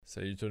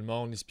Salut tout le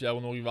monde, ici Pierre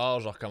Renaud Rivard,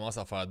 je recommence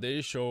à faire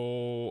des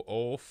shows.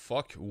 Oh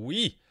fuck,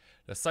 oui!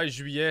 Le 16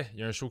 juillet, il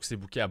y a un show qui s'est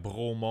booké à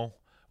Bromont,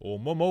 au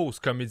Momos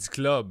Comedy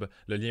Club.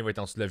 Le lien va être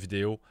en dessous de la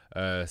vidéo.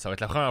 Ça va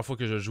être la première fois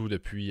que je joue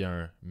depuis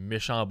un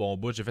méchant bon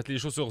bout. J'ai fait les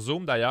shows sur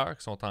Zoom d'ailleurs,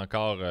 qui sont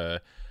encore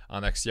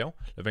en action.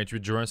 Le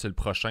 28 juin, c'est le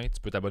prochain.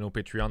 Tu peux t'abonner au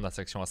Patreon dans la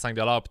section à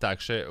 5$ puis t'as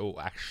accès au...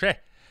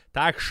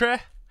 T'as accès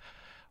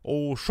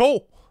au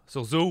show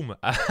sur Zoom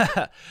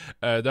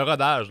de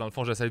rodage. Dans le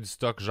fond, j'essaie du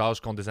stock, genre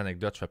je compte des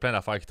anecdotes, je fais plein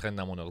d'affaires qui traînent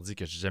dans mon ordi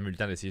que j'ai jamais eu le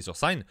temps d'essayer sur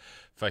scène.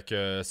 Fait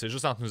que c'est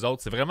juste entre nous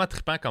autres. C'est vraiment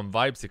trippant comme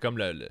vibe. C'est comme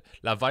la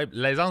vibe,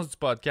 l'aisance du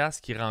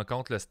podcast qui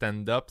rencontre le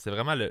stand-up. C'est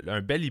vraiment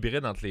un bel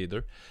hybride entre les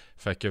deux.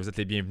 Fait que vous êtes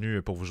les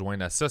bienvenus pour vous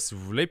joindre à ça si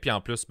vous voulez. Puis en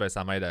plus, ben,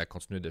 ça m'aide à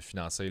continuer de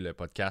financer le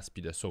podcast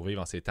puis de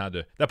survivre en ces temps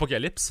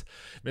d'apocalypse.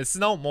 Mais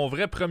sinon, mon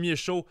vrai premier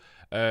show,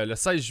 le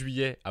 16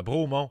 juillet à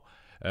Bromont,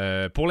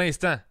 pour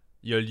l'instant,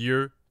 il y a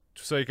lieu.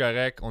 Tout ça est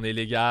correct, on est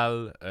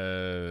légal.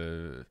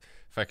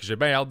 Fait que j'ai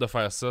bien hâte de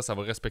faire ça. Ça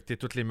va respecter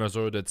toutes les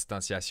mesures de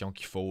distanciation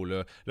qu'il faut.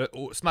 Là.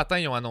 Ce matin,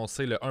 ils ont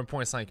annoncé le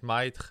 1,5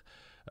 mètres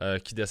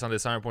qui descendait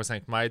ça à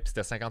 1,5 mètres. Puis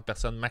c'était 50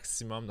 personnes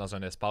maximum dans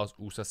un espace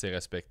où ça s'est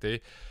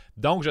respecté.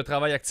 Donc, je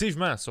travaille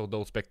activement sur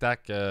d'autres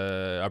spectacles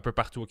un peu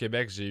partout au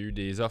Québec. J'ai eu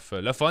des offres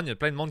le fun. Il y a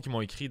plein de monde qui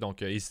m'ont écrit.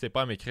 Donc, n'hésitez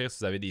pas à m'écrire si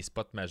vous avez des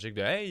spots magiques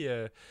de hey,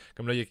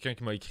 comme là, il y a quelqu'un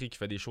qui m'a écrit qui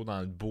fait des shows dans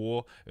le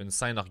bois, une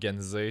scène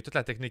organisée. Toute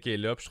la technique est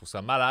là. Puis je trouve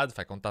ça malade.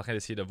 Fait qu'on est en train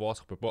d'essayer de voir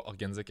si on peut pas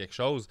organiser quelque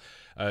chose.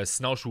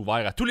 Sinon, je suis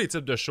ouvert à tous les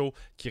types de shows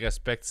qui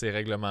respectent ces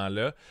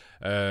règlements-là.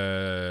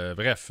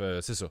 Bref,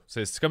 c'est ça.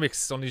 C'est comme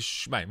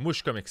ben, moi, je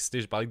suis comme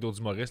excité. J'ai parlé avec d'autres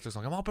humoristes. Là, ils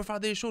sont comme on peut faire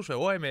des shows. Je fais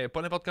ouais, mais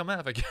pas n'importe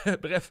comment. Fait que,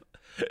 bref,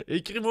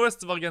 écris-moi si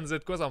tu vas organiser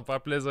de quoi, ça va me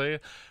faire plaisir.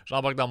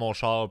 J'embarque dans mon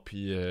char,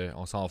 puis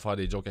on s'en va faire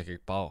des jokes à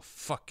quelque part.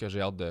 Fuck, que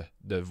j'ai hâte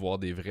de voir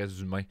des vrais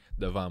humains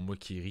devant moi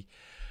qui rient.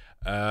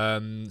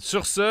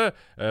 Sur ce,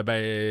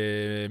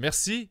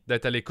 merci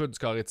d'être à l'écoute du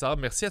Carré de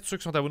Sable. Merci à tous ceux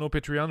qui sont abonnés au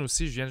Patreon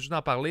aussi. Je viens juste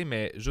d'en parler,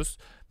 mais juste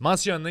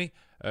mentionner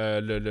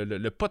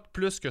le pas de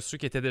plus que ceux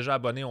qui étaient déjà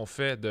abonnés ont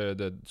fait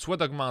soit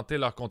d'augmenter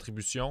leur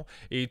contribution,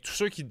 et tous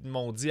ceux qui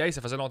m'ont dit hey,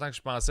 ça faisait longtemps que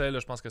je pensais, là,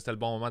 je pense que c'était le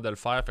bon moment de le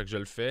faire, fait que je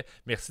le fais.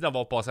 Merci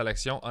d'avoir passé à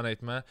l'action.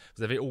 Honnêtement,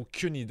 vous avez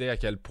aucune idée à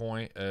quel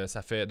point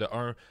ça fait de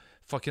un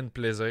fucking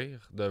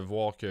plaisir de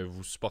voir que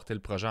vous supportez le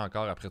projet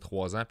encore après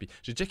 3 ans. Puis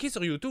j'ai checké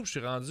sur YouTube, je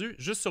suis rendu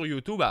juste sur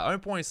YouTube à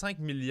 1,5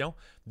 million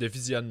de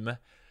visionnements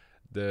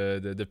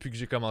depuis que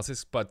j'ai commencé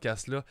ce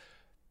podcast-là.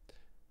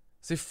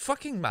 C'est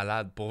fucking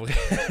malade, pour vrai.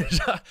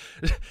 Genre,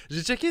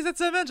 j'ai checké cette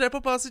semaine, j'avais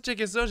pas pensé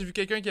checker ça. J'ai vu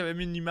quelqu'un qui avait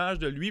mis une image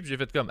de lui, puis j'ai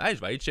fait comme, hey,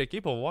 je vais aller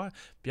checker pour voir.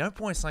 Puis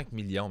 1,5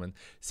 million, man.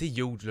 C'est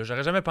huge, là.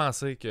 J'aurais jamais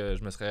pensé que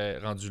je me serais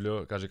rendu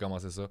là quand j'ai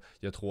commencé ça,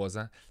 il y a 3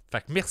 ans. Fait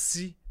que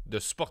merci de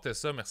supporter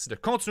ça, merci de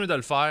continuer de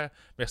le faire,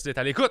 merci d'être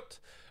à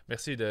l'écoute.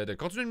 Merci de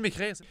continuer de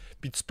m'écrire.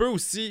 Puis tu peux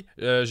aussi,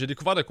 j'ai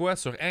découvert de quoi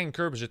sur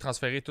Anchor, j'ai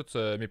transféré tous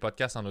mes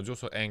podcasts en audio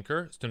sur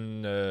Anchor. C'est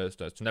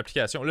une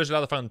application. Là, j'ai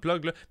l'air de faire une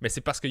plug, là, mais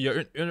c'est parce qu'il y a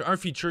un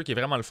feature qui est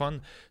vraiment le fun.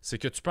 C'est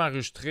que tu peux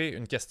enregistrer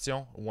une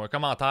question ou un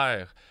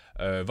commentaire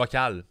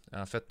vocal.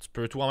 En fait, tu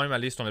peux toi-même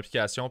aller sur ton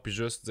application puis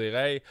juste dire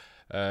hey,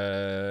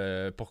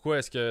 pourquoi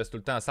est-ce que c'est tout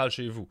le temps sale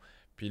chez vous?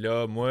 Puis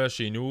là, moi,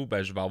 chez nous,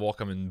 ben, je vais avoir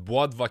comme une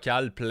boîte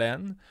vocale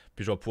pleine.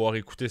 Puis je vais pouvoir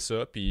écouter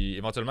ça. Puis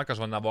éventuellement, quand je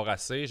vais en avoir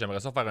assez, j'aimerais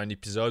ça faire un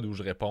épisode où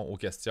je réponds aux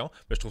questions.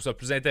 Mais je trouve ça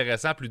plus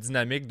intéressant, plus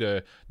dynamique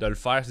de le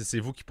faire si c'est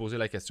vous qui posez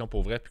la question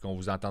pour vrai puis qu'on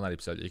vous entend dans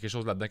l'épisode. Il y a quelque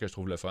chose là-dedans que je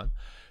trouve le fun.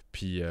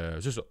 Puis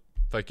c'est ça.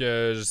 Fait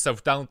que si ça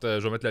vous tente, je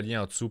vais mettre le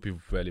lien en dessous puis vous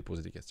pouvez aller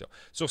poser des questions.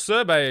 Sur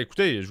ce, ben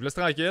écoutez, je vous laisse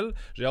tranquille.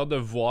 J'ai hâte de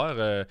vous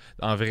voir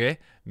en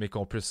vrai, mais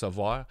qu'on puisse se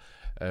voir.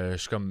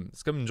 C'est comme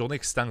une journée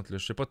excitante. Là.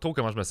 Je sais pas trop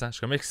comment je me sens. Je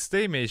suis comme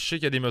excité, mais je sais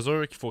qu'il y a des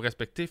mesures qu'il faut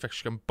respecter. Fait que je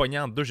suis comme pogné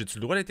entre deux. J'ai-tu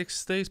le droit d'être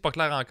excité? C'est pas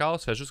clair encore.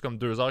 Ça fait juste comme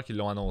 2 heures qu'ils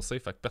l'ont annoncé.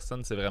 Fait que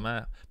personne ne sait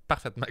vraiment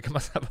parfaitement comment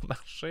ça va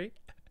marcher.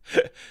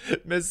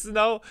 Mais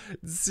sinon,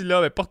 d'ici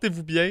là, ben,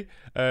 portez-vous bien.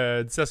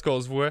 D'ici à ce qu'on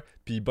se voit.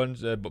 Puis bonne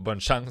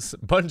chance.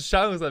 Bonne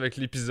chance avec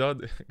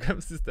l'épisode. Comme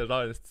si c'était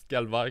genre un petit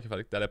calvaire qu'il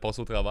fallait que tu allais passer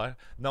au travers.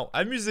 Non,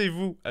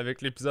 amusez-vous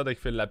avec l'épisode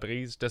avec Phil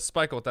Laprise. J'étais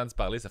super content de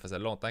parler. Ça faisait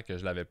longtemps que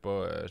je l'avais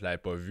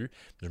pas vu.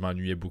 Je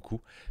m'ennuyais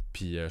beaucoup.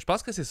 Puis je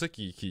pense que c'est ça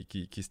qui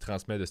se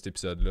transmet de cet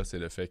épisode-là. C'est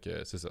le fait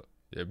que c'est ça.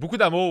 Il y a beaucoup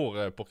d'amour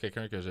pour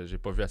quelqu'un que j'ai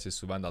pas vu assez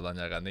souvent dans la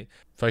dernière année.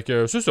 Fait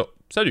que c'est ça.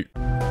 Salut!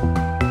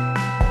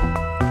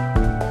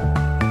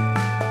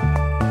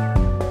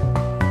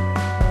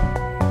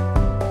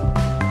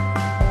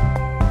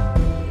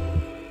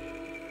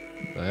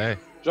 Ouais.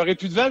 J'aurais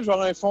plus de vent,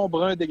 j'aurais un fond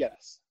brun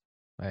dégueulasse.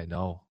 Ouais,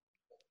 non.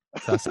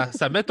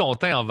 Ça met ton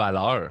teint en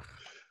valeur.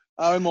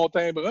 Ah, mon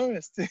teint brun,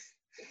 c'était...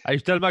 Hey, je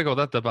suis tellement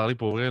content de te parler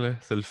pour vrai. Là.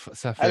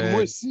 Ça fait... Hey,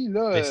 moi aussi,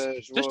 là...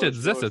 je te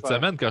disais cette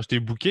semaine, quand je t'ai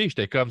booké,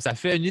 j'étais comme, ça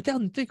fait une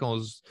éternité qu'on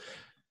se...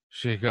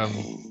 J'étais comme...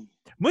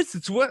 Moi,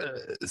 si tu vois,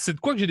 c'est de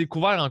quoi que j'ai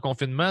découvert en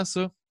confinement,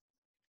 ça.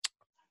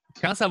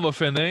 Quand ça va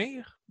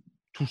finir,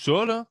 tout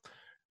ça, là,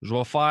 je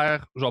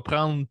vais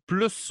prendre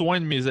plus soin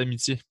de mes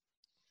amitiés.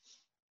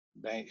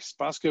 Ben, je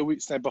pense que oui,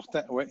 c'est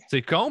important, oui.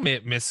 C'est con,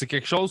 mais c'est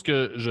quelque chose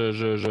que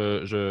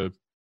je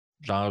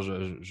Genre,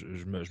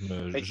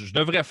 je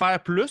devrais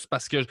faire plus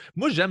parce que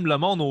moi, j'aime le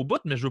monde au bout,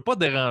 mais je veux pas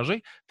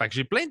déranger. Fait que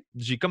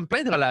j'ai comme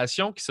plein de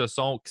relations qui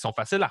sont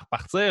faciles à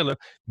repartir, là,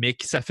 mais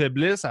qui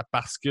s'affaiblissent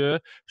parce que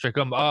je fais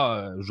comme,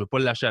 je veux pas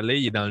le lâcher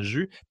aller, il est dans le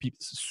jus. Puis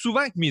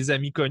souvent, avec mes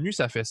amis connus,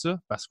 ça fait ça.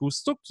 Parce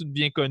qu'aussitôt que tu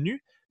deviens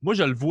connu, moi,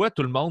 je le vois,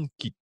 tout le monde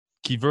qui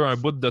veut un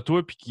bout de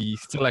toi puis qui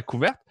se tire la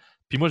couverte.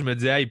 Puis moi, je me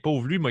dis, hey,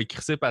 pauvre lui, il m'a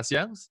écrit ses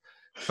patience.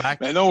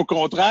 Mais non, au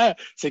contraire,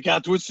 c'est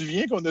quand toi tu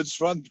viens qu'on a du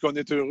fun et qu'on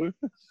est heureux.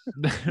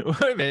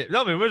 Oui, mais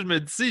non, mais moi, je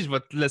me dis, si, je vais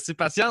te laisser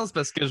patience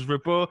parce que je veux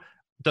pas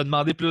te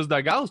demander plus de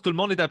gaz. Tout le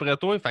monde est après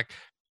toi. Fait que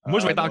moi,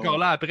 je vais être encore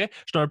là après.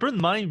 Je suis un peu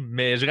de même,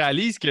 mais je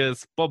réalise que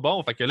c'est pas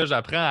bon. Fait que là,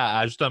 j'apprends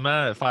à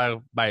justement faire.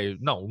 Ben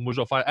non, moi,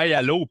 je vais faire hey,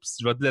 allô, puis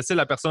je vais te laisser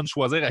la personne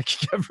choisir à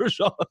qui elle veut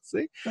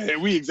jaser. Ben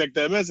oui,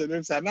 exactement, c'est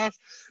même ça marche.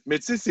 Mais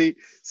tu sais,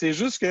 c'est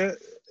juste que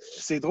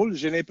c'est drôle.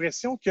 J'ai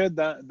l'impression que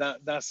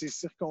dans ces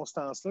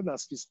circonstances-là, dans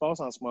ce qui se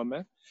passe en ce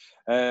moment,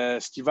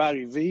 ce qui va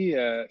arriver,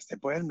 c'était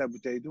pas elle, ma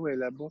bouteille d'eau, elle est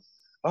là-bas.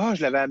 Ah,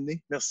 je l'avais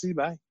amenée. Merci,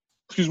 bye.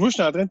 Excuse-moi, je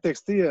suis en train de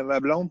texter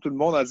ma blonde, tout le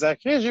monde, en disant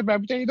hey, j'ai ma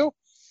bouteille d'eau.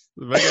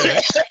 Ce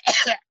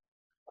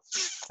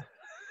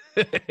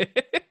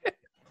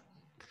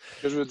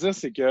que je veux dire,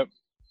 c'est que, tu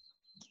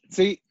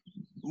sais,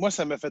 moi,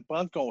 ça m'a fait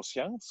prendre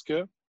conscience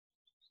que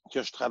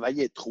je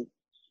travaillais trop.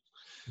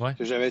 Ouais.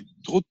 Que j'avais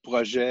trop de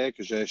projets,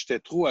 que j'étais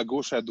trop à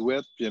gauche à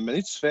douette. Puis à un moment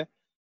donné, tu fais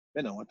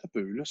mais non, attends un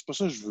peu, là, c'est pas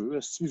ça que je veux.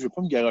 Je veux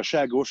pas me garrocher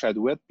à gauche à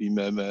douette puis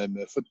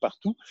me foutre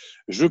partout.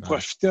 Je veux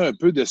profiter un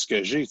peu de ce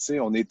que j'ai. Tu sais,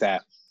 on est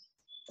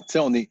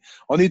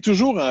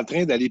toujours en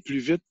train d'aller plus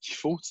vite qu'il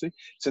faut. Tu sais.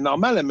 C'est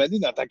normal, à un moment donné,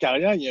 dans ta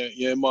carrière, il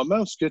y a un moment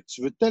où tu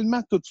veux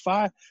tellement tout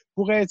faire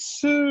pour être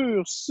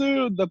sûr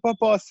de ne pas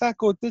passer à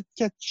côté de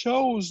quelque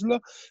chose. Là.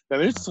 Puis à un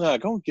moment donné, tu te rends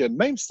compte que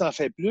même si tu en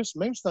fais plus,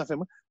 même si tu en fais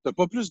moins, tu n'as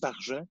pas plus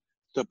d'argent,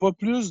 tu n'as pas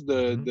plus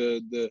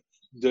de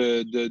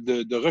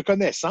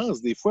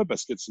reconnaissance des fois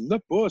parce que tu n'as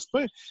pas.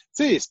 C'est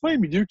pas un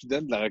milieu qui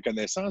donne de la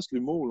reconnaissance,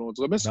 l'humour. Là. On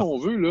dirait bien ce qu'on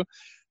veut. Là.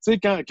 Tu sais,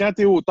 quand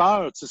tu es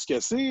auteur, tu sais ce que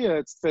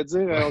c'est, tu te fais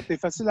dire t'es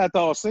facile à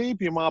tasser,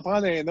 puis on m'en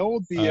prend un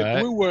autre, puis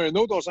toi ou un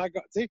autre, on s'en.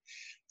 Tu sais,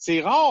 c'est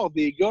rare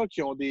des gars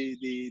qui ont du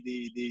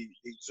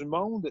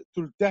monde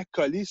tout le temps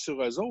collé sur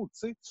eux autres.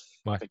 Tu sais.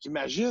 Ouais. Fait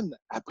qu'imagine,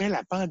 après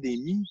la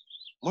pandémie,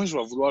 moi, je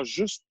vais vouloir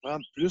juste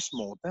prendre plus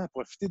mon temps,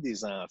 profiter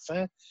des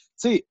enfants.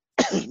 Tu sais,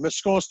 je me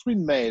suis construit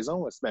une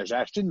maison. J'ai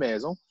acheté une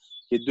maison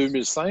qui est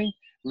 2005.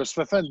 Je me suis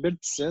fait faire une belle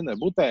piscine, un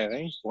beau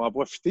terrain pour en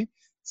profiter.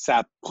 C'est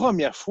la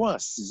première fois en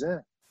 6 ans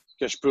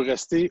que je peux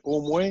rester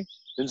au moins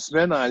une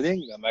semaine en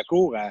ligne dans ma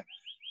cour à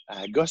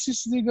gosser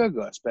sur des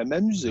gogos, puis à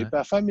m'amuser, puis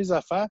à faire mes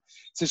affaires.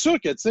 C'est sûr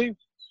que, tu sais,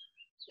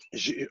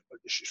 je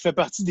fais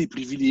partie des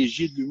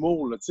privilégiés de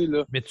l'humour. Là,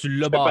 là. Mais tu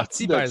l'as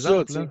bâti, par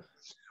exemple. Là.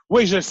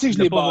 Oui, je sais que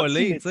je l'ai bâti.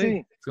 Volé,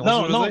 mais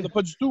non,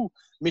 pas du tout.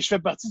 Mais je fais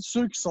partie de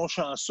ceux qui sont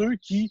chanceux,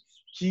 puis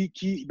je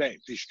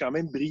suis quand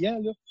même brillant,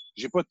 là.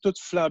 J'ai pas tout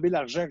flambé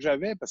l'argent que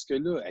j'avais parce que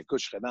là, écoute,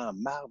 je serais dans la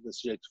marde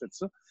si j'avais tout fait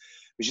ça.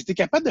 Mais j'étais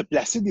capable de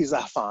placer des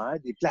affaires,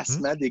 des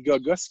placements, des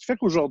gogos, ce qui fait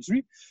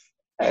qu'aujourd'hui,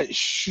 je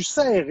suis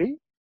serré,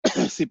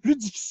 c'est plus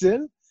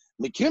difficile,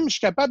 mais crime, je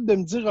suis capable de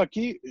me dire, OK,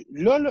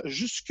 là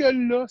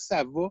jusque-là,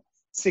 ça va,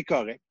 c'est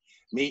correct.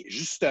 Mais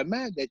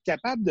justement, d'être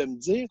capable de me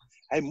dire,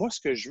 hey, moi, ce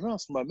que je veux en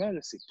ce moment,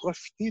 c'est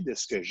profiter de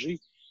ce que j'ai,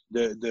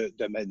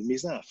 de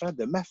mes enfants,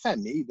 de ma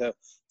famille. Tu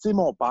sais,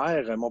 mon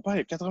père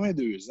a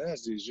 82 ans.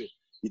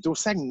 Il est au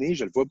Saguenay,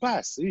 je ne le vois pas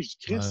assez. Je dis,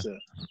 Chris,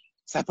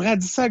 ça prend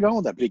 10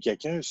 secondes d'appeler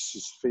quelqu'un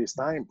sur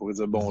FaceTime pour lui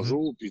dire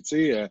bonjour. Puis, tu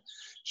sais,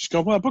 je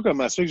comprends pas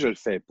comment ça fait que je le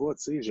fais pas.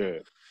 Tu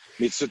sais,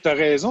 mais tu as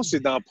raison, c'est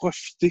d'en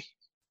profiter.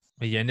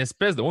 Mais il y a une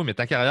espèce de. Oui, mais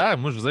ta carrière,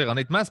 moi, je veux dire,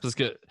 honnêtement, c'est parce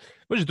que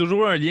moi, j'ai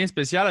toujours eu un lien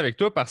spécial avec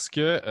toi parce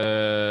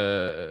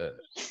que.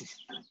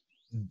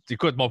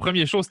 Écoute, mon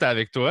premier show, c'était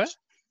avec toi,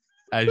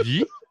 à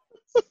vie,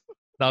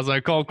 dans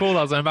un concours,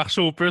 dans un marché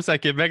aux puces à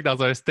Québec,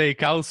 dans un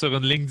steakhouse sur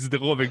une ligne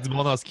d'hydro avec du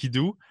monde en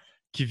skidoo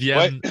qui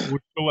viennent au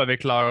show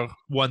avec leur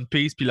One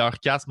Piece puis leur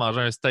casse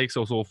manger un steak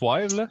sauce aux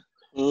poivre. Là.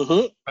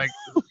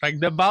 Fait que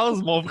de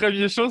base, mon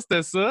premier show,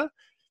 c'était ça.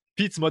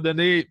 Puis tu m'as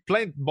donné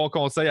plein de bons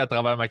conseils à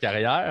travers ma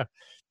carrière.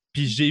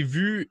 Puis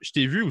je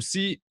t'ai vu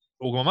aussi,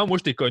 au moment où moi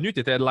je t'ai connu, tu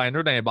étais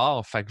headliner d'un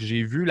bar. Fait que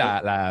j'ai vu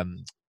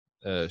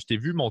je t'ai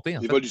vu monter.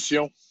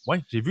 L'évolution. Oui,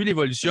 j'ai vu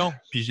l'évolution,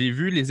 puis j'ai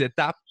vu les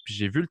étapes, puis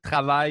j'ai vu le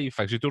travail.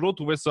 Fait que j'ai toujours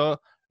trouvé ça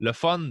le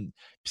fun. Puis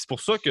c'est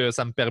pour ça que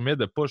ça me permet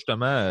de pas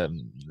justement.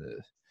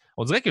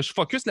 On dirait que je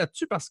focus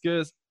là-dessus parce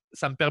que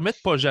ça me permet de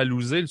pas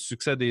jalouser le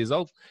succès des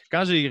autres.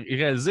 Quand j'ai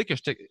réalisé que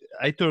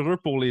être heureux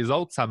pour les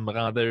autres, ça me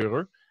rendait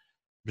heureux.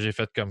 J'ai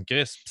fait comme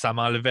Chris, ça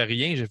m'enlevait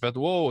rien. J'ai fait,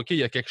 wow, OK, il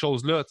y a quelque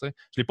chose là. T'sais.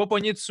 Je l'ai pas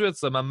pogné tout de suite.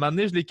 Ça m'a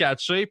amené, je l'ai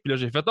catché. Puis là,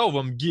 j'ai fait, on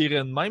va me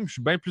guérir de même. Je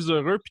suis bien plus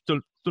heureux. Puis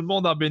tout le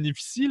monde en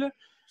bénéficie. Là.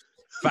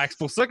 Fait que c'est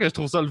pour ça que je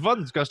trouve ça le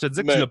fun. Quand je te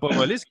dis que tu l'as pas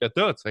volé, ce que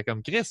t'as. Tu fais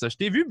comme Chris. Je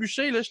t'ai vu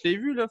bûcher, là. Je t'ai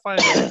vu là, faire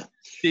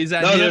tes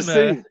animes. Non, je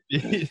sais.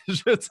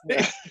 Je sais.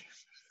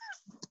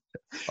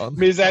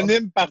 Mes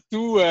animes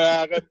partout,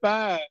 à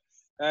repas.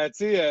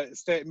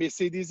 Mais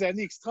c'est des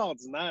années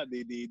extraordinaires,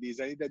 des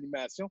années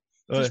d'animation.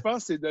 Ouais. Je pense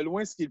que c'est de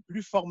loin ce qui est le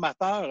plus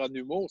formateur en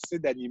humour, c'est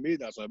d'animer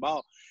dans un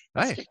bar.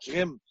 Parce que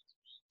crime,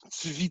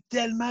 tu vis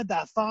tellement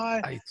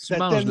d'affaires, Hey, tu t'as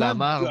manges de tellement la de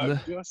merde,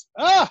 là. gogos.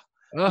 Ah!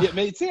 Ah,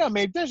 Mais tu sais, en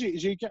même temps, tu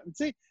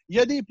sais, il y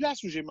a des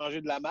places où j'ai mangé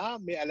de la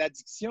merde, mais à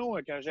l'addiction,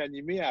 quand j'ai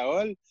animé à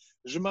Hall,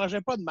 je ne mangeais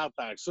pas de merde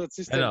tant que ça. Tu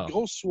sais, c'était une alors,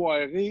 grosse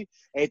soirée.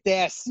 Elle était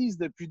assise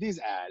depuis des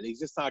années. Elle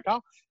existe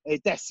encore. Elle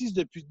est assise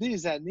depuis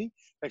des années.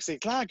 Fait que c'est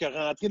clair que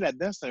rentrer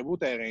là-dedans, c'est un beau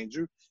terrain de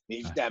jeu. Mais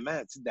ouais, évidemment,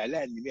 tu sais, d'aller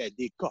animer à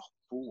des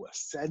corpos,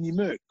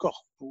 animer un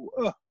corpo.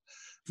 Ah!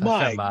 ça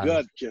fait My mal.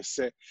 God, que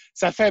c'est.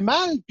 Ça fait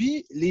mal,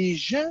 puis les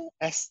gens,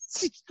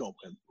 asti, qui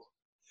comprennent pas.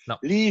 Non.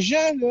 Les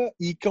gens, là,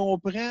 ils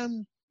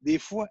comprennent des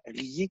fois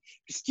rien.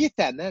 Puis ce qui est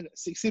tannant,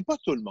 c'est que c'est pas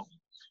tout le monde.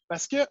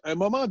 Parce qu'à un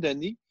moment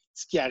donné,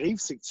 ce qui arrive,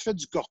 c'est que tu fais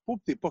du corpo et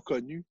tu n'es pas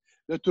connu.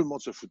 Là, tout le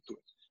monde se fout de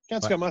toi. Quand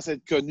tu Ouais. commences à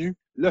être connu,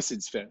 là, c'est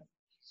différent.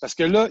 Parce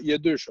que là, il y a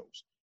deux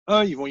choses.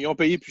 Un, ils ont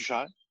payé plus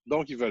cher,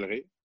 donc ils veulent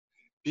rire.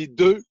 Puis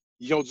deux,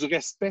 ils ont du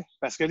respect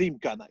parce que là, ils me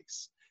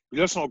connaissent. Puis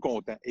là, ils sont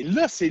contents. Et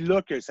là, c'est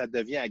là que ça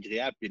devient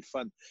agréable et le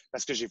fun.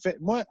 Parce que j'ai fait,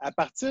 moi, à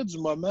partir du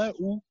moment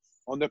où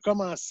on a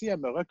commencé à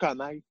me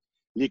reconnaître,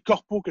 les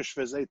corpos que je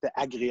faisais étaient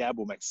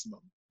agréables au maximum.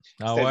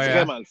 Ah C'était ouais, hein?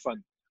 vraiment le fun.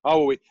 Ah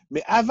oui.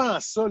 Mais avant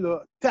ça,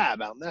 là,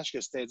 tabarnache que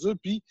c'était dur.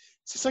 Puis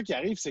c'est ça qui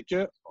arrive, c'est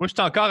que Moi, je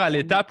suis encore à on...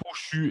 l'étape où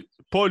je suis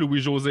pas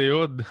Louis-José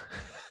Hood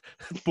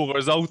pour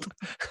eux autres.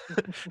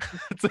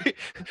 Tu sais,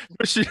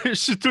 moi, je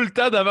suis tout le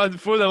temps devant une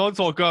foule, le monde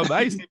sont comme,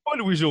 hey, c'est pas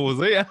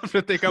Louis-José, hein?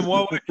 Puis t'es comme,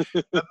 ouais, ouais.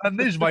 À un moment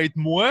donné, je vais être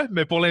moi,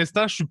 mais pour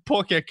l'instant, je suis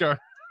pas quelqu'un.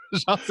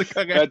 Genre, c'est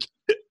Ben, correct.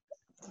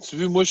 tu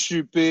vois, moi, je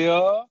suis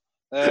PA,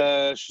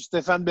 je suis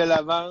Stéphane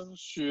Bellavance,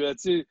 je suis, tu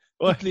sais,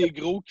 Ouais. tous les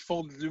gros qui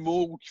font de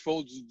l'humour ou qui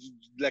font de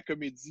la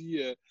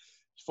comédie,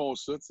 qui font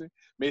ça, tu sais.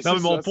 Mais Non, c'est mais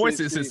mon ça, point,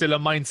 c'est le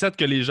mindset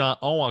que les gens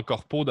ont en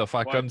corpo de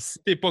faire Ouais. comme si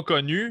t'es pas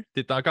connu,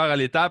 t'es encore à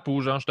l'étape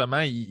où, genre,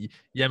 justement, ils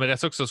aimeraient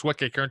ça que ce soit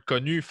quelqu'un de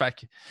connu. Fait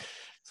qu'ils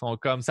sont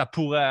comme ça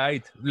pourrait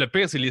être. Le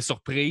pire, c'est les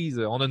surprises.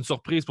 On a une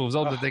surprise pour vous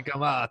autres. Ah, T'es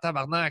comme, ah,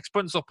 tabarnak, c'est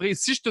pas une surprise.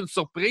 Si je suis une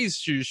surprise,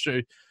 je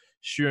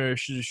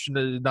suis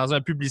dans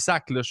un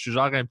Publisac, là. Je suis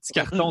genre un petit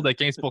carton de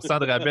 15%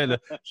 de rabais, là.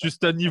 Je suis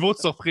ce niveau de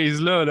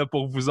surprise-là, là,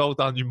 pour vous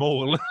autres en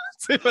humour, là.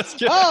 Tu sais, parce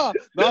que. Ah!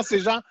 Non, c'est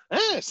genre, hein,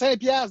 5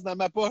 piastres dans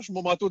ma poche,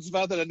 mon manteau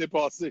d'hiver de l'année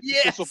passée. C'est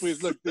cette Yes!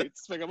 surprise-là que tu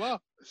fais comment?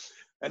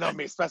 Mais non,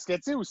 mais c'est parce que, tu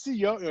sais, aussi, il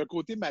y a un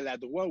côté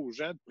maladroit aux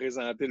gens de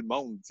présenter le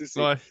monde. Tu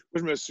sais, Ouais. moi,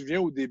 je me souviens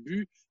au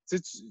début, tu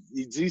sais,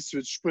 ils disent, je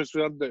peux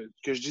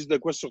que je dise de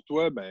quoi sur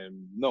toi? Ben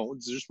non,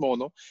 dis juste mon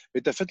nom. Mais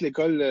tu as fait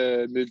l'école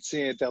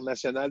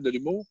multi-internationale de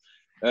l'humour?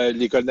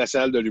 L'École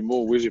nationale de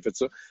l'humour, oui, j'ai fait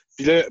ça.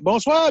 Puis là,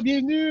 bonsoir,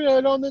 bienvenue,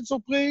 là, on a une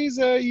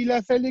surprise. Il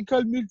a fait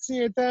l'école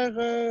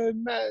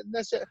multi-internationale.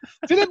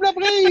 Philippe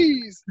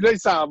Laprise! Puis là, il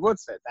s'en va,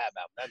 tu fais,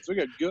 tabarnak, tu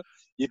vois que le gars,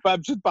 il n'est pas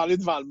habitué de parler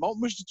devant le monde.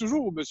 Moi, je dis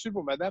toujours au monsieur,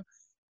 pour madame,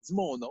 dis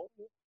mon nom,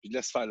 là, puis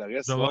laisse faire le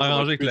reste. Je vais Sinon, je vais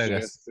m'arranger avec m'occuper le du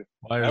reste. reste. Tu sais.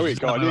 Ouais, Ah je oui, dis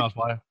la même calique.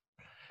 affaire.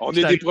 On Je suis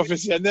est des arrivé,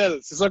 professionnels.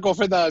 C'est ça qu'on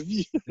fait dans la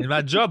vie. c'est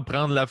ma job,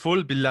 prendre la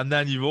foule puis l'amener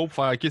à niveau pour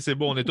faire OK, c'est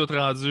bon, on est tous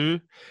rendus.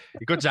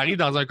 Écoute, j'arrive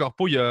dans un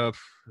corpo,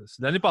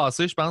 c'est l'année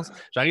passée, je pense.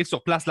 J'arrive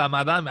sur place, la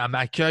madame, elle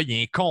m'accueille,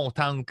 elle est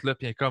contente, là,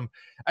 puis elle est comme,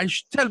 hey, je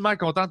suis tellement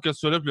contente que ce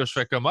soit là, puis là, je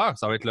fais comme,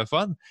 ça va être le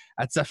fun.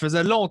 Elle dit, ça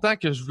faisait longtemps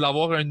que je voulais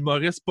avoir un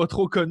humoriste pas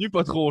trop connu,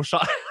 pas trop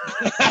cher.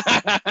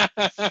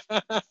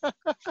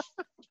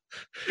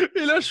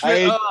 Et là, je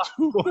fais, Hey,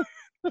 tout,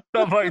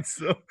 ça va être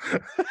ça.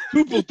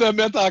 tout pour te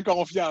mettre en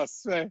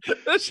confiance. Hein.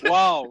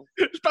 Wow!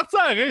 Je suis parti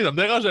à rire, ça me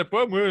dérangeait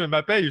pas. Moi,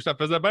 ma paye, ça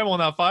faisait bien mon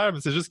affaire, mais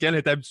c'est juste qu'elle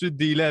est habituée de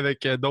dealer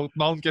avec d'autres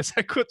mondes que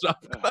ça coûte genre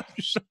pas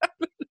plus cher.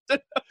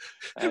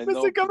 Hey, Mais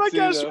non, c'est puis comment tu sais,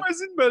 qu'elle a là,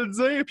 choisi de me le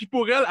dire, puis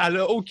pour elle,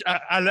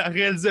 elle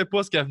réalisait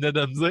pas ce qu'elle venait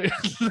de me dire.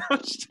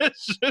 J'étais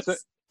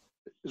juste.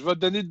 je vais te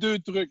donner deux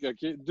trucs,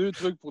 OK? Deux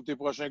trucs pour tes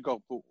prochains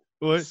corpos.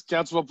 Oui.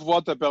 Quand tu vas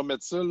pouvoir te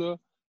permettre ça, là,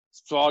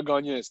 tu vas avoir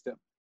gagné un step.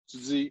 Tu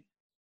dis,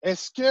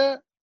 est-ce que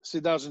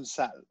c'est dans une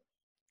salle?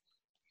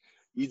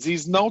 Ils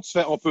disent non, tu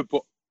fais on peut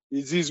pas.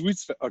 Ils disent oui,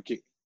 tu fais OK.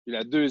 Puis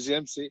la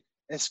deuxième, c'est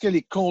est-ce que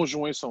les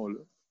conjoints sont là?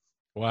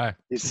 Ouais.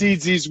 Et s'ils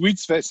disent oui,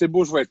 tu fais c'est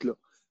beau, je vais être là.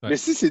 Ouais. Mais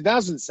si c'est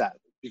dans une salle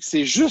et que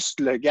c'est juste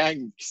le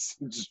gang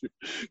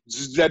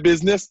de la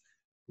business,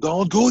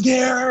 don't go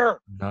there!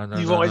 Non, non,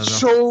 Ils non, vont non, être non.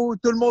 chauds,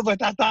 tout le monde va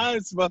être à terre,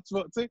 tu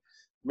sais.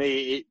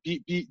 Mais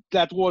puis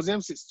la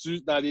troisième, c'est si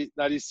tu dans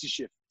les 6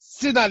 chiffres.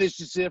 Si c'est dans les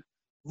 6 chiffres,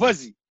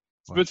 vas-y.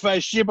 Tu peux te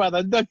faire chier pendant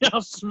une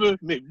demi-heure si tu veux,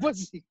 mais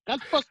vas-y.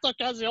 Rate pas cette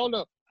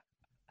occasion-là.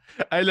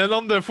 Hey, le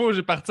nombre de fois où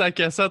j'ai parti à la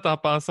cassette en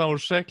pensant au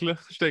chèque, là,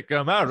 j'étais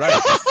comme, alright.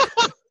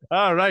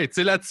 Alright, tu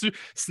sais, là-dessus,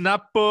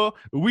 snap pas.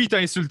 Oui, t'as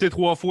insulté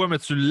 3 fois, mais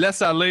tu le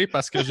laisses aller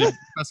parce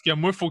que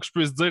moi, il faut que je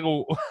puisse dire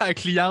à la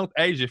cliente,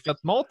 hey, j'ai fait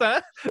mon temps,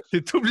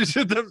 t'es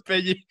obligé de me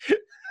payer.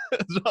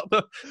 Genre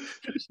de...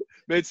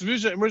 Mais tu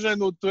vois, moi, j'ai un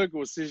autre truc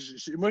aussi.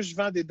 Moi, je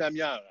vends des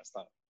damières à ce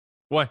temps.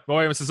 Ouais,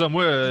 mais c'est ça,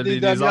 moi, Des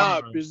les heures.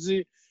 damières. Puis je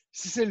dis,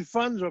 si c'est le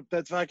fun, je vais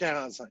peut-être faire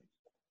 45.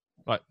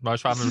 Ouais, je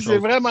fais la même Si c'est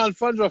chose. vraiment le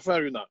fun, je vais faire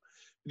 1 heure.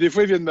 Des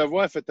fois, ils viennent me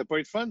voir, ils font, t'as pas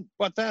eu de fun?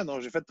 Pas tant,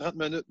 non, j'ai fait 30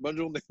 minutes. Bonne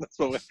journée. Non, c'est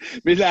pas vrai.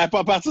 Mais là, à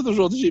partir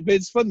d'aujourd'hui, j'ai bien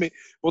du fun, mais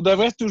pour de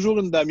vrai, c'est toujours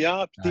une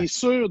demi-heure. Puis Ouais. t'es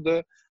sûr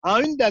de. En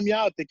une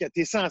demi-heure,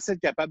 t'es censé être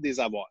capable de les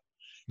avoir.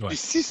 Ouais. Puis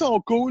s'ils sont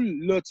cool,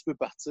 là, tu peux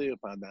partir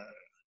pendant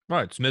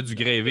Ouais, tu mets du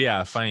gravy à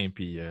la fin,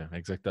 puis Ben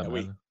exactement.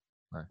 oui.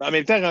 Ouais. En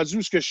même temps, rendu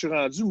où ce que je suis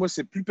rendu, moi,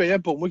 c'est plus payant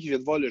pour moi qui vient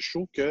de voir le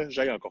show que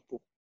j'aille encore pas.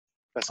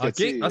 Parce que, tu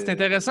OK. sais, Ah, c'est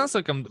intéressant,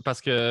 ça,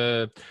 parce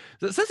que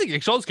ça, c'est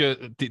quelque chose que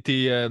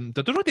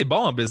t'as toujours été bon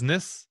en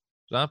business.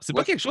 Genre. C'est pas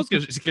ouais. quelque chose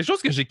c'est quelque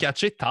chose que j'ai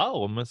catché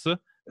tard, moi, ça,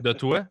 de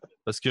toi.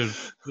 Parce que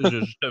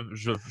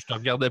je te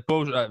regardais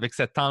pas avec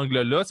cet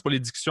angle-là. C'est pas les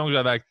discussions que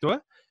j'avais avec toi. Ouais.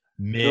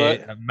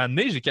 Mais à un moment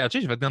donné, j'ai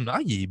catché, j'ai fait comme, ah,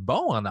 il est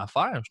bon en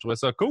affaires. Je trouvais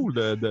ça cool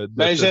de Ben, te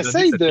donner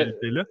j'essaye cette de.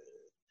 qualité-là.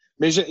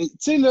 Mais, tu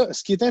sais, là,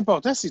 ce qui est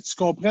important, c'est que tu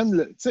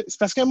comprennes. C'est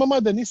parce qu'à un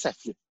moment donné, ça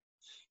flippe.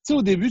 Tu sais,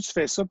 au début, tu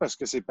fais ça parce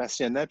que c'est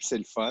passionnant puis c'est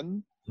le fun,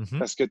 Mhm.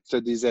 parce que tu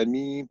as des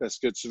amis, parce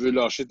que tu veux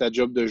lâcher ta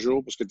job de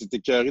jour, parce que tu es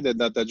écœuré d'être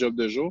dans ta job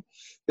de jour.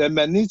 Puis à un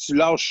moment donné, tu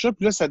lâches ça,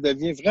 puis là, ça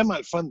devient vraiment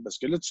le fun, parce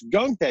que là, tu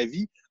gagnes ta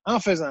vie en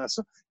faisant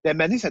ça. Puis à un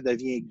moment donné, ça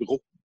devient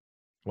gros.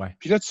 Ouais.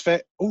 Puis là, tu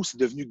fais, oh, c'est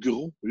devenu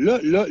gros. Là,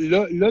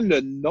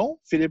 le nom,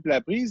 Philippe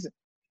Laprise,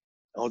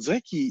 on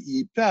dirait qu'il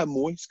est pas à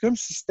moi. C'est comme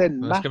si c'était une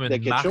Ouais, c'est marque comme de une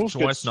quelque marque, chose que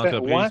ouais, tu c'est une fais.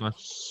 Ouais.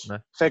 entreprise. Ouais.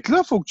 Ouais. Fait que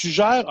là, il faut que tu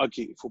gères. OK,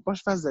 il ne faut pas que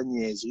je fasse de la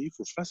niaiserie, il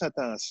faut que je fasse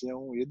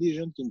attention. Il y a des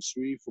jeunes qui me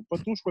suivent. Il ne faut pas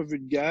trop que je sois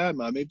vulgaire,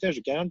 mais en même temps,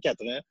 j'ai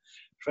 44 ans.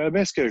 Je fais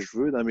bien ce que je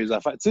veux dans mes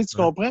affaires. Tu sais, tu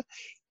Ouais. comprends?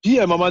 Puis,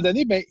 à un moment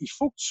donné, ben, il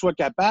faut que tu sois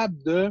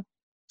capable de.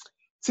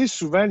 Tu sais,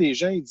 souvent, les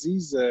gens, ils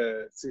disent,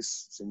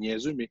 c'est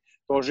niaiseux, mais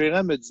ton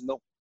gérant me dit non.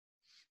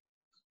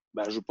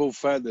 Ben, je ne veux pas vous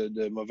faire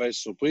de mauvaises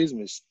surprises,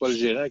 mais c'est pas le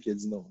gérant qui a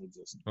dit non. Je veux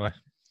dire ça. Ouais.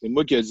 C'est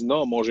moi qui ai dit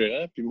non à mon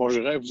gérant, puis mon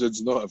gérant vous a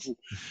dit non à vous.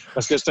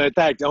 Parce que c'est un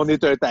tag, on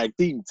est un tag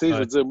team. Tu sais, je veux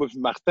Ouais. dire, moi puis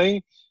Martin,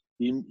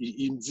 il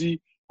me dit,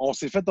 on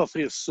s'est fait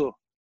offrir ça.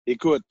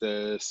 Écoute,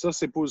 ça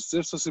c'est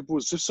positif,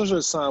 ça je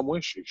le sens moi,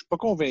 je suis pas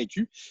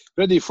convaincu. Puis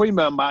là, des fois, il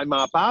m'en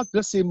parle, puis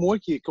là, c'est moi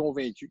qui est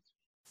convaincu.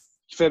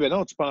 Qui fait, ben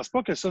non, tu penses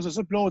pas que ça, c'est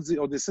ça. Puis là,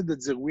 on décide de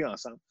dire oui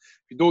ensemble.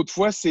 Puis d'autres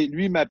fois, c'est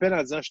lui, il m'appelle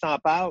en disant, je t'en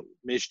parle,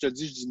 mais je te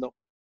dis, je dis non.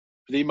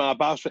 Puis là, il m'en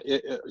parle, je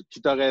fais,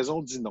 qui t'a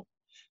raison, dis non.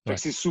 Fait Ouais.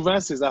 que c'est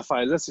souvent ces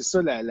affaires-là, c'est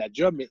ça la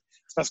job, mais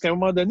c'est parce qu'à un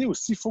moment donné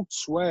aussi, il faut que tu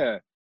sois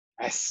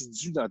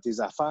assidu dans tes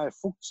affaires.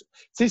 Faut que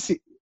tu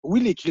sais, oui,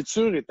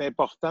 l'écriture est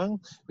importante,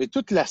 mais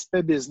tout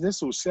l'aspect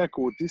business aussi à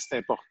côté, c'est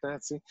important.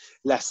 Tu sais.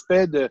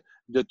 L'aspect de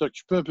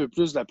t'occuper un peu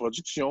plus de la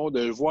production,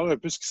 de voir un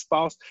peu ce qui se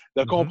passe,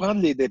 de Mhm.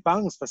 comprendre les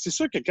dépenses. Parce que c'est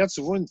sûr que quand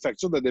tu vois une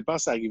facture de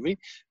dépenses arriver,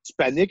 tu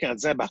paniques en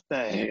disant,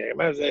 Martin,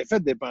 vous avez fait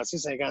dépenser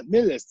 50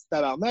 000, c'est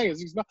tabarnak,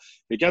 qu'est-ce qui se passe?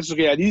 Mais quand tu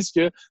réalises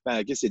que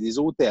ben, okay, c'est des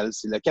hôtels,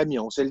 c'est le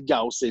camion, c'est le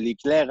gaz, c'est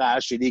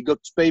l'éclairage, c'est les gars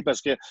que tu payes parce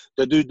que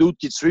tu as deux d'autres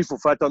qui te suivent, il faut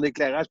faire ton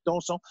éclairage,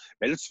 ton son.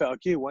 Mais là, tu fais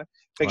OK, ouais.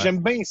 Fait que Ouais.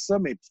 j'aime bien ça,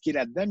 m'impliquer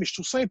là-dedans, mais je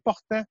trouve ça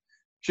important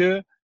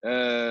que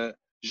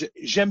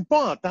j'aime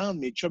pas entendre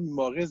mes chums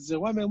humoristes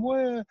dire ouais, mais moi,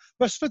 je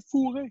me suis fait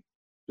fourrer.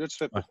 Là, tu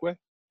fais Ouais. pourquoi?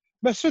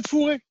 Je me suis fait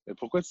fourrer. Mais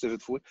pourquoi tu t'es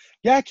fait fourrer?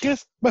 Gars, Chris,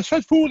 je me suis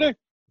fait fourrer.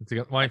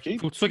 Ouais. OK.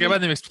 Faut que tu sois Mais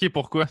capable de m'expliquer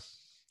pourquoi.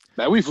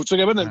 ben oui, il faut que tu sois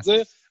capable de me Ouais.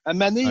 dire, à un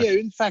moment donné, il Ouais. y a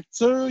une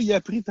facture, il a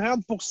pris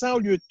 30 au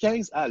lieu de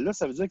 15. Ah, là,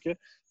 ça veut dire que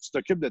tu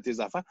t'occupes de tes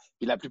affaires.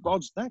 Puis la plupart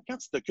du temps, quand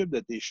tu t'occupes de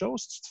tes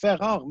choses, tu te fais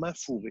rarement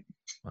fourrer.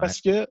 Ouais. Parce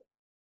que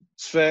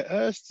tu fais,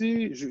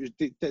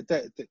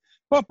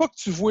 pas que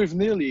tu vois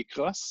venir les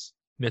crosses,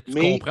 Mais tu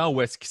mais comprends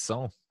où est-ce qu'ils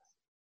sont.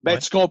 ben, Ouais.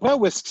 tu comprends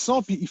où est-ce qu'ils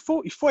sont, puis il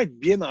faut être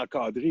bien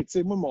encadré. Tu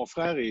sais, moi, mon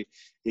frère est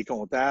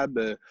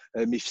comptable,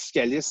 mes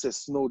fiscalistes,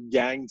 c'est une autre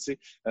gang, tu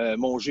sais,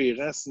 mon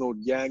gérant, c'est une autre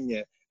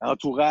gang,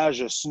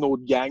 entourage, c'est une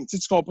autre gang. Tu sais,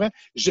 tu comprends?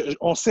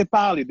 On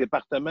sépare les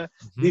départements.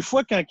 Des Mhm.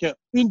 fois, quand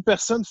une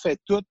personne fait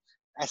tout,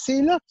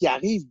 c'est là qu'il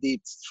arrive des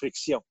petites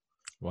frictions.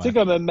 Tu Ouais. sais,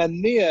 comme un moment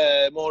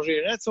donné, mon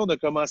gérant, tu sais, on a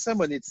commencé à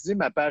monétiser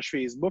ma page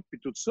Facebook puis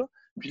tout ça.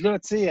 Puis là,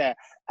 tu sais,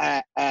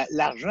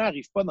 l'argent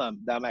n'arrive pas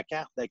dans ma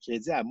carte de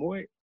crédit à moi.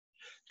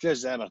 Puis là, je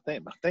disais à Martin,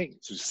 Martin,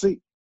 tu le sais,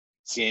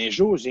 si un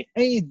jour j'ai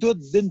un doute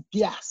d'une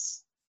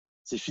pièce,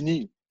 c'est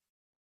fini.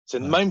 C'est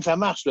de Ouais. même que ça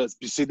marche, là.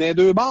 Puis c'est d'un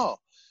deux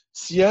bords.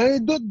 S'il y a un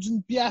doute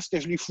d'une pièce que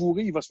je l'ai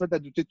fourré, il va se mettre à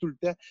douter tout le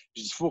temps.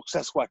 Je dis, il faut que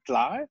ça soit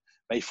clair.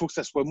 Ben, il faut que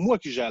ça soit moi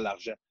qui gère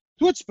l'argent.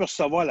 Toi, tu peux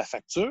recevoir la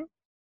facture.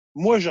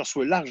 Moi, je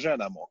reçois l'argent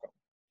dans mon compte.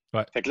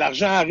 Ouais. Fait que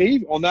l'argent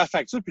arrive, on a la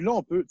facture, puis là,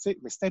 on peut, tu sais,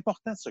 mais c'est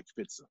important de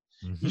s'occuper de ça.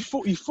 Mhm.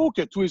 Il faut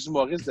que tous les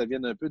humoristes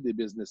deviennent un peu des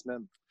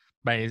businessmen.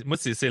 Ben, moi,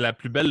 c'est la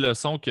plus belle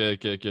leçon que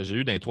j'ai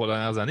eue dans les 3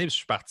 dernières années. Puis je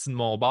suis parti de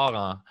mon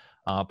bar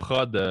en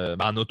prod,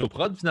 en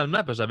autoprod finalement,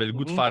 parce que j'avais le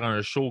goût de Mhm. faire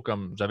un show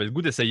comme. J'avais le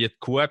goût d'essayer de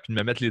quoi, puis de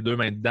me mettre les deux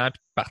mains dedans, puis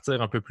de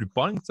partir un peu plus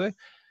punk, tu sais.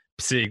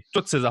 Puis c'est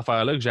toutes ces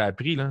affaires-là que j'ai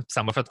appris, là. Puis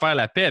ça m'a fait faire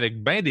la paix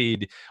avec bien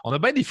On a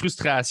bien des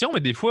frustrations, mais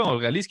des fois, on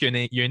réalise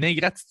qu'il y a une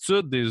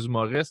ingratitude des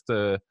humoristes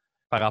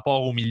par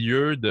rapport au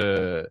milieu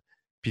de.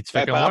 Puis tu fais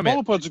Ben, comme, par ouais, rapport mais.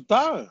 au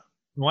producteur,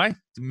 Ouais,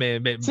 mais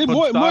tu sais,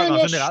 producteur en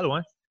là, général,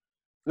 ouais.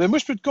 mais moi,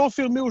 je peux te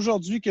confirmer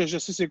aujourd'hui que je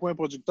sais c'est quoi un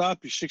producteur,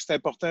 puis je sais que c'est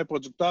important un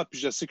producteur, puis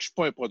je sais que je ne suis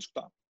pas un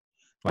producteur.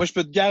 Ouais. Moi, je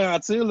peux te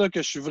garantir là,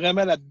 que je suis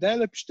vraiment là-dedans,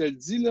 là, puis je te le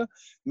dis. Là,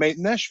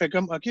 maintenant, je fais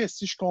comme, OK,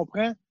 si je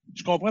comprends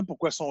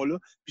pourquoi ils sont là,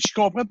 puis je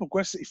comprends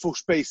pourquoi il faut que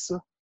je paye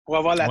ça, pour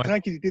avoir la Ouais.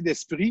 tranquillité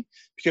d'esprit,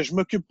 puis que je ne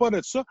m'occupe pas de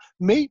ça.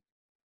 Mais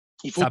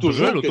il faut Ça brûle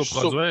toujours que je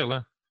surveille. autoproduire,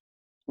 là.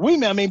 Oui,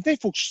 mais en même temps, il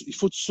faut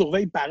que tu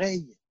surveilles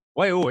pareil.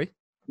 Ouais, ouais, ouais.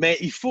 Mais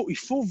il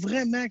faut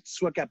vraiment que tu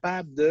sois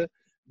capable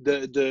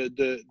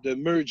de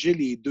merger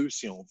les deux,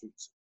 si on veut.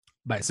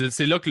 Ben,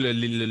 c'est là que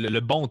le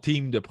bon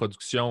team de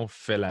production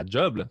fait la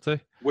job, là, tu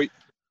sais. Oui.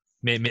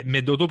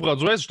 Mais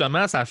d'autoproduire,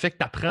 justement, ça fait que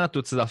tu apprends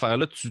toutes ces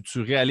affaires-là.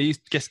 Tu réalises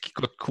qu'est-ce qui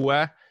coûte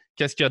quoi,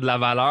 qu'est-ce qui a de la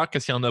valeur,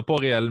 qu'est-ce qu'il n'y en a pas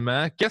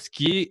réellement, qu'est-ce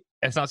qui est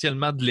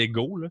essentiellement de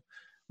l'ego, là.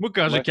 Moi,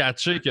 quand j'ai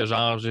catché que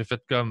genre j'ai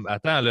fait comme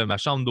attends, là, ma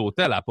chambre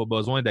d'hôtel n'a pas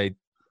besoin d'être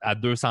à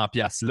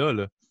 200$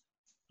 là.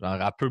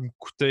 Genre, elle peut me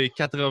coûter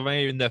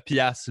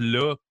 89$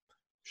 là.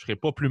 Je serais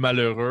pas plus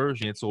malheureux.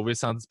 Je viens de sauver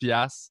 110$. Il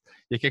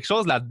y a quelque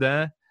chose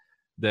là-dedans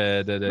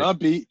de... Non,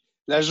 puis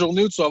la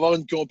journée où tu vas avoir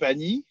une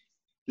compagnie,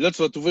 là,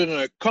 tu vas t'ouvrir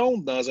un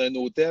compte dans un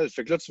hôtel.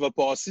 Fait que là, tu vas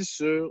passer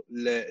sur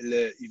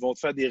ils vont te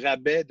faire des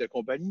rabais de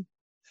compagnie.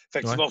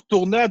 Fait que tu vas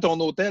retourner à ton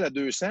hôtel à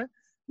 200,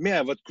 mais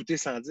elle va te coûter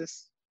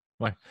 110.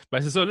 Ouais. Ben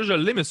c'est ça, là je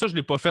l'ai, mais ça je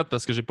l'ai pas fait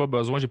parce que j'ai pas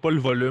besoin, j'ai pas le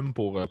volume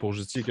pour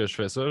justifier que je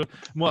fais ça. Là.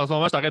 Moi en ce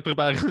moment, je t'arrête de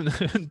préparer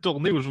une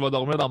tournée où je vais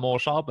dormir dans mon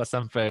char parce que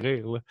ça me fait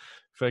rire. Là.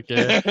 Fait que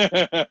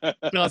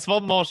je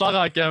transforme mon char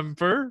en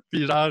camper,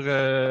 puis genre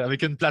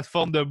avec une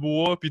plateforme de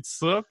bois puis tout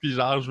ça, puis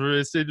genre je veux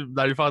essayer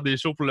d'aller faire des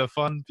shows pour le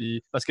fun,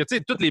 puis parce que tu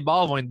sais, tous les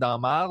bars vont être dans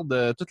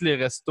marde, tous les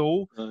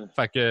restos,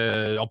 fait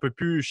que on peut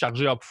plus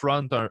charger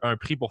upfront un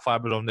prix pour faire,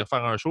 je vais venir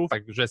faire un show,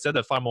 fait que j'essaie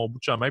de faire mon bout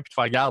de chemin puis de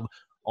faire garde.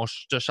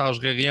 Je te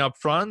chargerai rien up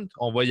front,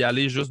 on va y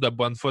aller juste de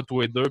bonne foi tous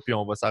les deux, puis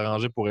on va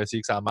s'arranger pour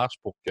essayer que ça marche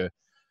pour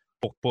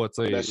pas,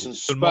 tu sais. Ben, c'est une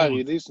super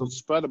idée, c'est une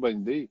super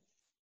bonne idée.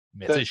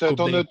 Mais tu sais, je coupe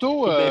ton des,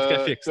 auto,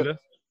 fixe, là.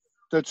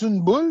 T'as-tu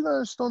une boule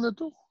sur ton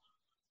auto?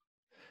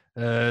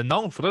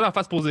 Non, il faudrait en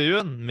faire poser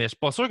une, mais je suis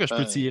pas sûr que je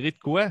peux tirer de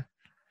quoi.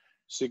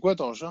 C'est quoi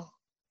ton genre?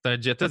 C'est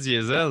un Jetta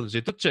diesel.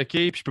 J'ai tout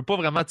checké, puis je peux pas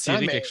vraiment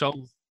tirer quelque chose.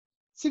 Tu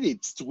sais, les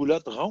petites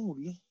roulottes rondes,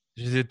 là.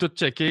 Je les ai toutes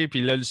checkées,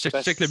 puis là, je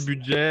check le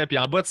budget, puis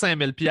en bas de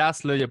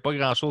 5000$, il n'y a pas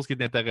grand-chose qui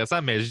est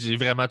intéressant, mais j'ai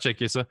vraiment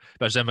checké ça.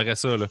 Ben, j'aimerais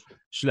ça, là.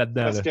 Je suis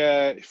là-dedans. Parce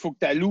qu'il faut que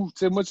tu alloues. Tu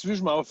sais, moi, tu vois,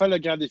 je m'en vais faire le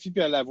grand défi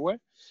puis à la voix.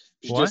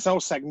 Puis je descends au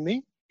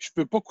Saguenay. Je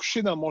peux pas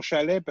coucher dans mon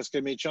chalet parce que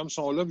mes chums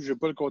sont là, puis je ne vais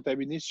pas le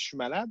contaminer si je suis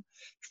malade.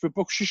 Je peux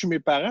pas coucher chez mes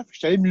parents. Je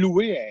suis allé me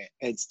louer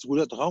un petit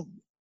roulotte ronde.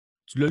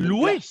 Tu l'as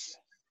loué?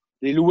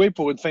 Je l'ai loué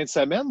pour une fin de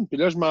semaine, puis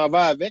là, je m'en vais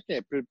avec un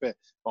peu.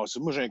 Bon,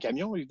 moi, j'ai un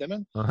camion, évidemment,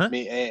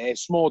 mais elle est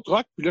sur mon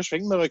truck, puis là, je fais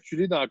que me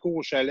reculer dans le cours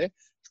au chalet.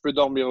 Je peux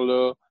dormir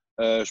là,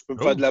 je peux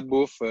me faire de la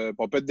bouffe.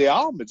 On peut être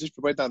dehors, mais tu sais, je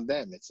peux pas être en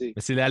dedans. Mais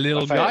c'est la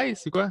Little Guy,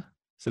 c'est quoi?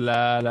 C'est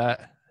la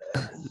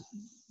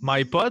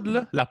MyPod,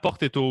 là? La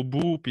porte est au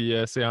bout, puis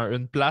c'est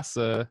une place,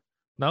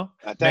 non?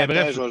 Attends,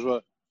 bref. Je vais...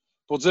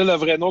 Pour dire le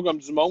vrai nom comme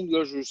du monde,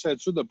 là, je suis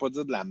sûr de ne pas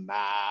dire de la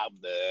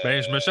merde.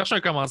 Ben, je me cherche un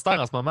commentaire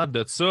en ce moment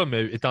de ça,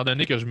 mais étant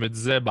donné que je me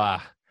disais, bah,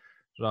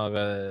 genre,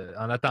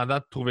 en attendant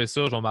de trouver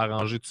ça, je vais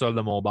m'arranger tout seul de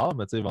mon bar,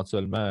 mais tu sais,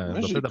 éventuellement,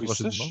 moi, je vais j'ai peut-être pris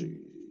approcher ça du monde.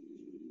 chez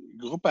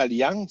Groupe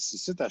Alliance,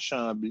 ici, à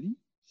Chambly.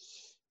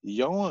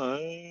 Ils ont un...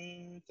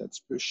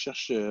 Tu peux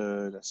chercher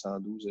le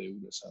 112, où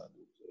le 112?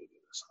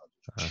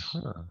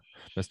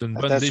 Mais c'est une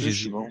bonne idée,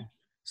 j'ai dit. Ils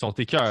sont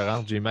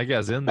écœurants, j'ai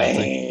magazine.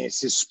 Ben,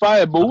 c'est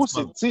super beau.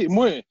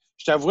 Moi,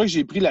 je t'avouerais que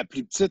j'ai pris la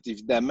plus petite,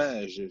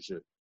 évidemment. Je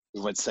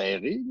vais être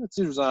serré. Là,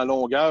 je vous en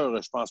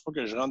longueur, je pense pas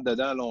que je rentre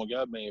dedans en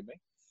longueur, ben.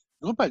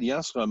 Groupe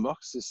Alliance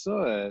Remorque, c'est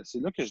ça. C'est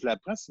là que je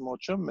l'apprends. C'est mon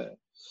chum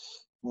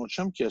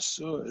qui a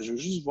ça. Je veux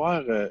juste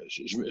voir.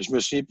 Je me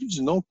souviens plus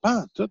du nom,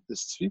 pas en tout, de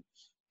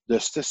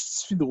cette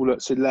fille de rouleau.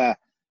 C'est de la.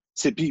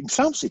 Puis, il me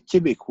semble que c'est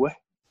québécois.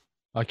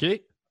 OK.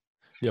 Il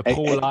y a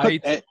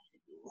ProLight.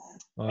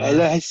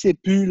 Elle ne sait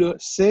plus, là.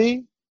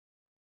 C'est.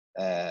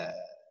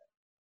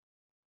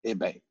 Eh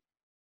bien,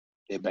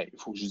 il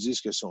faut que je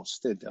dise que son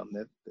site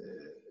Internet.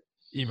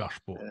 Il marche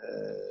pas.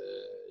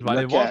 Je vais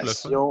aller voir le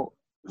fun.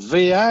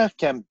 VR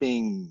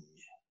Camping.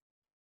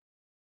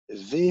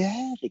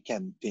 VR et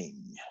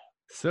Camping.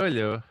 Ça,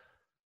 là.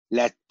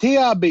 La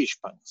TAB, je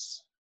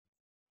pense.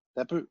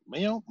 Un peu.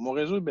 Voyons, mon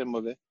réseau est bien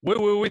mauvais.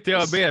 Oui,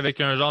 TAB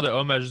avec un genre de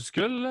A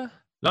majuscule, là.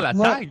 Non, la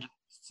tag,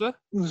 c'est ça?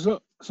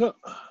 Ça.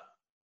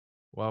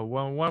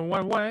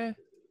 Ouais.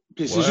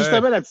 Puis c'est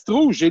justement la petite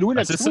rouge. J'ai loué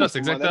la petite rouge. C'est ça, c'est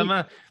exactement.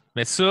 Aller.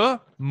 Mais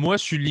ça, moi,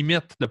 je suis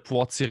limite de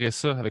pouvoir tirer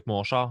ça avec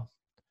mon char.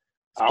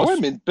 Ah ouais,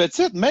 mais une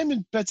petite, même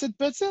une petite.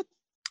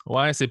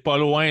 Ouais, c'est pas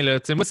loin, là.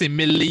 Tu sais, moi, c'est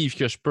 1000 livres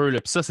que je peux,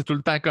 là. Puis ça, c'est tout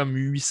le temps comme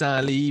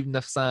 800 livres,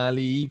 900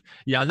 livres.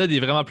 Il y en a des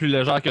vraiment plus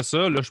légères que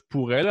ça. Là, je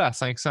pourrais, là, à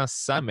 500,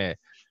 600, mais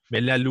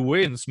la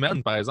louer une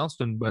semaine, par exemple,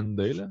 c'est une bonne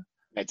idée, là.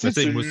 Ben, tu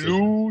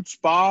loues, tu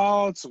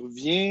pars, tu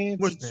reviens.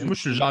 Moi, je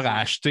suis le genre à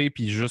acheter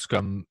puis juste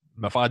comme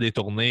me faire des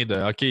tournées de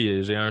OK,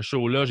 j'ai un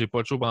show là, j'ai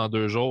pas de show pendant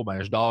 2 jours,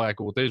 ben je dors à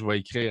côté, je vais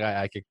écrire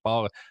à quelque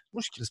part.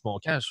 Moi, je crisse mon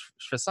camp,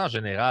 je fais ça en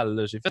général.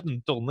 Là. J'ai fait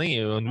une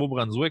tournée au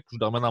Nouveau-Brunswick où je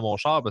dormais dans mon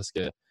char parce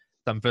que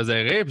ça me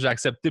faisait rire. Puis j'ai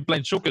accepté plein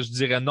de shows que je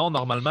dirais non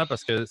normalement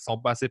parce qu'ils sont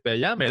pas assez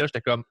payants. Mais là,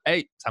 j'étais comme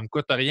hey, ça me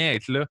coûte rien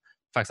être là.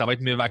 Fait que ça va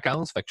être mes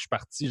vacances. Fait que je suis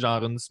parti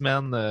genre une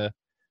semaine.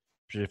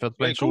 Puis j'ai fait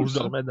plein de shows où je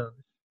dormais dans.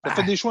 T'as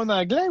fait des choix en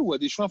anglais ou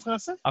des choix en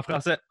français? En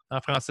français.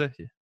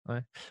 Ouais.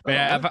 Mais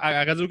à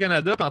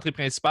Radio-Canada, l'entrée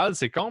principale,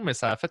 c'est con, mais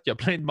ça a fait qu'il y a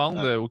plein de monde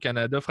au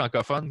Canada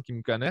francophone qui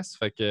me connaissent.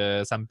 Fait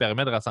que ça me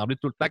permet de rassembler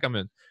tout le temps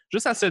comme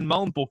juste assez de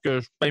monde pour que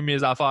je paye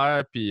mes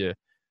affaires puis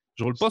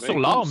Je roule pas C'est sur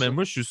bien l'or, cool, mais ça.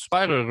 moi, je suis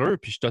super heureux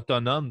puis je suis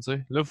autonome, tu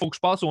sais. Là, il faut que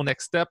je passe au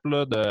next step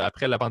là,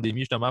 après la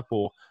pandémie, justement,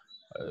 pour.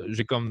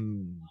 J'ai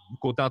comme le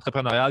côté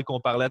entrepreneurial qu'on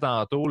parlait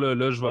tantôt. Là,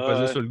 je vais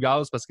peser Ouais. sur le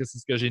gaz parce que c'est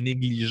ce que j'ai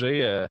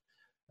négligé.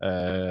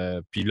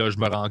 Puis là, je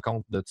me rends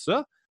compte de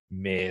ça.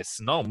 Mais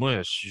sinon, moi,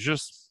 je suis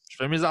juste. Je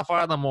fais mes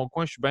affaires dans mon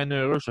coin, je suis bien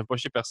heureux, je ne fais pas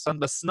chier personne.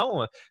 Parce que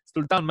sinon, c'est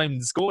tout le temps le même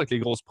discours avec les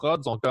grosses prods.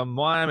 Ils sont comme,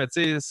 ouais, mais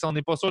tu sais, si on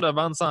n'est pas sûr de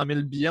vendre 100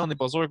 000 billets, on n'est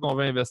pas sûr qu'on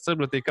va investir.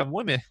 Là, t'es comme,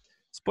 ouais, mais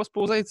c'est pas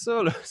supposé être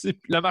ça. Là.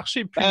 Le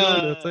marché n'est plus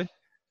là, tu Ben, sais.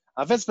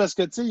 en fait, c'est parce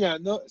que, tu sais, il y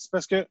en a. C'est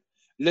parce que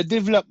le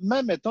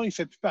développement, mettons, il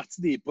fait plus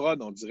partie des prods,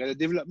 on dirait. Le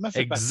développement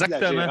fait partie de la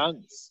Exactement.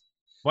 gérance.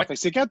 Ouais. Fait que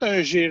c'est quand tu as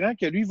un gérant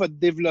que lui va te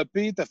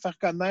développer, te faire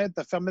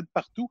connaître, te faire mettre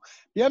partout.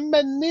 Puis à un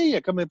moment donné, il y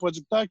a comme un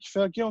producteur qui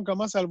fait OK, on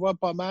commence à le voir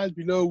pas mal,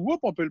 puis là,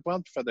 whoop, on peut le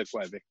prendre et faire de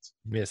quoi avec.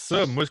 Mais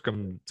ça, moi, c'est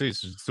comme, tu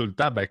sais, tout le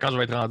temps, ben, quand je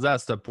vais être rendu à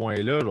ce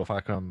point-là, je vais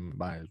faire comme,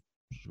 ben,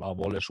 je vais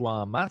avoir le choix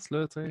en masse,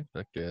 là, tu sais.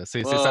 Fait que ça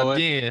Ah ouais.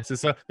 devient, c'est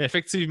ça. Mais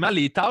effectivement,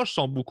 les tâches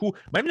sont beaucoup,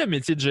 même le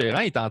métier de gérant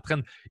est en train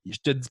de, je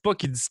te dis pas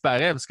qu'il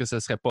disparaît parce que ce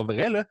serait pas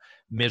vrai, là,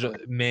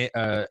 mais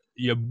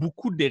il y a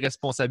beaucoup des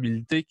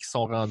responsabilités qui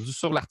sont rendues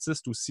sur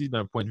l'artiste aussi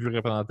d'un point de vue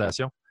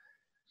représentation.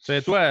 Tu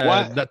sais, toi,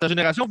 Ouais, dans ta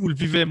génération, vous le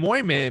vivez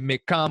moins, mais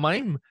quand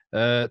même,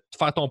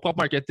 faire ton propre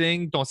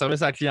marketing, ton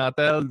service à la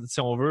clientèle, si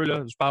on veut,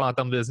 là, je parle en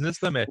termes de business,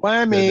 là, mais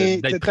ouais,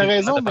 mais d'être t'as présent,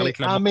 raison, de parler avec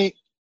le monde.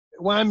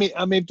 ouais, mais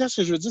en même temps, ce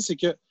que je veux dire, c'est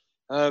que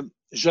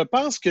je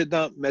pense que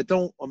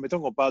mettons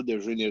qu'on parle de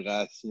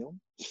génération,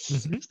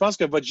 Mhm. je pense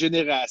que votre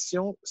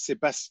génération, c'est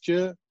parce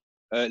que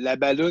la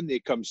ballonne est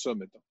comme ça,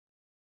 mettons.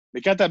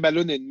 Mais quand ta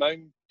ballonne est de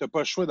même, tu n'as pas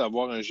le choix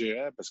d'avoir un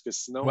gérant parce que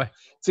sinon, Ouais, tu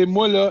sais,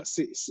 moi, là,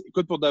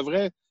 écoute, pour de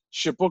vrai,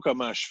 je sais pas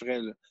comment je ferais,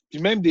 là. Puis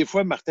même des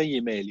fois, Martin, il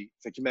est mêlé.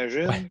 Fait ouais,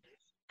 qu'imagine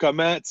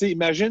comment, tu sais,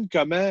 imagine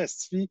comment,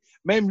 Stifi,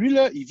 même lui,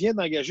 là, il vient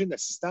d'engager une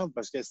assistante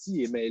parce que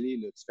il est mêlé,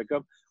 là. Tu fais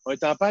comme, on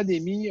est en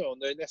pandémie,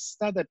 on a une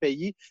assistante à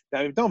payer,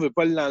 puis en même temps, on veut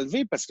pas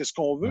l'enlever parce que ce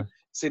qu'on veut, ouais.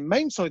 c'est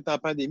même si on est en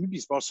pandémie puis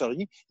il se passe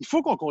rien, il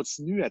faut qu'on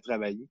continue à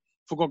travailler.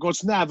 Il faut qu'on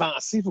continue à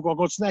avancer, il faut qu'on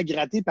continue à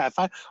gratter et à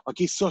faire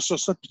OK, ça,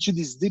 pitcher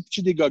des idées,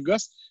 pitcher des gogos.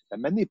 La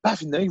manée,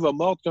 paf, il va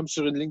mordre comme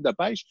sur une ligne de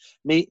pêche.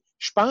 Mais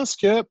je pense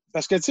que,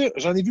 parce que, tu sais,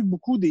 j'en ai vu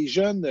beaucoup des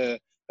jeunes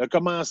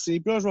commencer,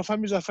 puis là, je vais faire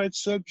mes affaires tout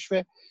seul, puis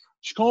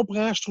je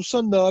comprends, je trouve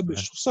ça noble, Ouais.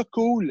 je trouve ça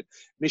cool,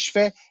 mais je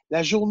fais,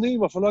 la journée, il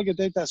va falloir que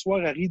tu ailles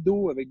t'asseoir à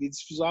rideau avec des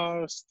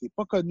diffuseurs, si tu n'es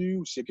pas connu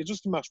ou s'il y a quelque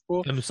chose qui ne marche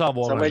pas, J'aime ça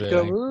avoir ça un va être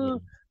gérant. comme,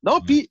 non,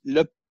 Ouais. puis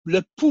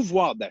le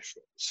pouvoir d'achat,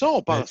 ça, on ne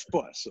Ouais. pense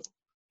pas à ça.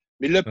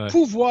 Mais le Ouais.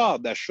 pouvoir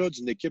d'achat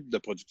d'une équipe de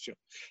production.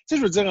 Tu sais,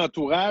 je veux dire,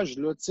 entourage,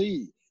 là, tu sais,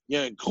 il y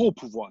a un gros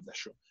pouvoir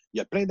d'achat. Il y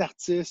a plein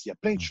d'artistes, il y a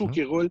plein de shows Mhm.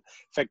 qui roulent.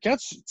 Fait que quand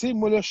tu sais,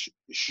 moi, là, je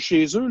suis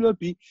chez eux, là,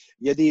 puis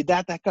il y a des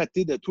dates à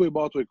côté de tous les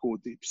bords, tous les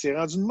côtés. Puis c'est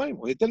rendu de même.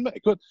 On est tellement.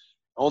 Écoute,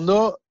 on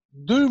a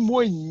 2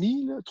 mois et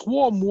demi, là,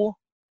 3 mois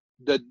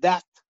de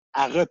dates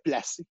à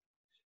replacer.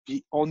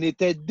 Puis on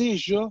était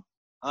déjà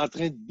en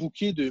train de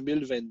booker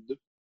 2022.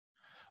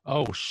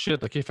 Oh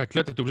shit, ok. Fait que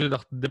là, t'es obligé de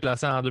te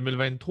déplacer en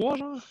 2023,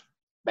 genre?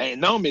 Ben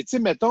non, mais tu sais,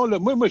 mettons, là,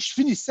 moi, je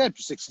finissais,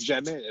 plus sexy que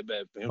jamais.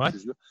 Ouais.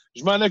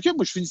 Je m'en occupe,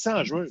 moi, je finissais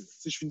en juin. Tu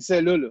sais, je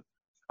finissais là.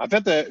 En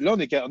fait, là, on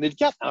est le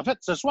 4. En fait,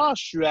 ce soir,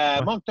 je suis à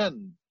Ouais. Moncton.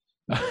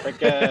 Fait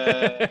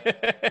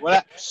que,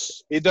 voilà.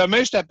 Et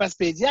demain, j'étais à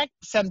Passepédiac.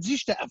 Puis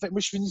samedi, en fait, moi,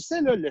 je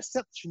finissais, là, le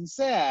 7, je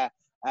finissais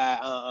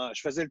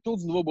je faisais le tour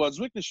du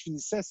Nouveau-Brunswick, là, je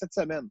finissais cette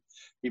semaine.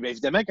 Et bien,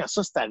 évidemment, quand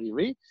ça s'est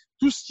arrivé,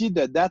 tout ce qui est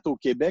de date au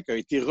Québec a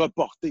été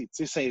reporté. Tu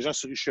sais,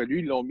 Saint-Jean-sur-Richelieu,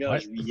 ils l'ont mis en Ouais.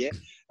 juillet.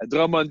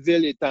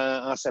 Drummondville est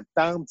en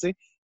septembre, tu sais.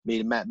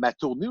 Mais ma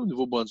tournée au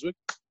Nouveau-Brunswick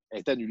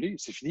est annulée.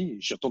 C'est fini.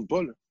 Je ne retourne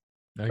pas, là.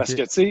 Parce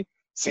que, Ok. tu sais,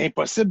 c'est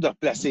impossible de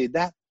replacer les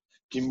dates.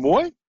 Puis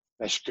moi,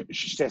 ben,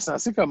 j'étais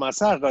censé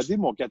commencer à roder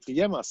mon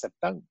 4e en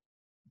septembre.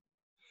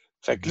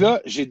 Fait que Mhm.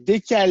 là, j'ai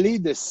décalé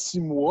de 6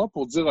 mois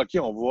pour dire, OK,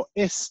 on va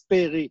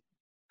espérer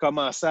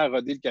commencer à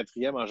roder le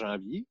 4e en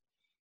janvier.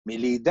 Mais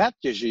les dates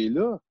que j'ai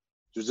là,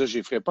 je veux dire, je ne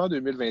les ferai pas en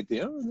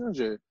 2021.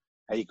 Là.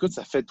 Écoute,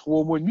 ça fait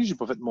 3 mois et demi que je n'ai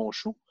pas fait mon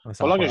show. Il va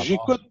Ça n'a falloir pas que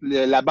rapport. j'écoute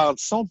la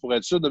bande-son pour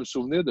être sûr de me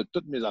souvenir de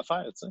toutes mes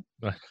affaires. Tu sais.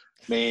 Ouais.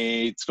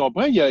 Mais tu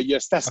comprends, il y a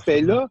cet Parfaitement.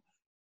 aspect-là.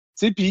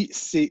 Tu sais, puis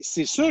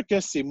c'est sûr que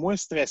c'est moins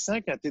stressant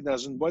quand tu es dans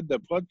une boîte de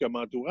prod comme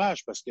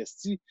entourage parce que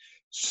si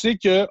tu sais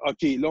que,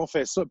 OK, là, on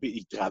fait ça, puis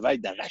ils travaillent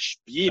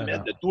d'arrache-pied, Ah mettre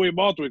non. de tous les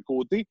bords, de tous les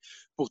côtés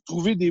pour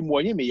trouver des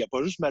moyens. Mais il n'y a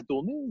pas juste ma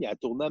tournée. Il y a la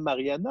tournée à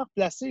Mariana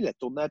replacée, la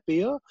tournée à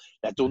PA,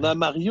 la tournée Ouais. à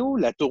Mario,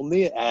 la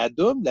tournée à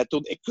Adam, la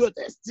tournée. Écoute,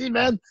 esti,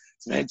 man,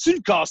 tu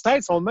le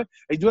casse-tête, son main.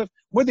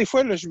 Moi, des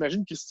fois, là,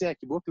 j'imagine Christian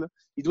Akibouk, là,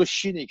 il doit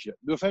chier des culottes.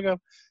 Il doit faire comme,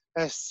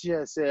 esti,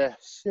 c'est pas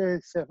ce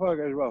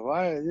que je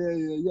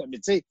vais faire. Mais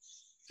tu sais,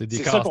 C'est des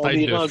c'est ça qu'on casse-têtes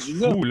est de rendu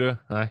là. fou, là.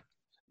 Ouais.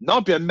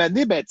 Non, puis à un moment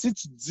donné, ben, tu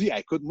te dis, ah,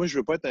 écoute, moi, je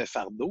veux pas être un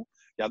fardeau.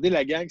 Regardez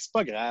la gang, c'est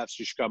pas grave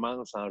si je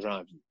commence en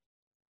janvier.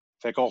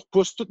 Fait qu'on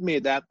repousse toutes mes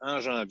dates en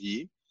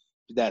janvier,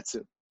 puis that's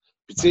it.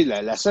 Puis tu Ouais.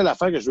 sais, la seule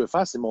affaire que je veux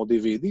faire, c'est mon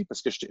DVD,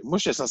 parce que moi,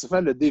 j'étais censé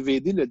faire le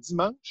DVD le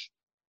dimanche,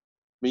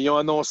 mais ils ont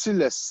annoncé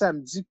le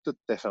samedi que tout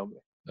était fermé.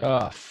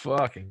 Ah,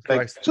 fucking Fait que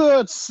Christ.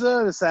 tout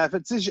ça, ça a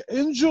fait, tu sais,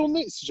 une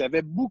journée, si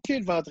j'avais booké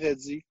le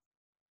vendredi,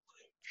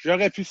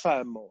 j'aurais pu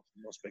faire mon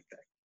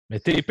spectacle. Mais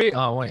TP,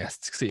 ah ouais,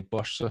 c'est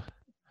poche, ça.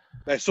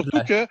 Ben,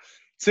 surtout que, tu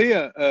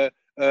sais,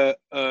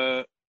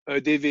 un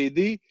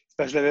DVD,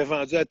 parce que je l'avais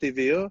vendu à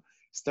TVA,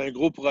 c'est un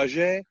gros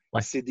projet,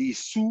 c'est des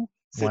sous,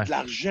 c'est de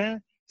l'argent,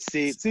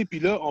 puis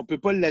là, on ne peut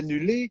pas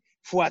l'annuler,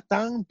 il faut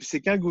attendre, puis c'est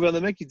quand le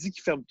gouvernement qui dit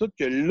qu'il ferme tout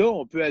que là,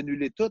 on peut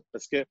annuler tout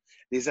parce que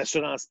les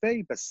assurances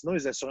payent, parce que sinon,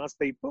 les assurances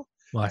ne payent pas.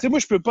 Tu sais, moi,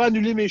 je ne peux pas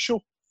annuler mes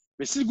shows.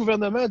 Mais si le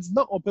gouvernement dit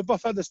non, on ne peut pas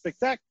faire de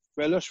spectacle,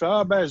 ben là, je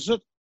fais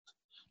zut.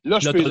 Là,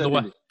 je peux les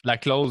annuler. La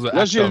clause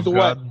là, j'ai le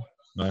droit.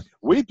 Ouais.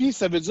 Oui, puis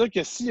ça veut dire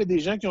que s'il y a des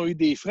gens qui ont eu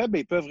des frais, ben,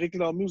 ils peuvent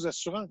réclamer aux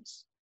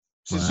assurances.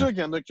 C'est sûr qu'il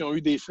y en a qui ont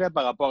eu des frais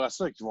par rapport à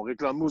ça, qui vont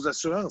réclamer aux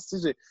assurances. Tu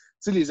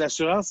sais, les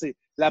assurances, c'est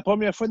la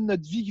première fois de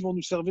notre vie qu'ils vont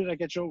nous servir à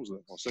quelque chose. Là.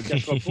 On ne se le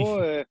cachera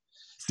pas.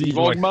 Ils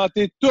vont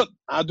augmenter tout.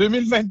 En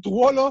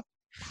 2023, là,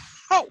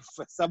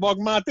 ça va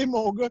augmenter,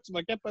 mon gars, tu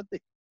m'as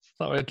capoté.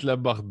 Ça va être le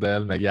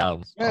bordel, mais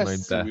garde, en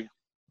même temps. Oui.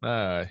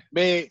 Ah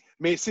ouais.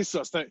 Mais c'est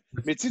ça.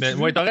 Mais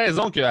t'as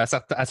raison qu'à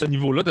ce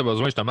niveau-là, t'as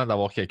besoin justement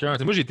d'avoir quelqu'un.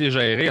 Moi, j'ai été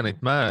géré,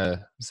 honnêtement.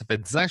 Ça fait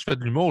 10 ans que je fais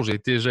de l'humour. J'ai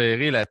été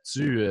géré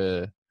là-dessus.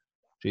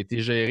 J'ai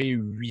été géré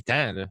 8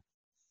 ans. Là.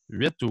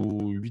 8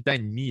 ou 8 ans et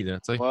demi. Là,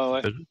 ça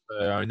fait juste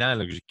un an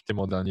là, que j'ai quitté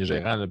mon dernier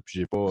gérant. Là,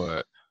 puis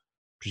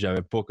j'ai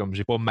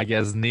pas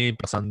magasiné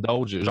personne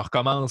d'autre. Je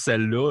recommence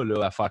celle-là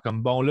là, à faire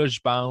comme bon là, j'y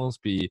pense.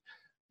 Puis.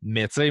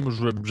 Mais tu sais, moi,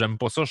 j'aime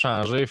pas ça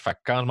changer. Fait que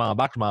quand je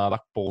m'embarque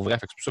pour vrai.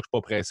 Fait que c'est pour ça que je suis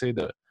pas pressé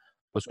de.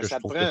 Parce que ça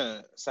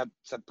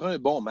te prend un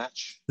bon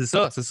match. C'est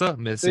ça.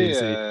 Mais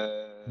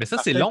mais ça,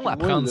 c'est long à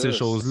apprendre ces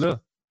choses-là.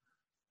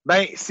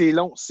 Ben, c'est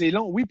long,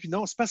 oui, puis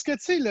non. C'est parce que, tu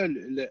sais,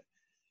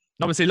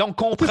 Non, mais c'est long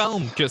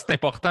comprendre que c'est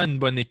important une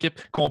bonne équipe.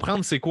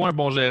 Comprendre c'est quoi un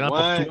bon gérant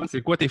pour toi,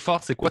 c'est quoi tes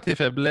forces, c'est quoi tes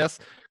faiblesses.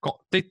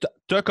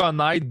 Te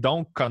connaître,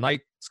 donc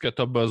connaître ce que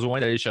tu as besoin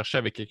d'aller chercher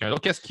avec quelqu'un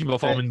d'autre. Qu'est-ce qui va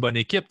former une bonne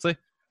équipe, tu sais?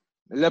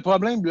 Le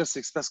problème, là, c'est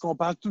que c'est parce qu'on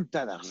parle tout le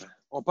temps d'argent.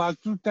 On parle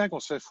tout le temps qu'on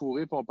se fait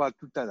fourrer, puis on parle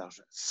tout le temps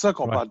d'argent. C'est ça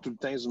qu'on parle tout le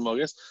temps, les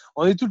humoristes.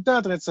 On est tout le temps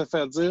en train de se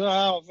faire dire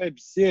on fait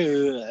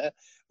pitié.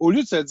 Au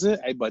lieu de se dire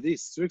hey, buddy,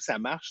 si tu veux que ça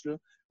marche, là,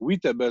 oui,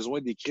 tu as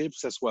besoin d'écrire pour que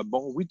ça soit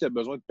bon. Oui, tu as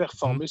besoin de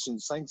performer sur une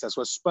scène, que ça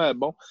soit super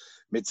bon.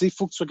 Mais tu sais, il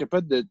faut que tu sois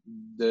capable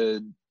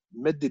de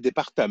mettre des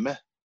départements.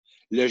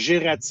 Le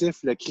gératif,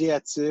 le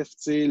créatif,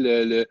 tu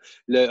sais,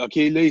 OK,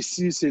 là,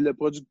 ici, c'est le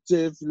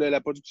productif, la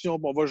production,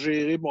 on va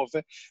gérer, on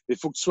fait. Il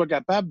faut que tu sois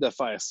capable de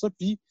faire ça.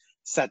 Puis,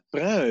 ça te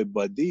prend un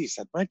body,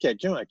 ça te prend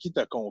quelqu'un à qui tu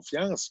as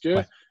confiance que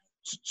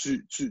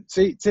tu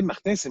sais,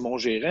 Martin, c'est mon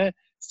gérant,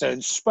 c'est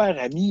un super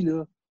ami,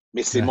 là,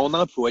 mais c'est mon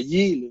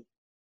employé, là.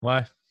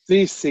 Ouais.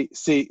 Tu sais,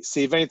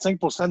 c'est 25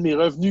 de mes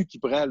revenus qu'il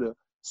prend, là.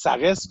 Ça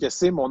reste que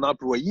c'est mon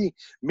employé,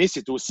 mais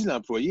c'est aussi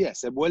l'employé à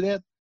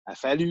Seboilette, à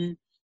Fallu.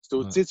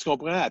 Tu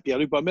comprends? À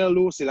Pierre-Luc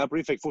Pomerleau, c'est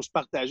l'employé. Fait qu'il faut se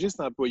partager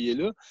cet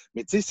employé-là.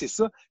 Mais tu sais, c'est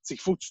ça. C'est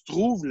qu'il faut que tu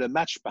trouves le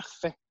match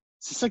parfait.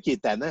 C'est ça qui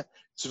est tannant.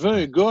 Tu veux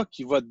un gars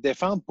qui va te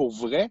défendre pour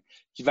vrai,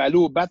 qui va aller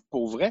au bat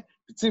pour vrai.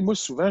 Puis tu sais, moi,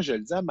 souvent, je le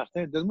dis à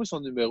Martin, donne-moi son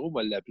numéro,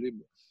 moi l'appeler.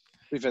 Moi.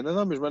 Il fait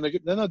non, mais je m'en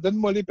occupe. Non,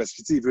 donne-moi-les parce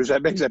qu'il ne veut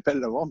jamais que j'appelle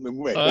le monde. Mais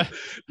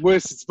moi,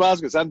 si tu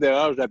penses que ça me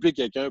dérange d'appeler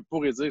quelqu'un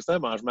pour lui dire c'est un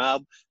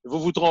mange-marde, vous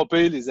vous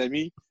trompez, les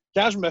amis.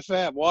 Quand je me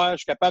fais avoir, je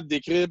suis capable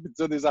d'écrire et de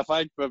dire des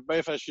affaires qui peuvent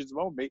bien fâcher du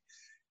monde, mais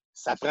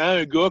ça prend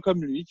un gars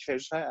comme lui qui fait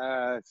juste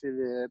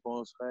Philippe,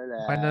 on se fait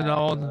là.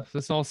 Non,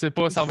 c'est ça, on sait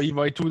pas, il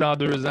va être où dans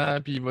 2 ans,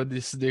 puis il va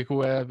décider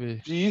quoi.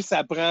 Puis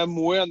ça prend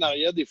moi en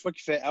arrière des fois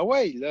qui fait ah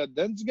ouais, là,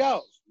 donne du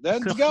gaz.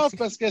 Donne du gaz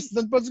parce que si tu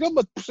donnes pas du gaz, on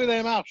va te pousser dans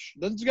les marches.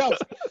 Donne du gaz.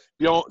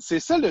 Puis c'est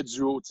ça le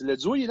duo. Le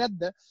duo, il est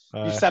là-dedans.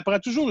 Puis ça prend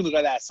toujours une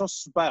relation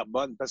super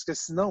bonne parce que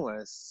sinon,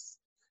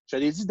 je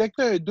l'ai dit, dès que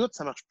tu as un doute,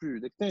 ça marche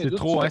plus.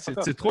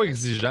 C'est trop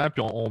exigeant,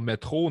 puis on met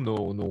trop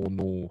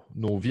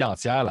nos vies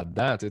entières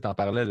là-dedans. Tu en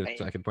parlais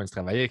à quel point tu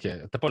travaillais,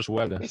 que t'as pas le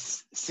choix. Là. Mais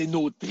c'est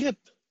nos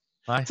tripes.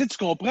 Tu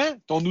comprends?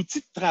 Ton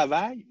outil de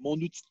travail, mon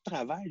outil de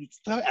travail,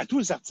 à tous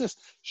les artistes,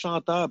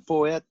 chanteurs,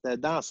 poètes,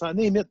 danseurs,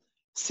 n'importe,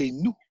 c'est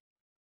nous.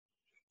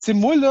 T'sais,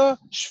 moi, là,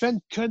 je fais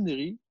une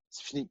connerie,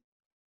 c'est fini.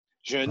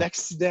 J'ai un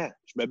accident,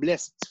 je me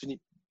blesse, c'est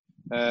fini.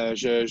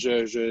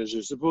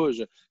 Je sais pas,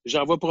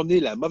 j'envoie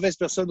promener la mauvaise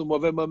personne au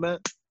mauvais moment,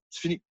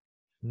 c'est fini.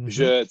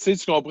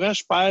 Tu comprends,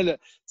 je perds,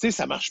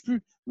 ça marche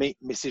plus. Mais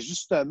c'est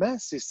justement,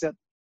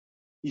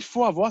 il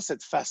faut avoir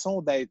cette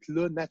façon d'être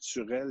là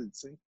naturelle,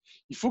 t'sais.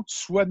 Il faut que tu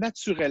sois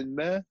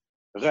naturellement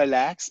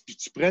relax, puis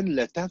tu prennes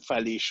le temps de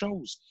faire les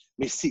choses.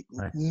 Mais c'est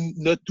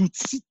notre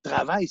outil de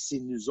travail, c'est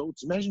nous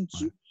autres.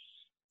 Imagines-tu?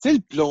 Tu sais,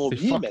 le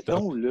plombier,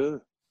 mettons, là.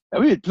 Ah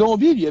oui, le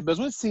plombier, il a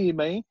besoin de ses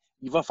mains,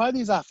 il va faire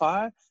des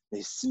affaires, mais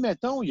si,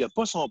 mettons, il n'a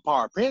pas son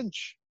power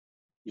pinch,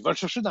 il va le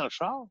chercher dans le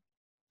char.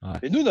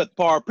 Mais nous, notre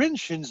power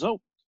pinch, c'est nous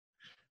autres.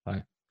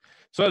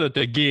 Ça, là, te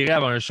guérir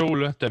avant un show,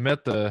 là,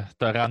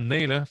 te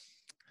ramener, là.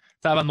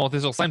 Avant de monter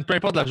sur scène, peu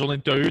importe la journée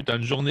que tu as eue, tu as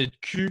une journée de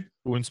cul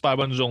ou une super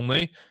bonne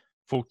journée, il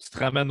faut que tu te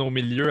ramènes au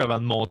milieu avant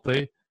de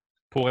monter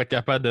pour être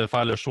capable de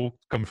faire le show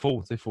comme il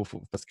faut.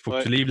 Parce qu'il faut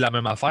que tu livres la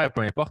même affaire,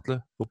 peu importe.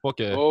 Là. Faut pas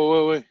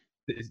que. Oui.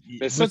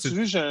 Mais ça, tu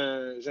vois, j'ai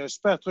un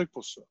super truc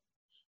pour ça.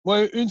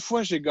 Moi, une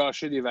fois, j'ai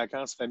gâché des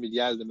vacances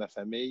familiales de ma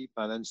famille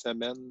pendant une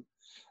semaine.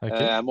 OK.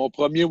 À mon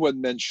premier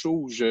one-man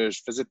show, je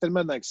faisais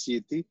tellement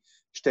d'anxiété.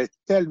 J'étais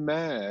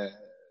tellement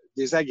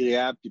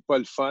désagréable puis pas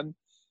le fun.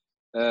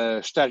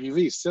 Je suis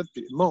arrivé ici,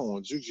 puis mon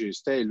Dieu, que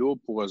c'était lourd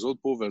pour eux autres,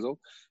 pauvres eux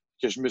autres,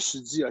 que je me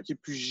suis dit, OK,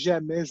 plus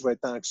jamais je vais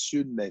être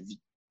anxieux de ma vie.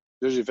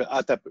 Là, j'ai fait,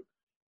 ah, t'as peu.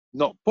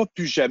 Non, pas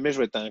plus jamais je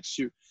vais être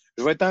anxieux.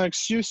 Je vais être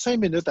anxieux 5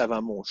 minutes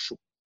avant mon show.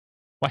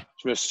 Ouais.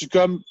 Je me suis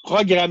comme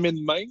programmé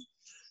de même.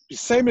 Puis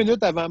 5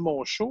 minutes avant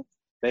mon show,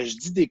 ben, je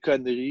dis des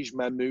conneries, je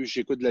m'amuse,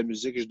 j'écoute de la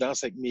musique, je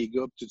danse avec mes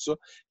gars, tout ça.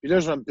 Puis là,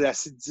 je vais me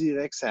placer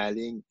direct sur la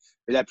ligne.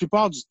 Mais la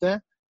plupart du temps,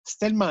 c'est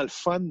tellement le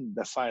fun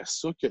de faire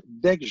ça que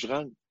dès que je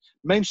rentre,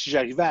 même si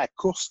j'arrivais à la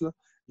course, là,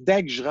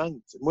 dès que je rentre,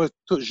 moi,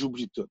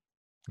 j'oublie tout.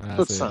 Ah,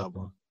 Tout c'est s'en hot,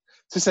 va. ouais.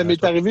 Tu sais, ça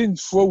m'est arrivé une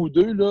fois ou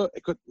deux, là.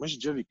 Écoute, moi, j'ai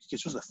déjà vécu quelque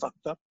chose de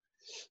fucked up.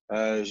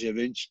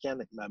 J'avais une chicane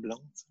avec ma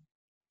blonde.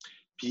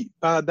 Puis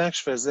pendant que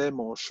je faisais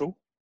mon show,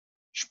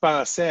 je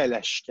pensais à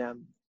la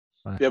chicane.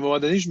 Ouais. Puis à un moment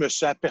donné, je me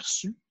suis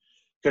aperçu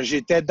que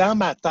j'étais dans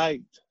ma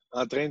tête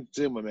en train de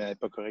dire, moi, mais elle n'est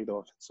pas correct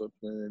d'avoir fait ça.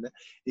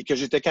 Et que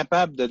j'étais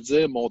capable de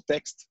dire mon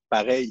texte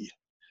pareil.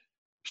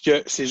 Puis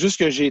que c'est juste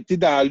que j'ai été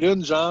dans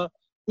l'une, genre,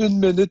 1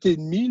 minute et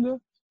demie, là,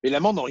 et le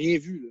monde n'a rien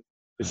vu. Là.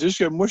 C'est juste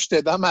que moi,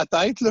 j'étais dans ma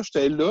tête, là,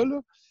 j'étais là,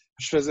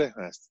 puis je faisais,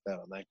 ah, c'était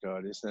d'accord,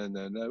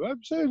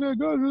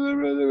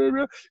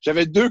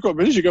 j'avais 2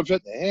 combinés, j'ai comme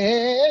fait,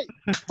 hey!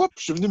 Pop,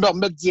 je suis venu me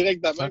remettre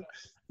direct d'avant.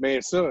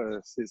 Mais ça,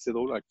 c'est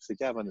drôle, c'est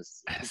cave,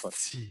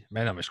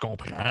 Mais non, mais je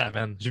comprends,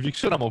 man. J'ai vécu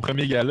ça dans mon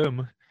premier gala,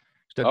 moi.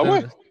 Ah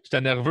ouais?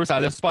 J'étais nerveux, ça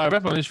allait super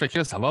bien, puis je fais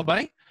que ça va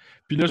bien.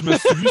 Puis là, je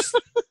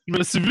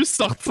me suis vu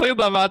sortir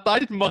dans ma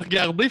tête, me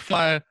regarder,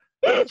 faire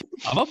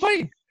ça va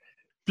bien.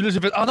 Puis là,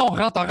 j'ai fait, ah non,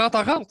 rentre.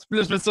 Puis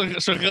là, je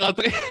suis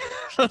rentré.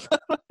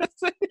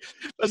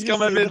 Parce qu'on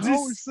m'avait dit,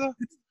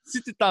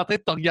 si tu es en train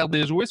de te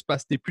regarder jouer, c'est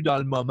parce que tu n'es plus dans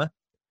le moment.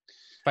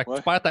 Fait que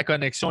tu perds ta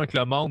connexion avec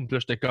le monde. Puis là,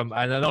 j'étais comme,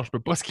 ah non, je peux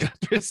pas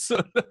scraper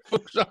ça. Là. Faut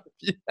que j'en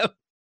revienne.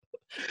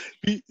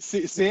 Puis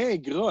c'est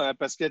ingrat, hein,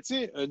 parce que, tu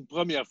sais, une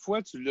première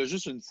fois, tu l'as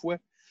juste une fois.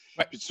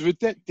 Ouais.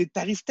 Puis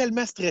t'arrives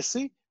tellement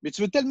stressé, mais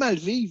tu veux tellement le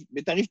vivre,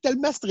 mais t'arrives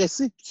tellement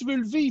stressé, puis tu veux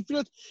le vivre. Puis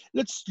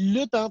là tu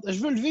luttes entre,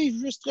 je veux le vivre,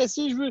 je veux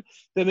stresser, je veux...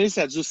 Puis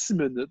ça dure 6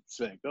 minutes.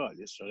 Tu fais,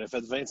 j'aurais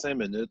fait 25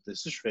 minutes.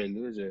 Si je fais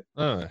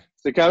là,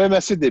 c'est quand même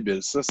assez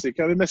débile, ça. C'est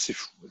quand même assez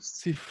fou.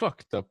 C'est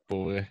fucked up,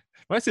 pour vrai.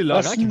 Ouais, c'est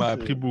Laurent qui m'a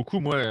appris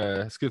beaucoup,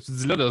 moi. Ce que tu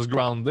dis là de se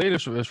grounder, là,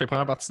 je fais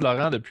première partie de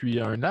Laurent depuis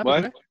 1 an,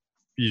 ouais.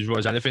 Puis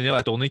j'allais finir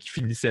la tournée qui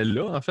finissait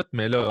là, en fait,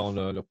 mais là, on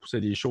a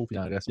poussé des shows, puis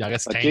il en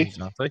reste 15,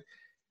 genre, tu sais.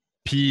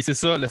 Puis c'est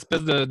ça,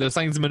 l'espèce de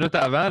 5-10 minutes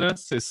avant, là,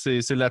 c'est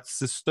sur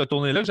cette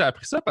tournée-là que j'ai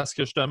appris ça parce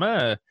que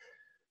justement,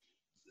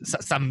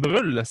 ça me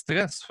brûle le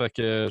stress. Fait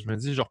que je me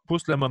dis, je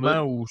repousse le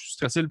moment où je suis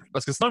stressé le plus.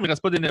 Parce que sinon, il me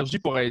reste pas d'énergie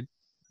pour être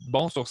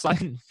bon sur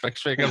scène. Fait que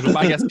je fais comme je veux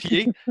pas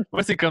gaspiller.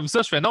 Moi, c'est comme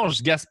ça. Je fais non,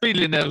 je gaspille de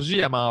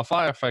l'énergie à m'en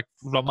faire. Fait que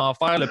je vais m'en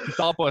faire le plus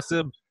tard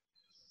possible.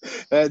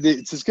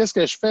 Tu sais qu'est-ce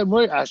que je fais?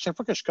 Moi, à chaque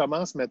fois que je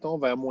commence, mettons,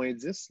 vers -10,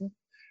 tu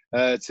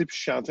sais, puis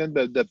je suis en train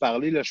de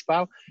parler, là, je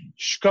parle,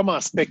 je suis comme en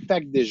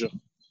spectacle déjà.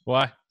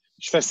 Ouais.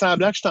 Je fais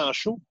semblant que je suis en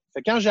show.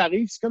 Fait que quand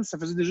j'arrive, c'est comme si ça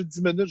faisait déjà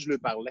 10 minutes que je leur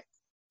parlais.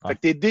 Fait que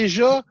t'es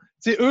déjà,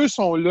 tu sais, eux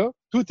sont là,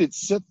 tout est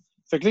ici.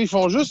 Fait que là, ils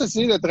font juste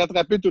essayer de te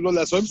rattraper tout le long de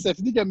la soirée, puis ça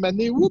finit comme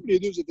mané, oups, les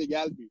deux, c'est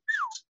égal. Puis...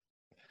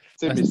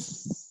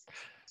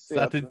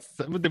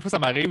 Des fois, ça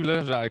m'arrive,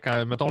 là, genre,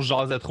 quand, mettons, je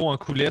jasais trop en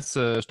coulisses,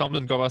 je tombe dans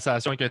une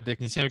conversation avec un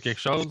technicien ou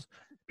quelque chose,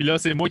 puis là,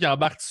 c'est moi qui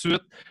embarque tout de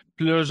suite,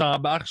 puis là,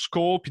 j'embarque, je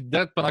cours, puis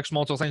pendant que je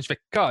monte sur scène, je fais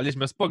 « Calé, je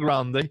me suis pas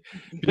groundé. »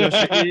 Puis là, je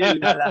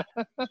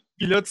fais «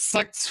 Puis là, tu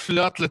sens que tu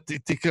flottes, là,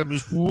 t'es comme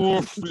 «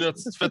 Ouf! » Là,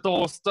 tu fais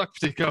ton stock, puis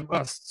t'es comme «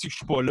 Ah, je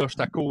suis pas là, je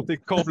suis à côté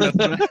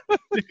complètement. »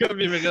 C'est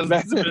comme il me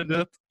reste 10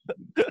 minutes.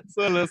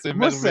 Ça, là, c'est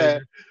merveilleux.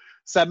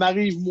 Ça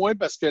m'arrive moins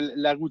parce que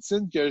la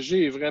routine que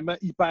j'ai est vraiment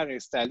hyper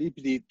installée.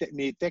 Puis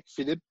mes techs,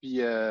 Philippe puis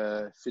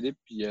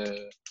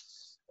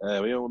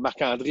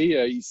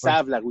Marc-André, ils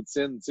savent la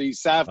routine. Ils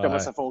savent comment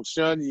ça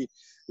fonctionne.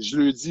 Je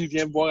leur dis,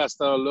 viens me voir à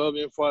cette heure-là,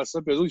 viens me voir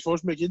ça. Puis eux autres, ils font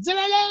juste me dire, 10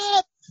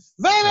 minutes!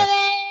 20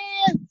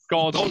 minutes!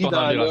 Contrôle ton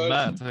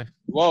environnement, tu sais.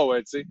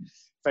 Ouais, tu sais.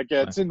 Fait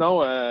que, tu sais,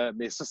 non,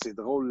 mais ça, c'est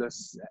drôle, là.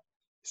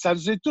 Ça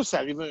nous est tous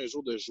arrivé un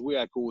jour de jouer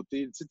à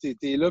côté. Tu sais,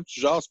 t'es là, puis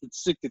tu jases, puis tu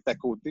sais que t'es à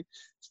côté.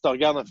 Tu te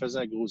regardes en faisant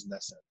un gros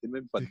innocent. T'es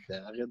même pas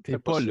dedans. Arrête, t'es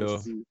pas là.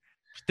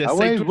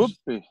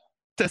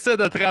 T'essaies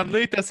de te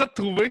ramener, t'essaies de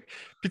trouver.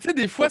 Puis tu sais,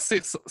 des fois,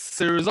 c'est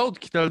eux autres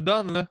qui te le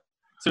donnent, là.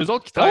 C'est eux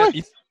autres qui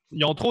travaillent.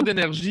 Ils ont trop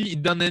d'énergie. Ils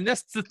te donnent une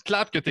petite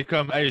clap que t'es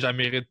comme, hey, j'en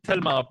mérite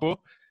tellement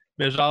pas.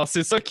 Mais genre,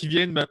 c'est ça qui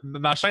vient de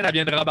ma chaîne, elle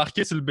vient de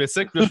rembarquer sur le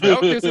bicycle. Puis là, je fais,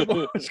 OK, c'est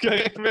bon, je suis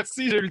correct,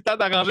 merci. J'ai eu le temps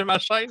d'arranger ma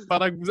chaîne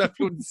pendant que vous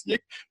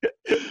applaudissiez.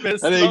 Mais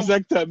sinon...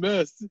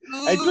 Exactement.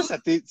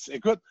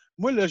 Écoute,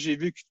 moi, là, j'ai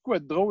vécu de quoi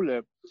de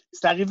drôle.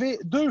 C'est arrivé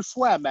 2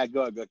 fois à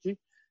Magog, OK?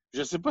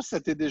 Je sais pas si ça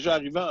t'est déjà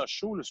arrivé en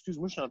show.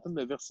 Excuse-moi, je suis en train de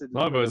me verser de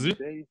l'eau. Ouais,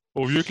 vas-y.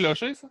 Au Vieux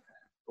Clocher, ça?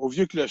 Au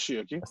Vieux Clocher,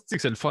 OK? Tu sais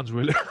que c'est le fun de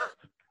jouer là.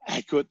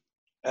 Écoute,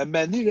 un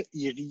Mané, là,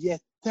 il riait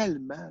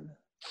tellement. Là.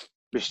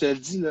 Mais je te le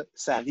dis, là,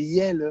 ça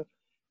riait, là.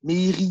 Mais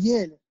il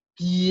riait, là.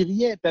 Puis il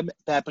riait. Puis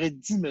après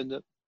 10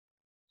 minutes,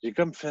 j'ai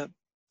comme fait...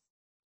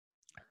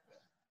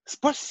 c'est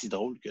pas si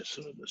drôle que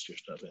ça, de ce que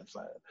je suis en train de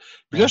faire.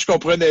 Puis là, je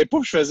comprenais pas,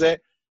 puis je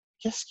faisais,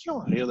 qu'est-ce qu'ils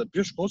ont à rire de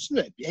plus? Je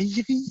continuais. Puis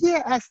il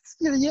riait,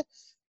 il riait.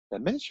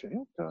 Mais je fais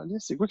rien,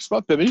 c'est quoi qui se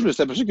passe? Puis je me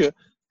suis aperçu que,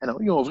 non,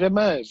 ils ont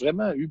vraiment,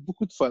 vraiment eu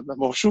beaucoup de fun dans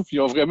mon show, puis ils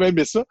ont vraiment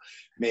aimé ça.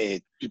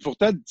 Mais, puis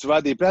pourtant, tu vas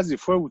à des places des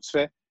fois où tu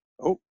fais,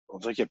 oh, on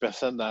dirait qu'il n'y a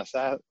personne dans la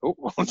salle. Oh,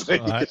 on dirait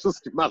qu'il y a quelque chose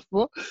qui ne marche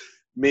pas.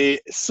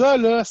 Mais ça,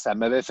 là, ça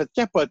m'avait fait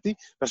capoter.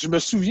 Parce que je me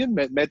souviens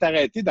de m'être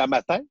arrêté dans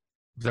ma tête.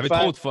 Vous avez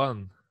trop de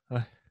fun. Ouais.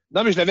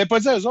 Non, mais je ne l'avais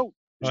pas dit à eux autres.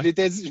 Ouais.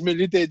 Je me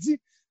l'étais dit.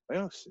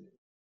 Voyons,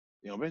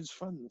 ils ont bien du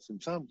fun. Ça me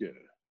semble que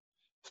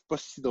c'est pas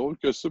si drôle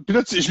que ça. Puis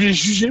là, je l'ai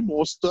jugé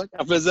mon stock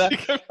en faisant.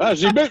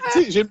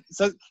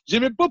 J'ai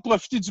même pas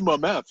profité du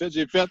moment, en fait.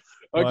 J'ai fait,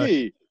 OK,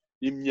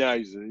 il me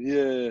niaise.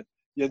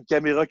 Il y a une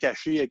caméra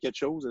cachée, il y a quelque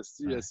chose.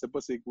 Je sais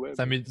pas c'est quoi.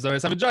 Ça m'est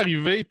déjà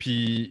arrivé,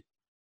 puis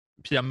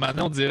à un moment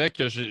donné, on dirait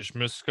que je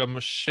me suis comme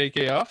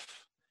shaké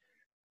off.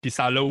 Puis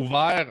ça l'a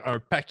ouvert un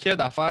paquet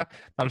d'affaires.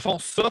 Dans le fond,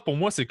 ça, pour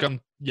moi, c'est comme,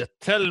 il y a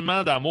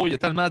tellement d'amour, il y a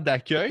tellement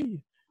d'accueil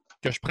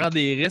que je prends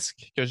des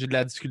risques que j'ai de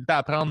la difficulté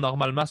à prendre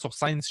normalement sur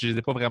scène si je ne les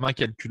ai pas vraiment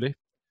calculés.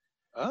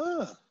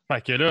 Ah!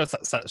 Fait que là,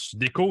 je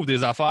découvre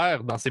des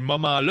affaires dans ces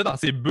moments-là, dans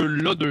ces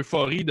bulles-là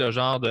d'euphorie de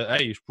genre de «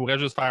 Hey, je pourrais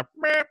juste faire... »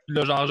 Puis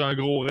là, genre, j'ai un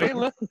gros rire,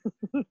 là.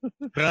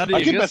 Je prends des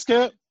risques. Parce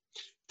que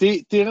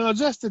t'es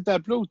rendu à cette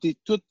étape-là où t'es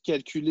tout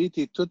calculé,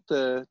 t'es tout...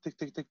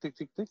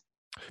 tic.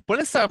 Pas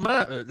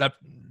nécessairement...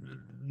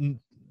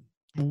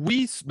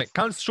 oui, mais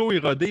quand le show est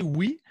rodé,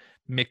 oui.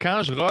 Mais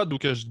quand je rode ou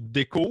que je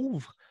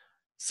découvre,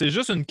 c'est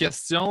juste une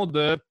question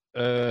de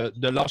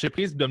lâcher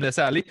prise et de me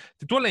laisser aller.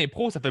 T'sais, toi,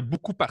 l'impro, ça fait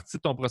beaucoup partie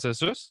de ton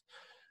processus.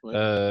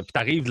 Ouais. Puis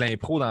t'arrives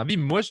l'impro dans la vie.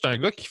 Moi, j'étais un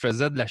gars qui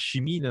faisait de la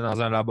chimie là,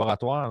 dans un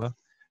laboratoire. Là.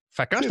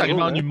 Fait que quand j'étais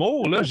arrivé en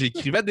humour, là,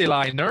 j'écrivais des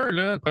liners.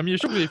 Là. Le premier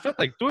show que j'ai fait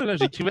avec toi, là,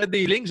 j'écrivais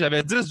des lignes.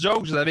 J'avais 10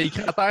 jokes, je les avais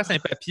écrits à terre sur un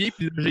papier,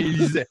 puis je les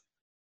lisais.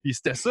 Puis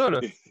c'était ça,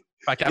 là.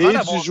 Fait et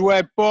tu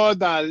jouais pas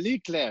dans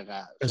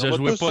l'éclairage. Je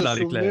jouais pas dans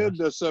l'éclairage.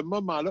 De ce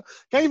moment-là.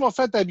 Quand ils vont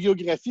faire ta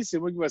biographie, c'est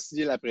moi qui vais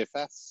signer la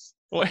préface.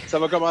 Ouais. Ça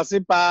va commencer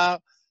par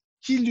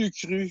qui l'eût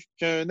cru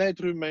qu'un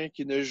être humain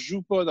qui ne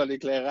joue pas dans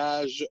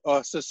l'éclairage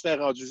se serait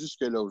rendu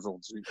jusque-là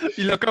aujourd'hui.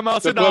 Il a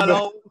commencé dans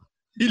l'ombre.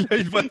 Il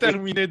va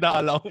terminer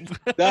dans l'ombre.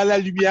 Dans la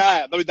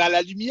lumière. Non, mais dans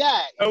la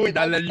lumière. Ah oui,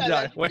 dans la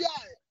lumière. Ouais.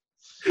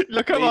 Il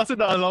a commencé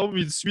dans l'ombre,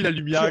 il suit la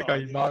lumière quand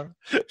il meurt.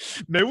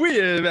 Mais oui,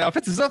 en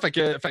fait, c'est ça. Fait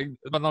que,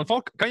 dans le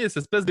fond, quand il y a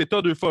cette espèce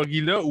d'état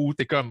d'euphorie-là où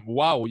t'es comme,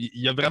 waouh, il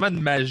y a vraiment une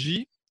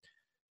magie.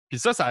 Puis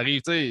ça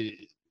arrive, tu sais.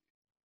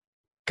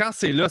 Quand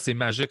c'est là, c'est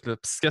magique. Là.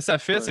 Puis ce que ça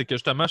fait, c'est que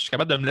justement, je suis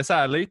capable de me laisser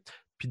aller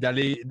puis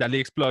d'aller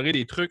explorer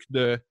des trucs,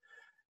 de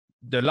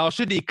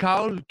lâcher des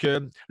calls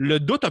que le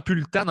doute a plus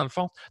le temps, dans le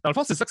fond. Dans le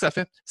fond, c'est ça que ça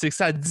fait. C'est que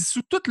ça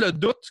dissout tout le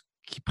doute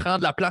qui prend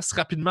de la place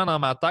rapidement dans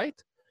ma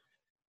tête.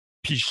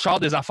 Puis je sors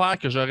des affaires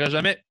que j'aurais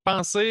jamais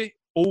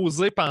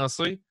osé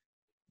penser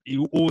et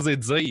osé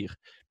dire.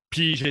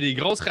 Puis j'ai des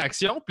grosses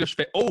réactions, puis là, je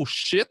fais « Oh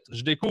shit! »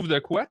 Je découvre de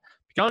quoi.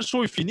 Puis quand le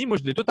show est fini, moi,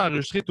 je l'ai tout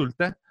enregistré tout le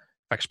temps.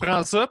 Fait que je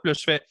prends ça, puis là,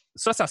 je fais «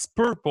 Ça se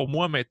peut pour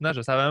moi maintenant. »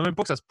 Je savais même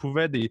pas que ça se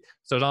pouvait,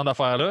 ce genre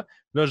d'affaires-là.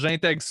 Là,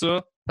 j'intègre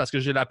ça parce que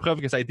j'ai la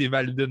preuve que ça a été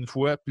validé une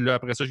fois, puis là,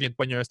 après ça, je viens de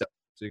pogner un step.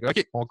 C'est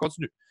OK, on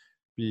continue.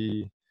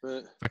 Puis...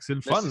 Fait que c'est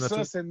le fun. C'est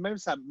ça, c'est le même.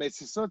 Mais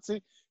c'est ça, tu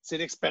sais. C'est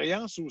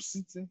l'expérience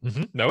aussi, tu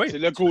sais. Ben oui. C'est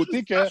le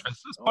côté que...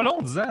 C'est pas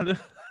long, 10 ans, là.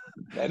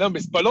 Ben non, mais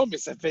c'est pas long, mais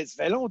ça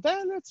fait longtemps,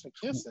 là. Tu fais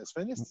Chris, ça se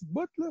fait une petite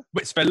bout, là.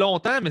 Oui, ça fait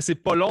longtemps, mais c'est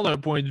pas long d'un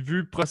point de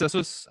vue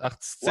processus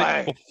artistique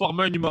pour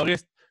former un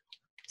humoriste.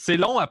 C'est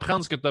long à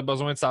apprendre ce que tu as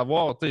besoin de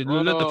savoir. Là, tu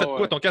as fait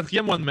quoi? Ton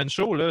 4e one-man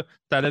show, tu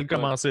allais le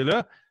commencer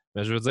là.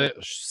 Mais je veux dire,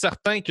 je suis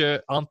certain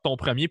qu'entre ton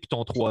premier et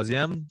ton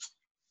 3e,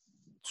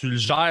 tu le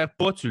gères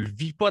pas, tu le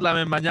vis pas de la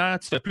même manière.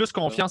 Tu fais plus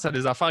confiance à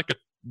des affaires que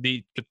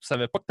tu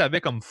savais pas que tu avais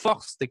comme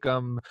force. T'es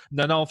comme,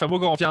 non, fais-moi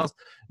confiance.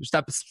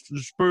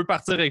 Je peux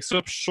partir avec ça,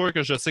 puis je suis sûr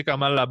que je sais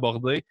comment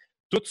l'aborder.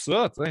 Tout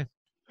ça, tu sais.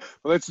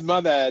 Faudrait que tu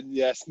demandes à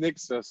Snick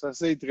ça,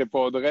 il te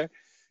répondrait.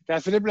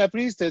 Quand Philippe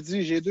Laprise t'a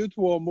dit, j'ai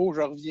 2-3 mots,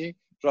 je reviens,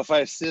 je vais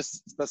faire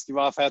 6, c'est parce qu'il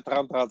va en faire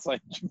 30-35.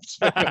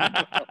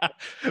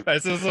 Ben,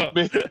 c'est ça.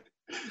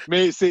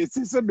 Mais c'est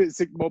ça, mais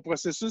c'est que mon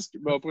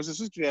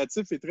processus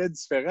créatif est très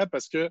différent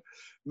parce que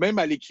même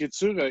à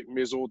l'écriture avec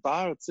mes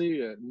auteurs,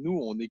 nous,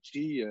 on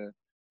écrit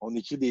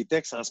des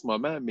textes en ce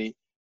moment, mais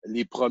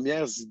les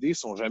premières idées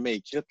sont jamais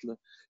écrites. Là.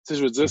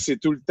 Je veux dire, c'est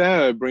tout le temps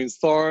un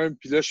brainstorm,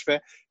 puis là,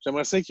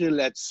 j'aimerais ça écrire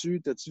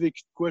là-dessus, t'as-tu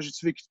vécu de quoi,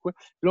 j'ai-tu vécu de quoi?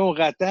 Puis là, on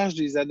rattache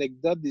des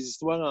anecdotes, des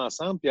histoires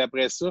ensemble, puis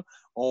après ça,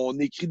 on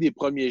écrit des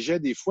premiers jets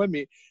des fois,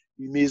 mais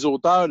mes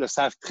auteurs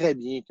savent très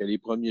bien que les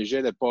premiers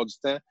jets, la plupart du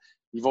temps,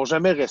 ils vont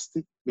jamais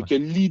rester, mais que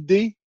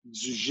l'idée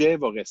du jet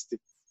va rester.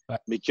 Ouais.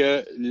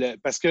 Mais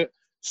parce que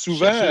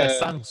souvent... Tu cherches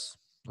l'essence.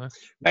 Ouais.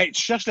 Ben,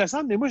 tu cherches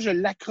l'essence, mais moi, je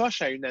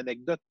l'accroche à une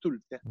anecdote tout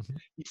le temps.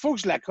 Il faut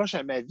que je l'accroche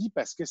à ma vie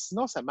parce que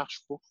sinon, ça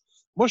marche pas.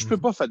 Moi, je peux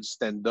pas faire du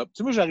stand-up. Tu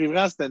sais, moi,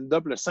 j'arriverais à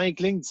stand-up, 5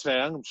 lignes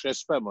différentes, je serais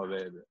super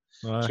mauvais.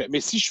 Ouais. Mais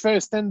si je fais un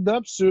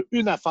stand-up sur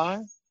une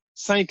affaire,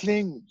 5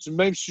 lignes du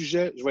même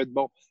sujet, je vais être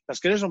bon. Parce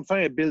que là, je vais me faire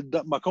un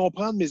build-up, me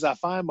comprendre mes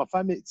affaires, me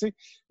faire tu sais,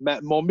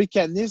 mon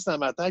mécanisme dans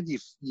ma tête,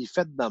 il est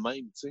fait de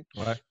même, tu sais.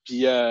 Ouais.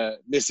 Puis,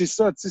 mais c'est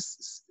ça, tu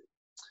sais,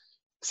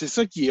 c'est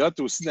ça qui est hot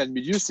aussi dans le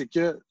milieu, c'est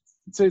que,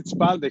 tu sais, tu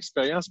parles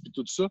d'expérience puis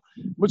tout ça.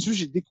 Moi, tu vois,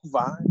 j'ai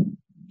découvert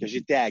que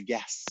j'étais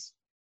agace.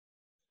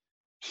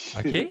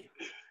 OK.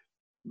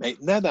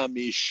 Maintenant, dans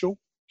mes shows,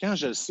 quand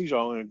je sais que j'ai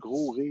un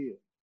gros rire,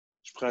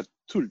 je prends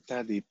tout le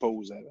temps des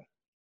pauses avant.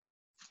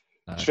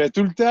 Ouais. Je fais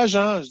tout le temps,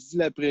 genre, je dis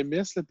la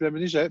prémisse,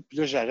 puis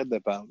là, j'arrête de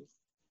parler.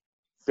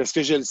 Parce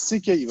que je le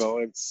sais qu'il va y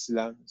avoir un petit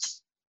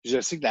silence. Puis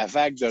je sais que la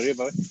vague de rire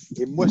va avoir...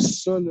 Et moi,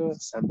 ça, là,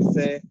 ça me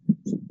fait...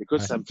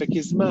 Écoute, ça me fait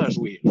quasiment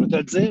jouir. Je vais te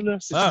le dire, là,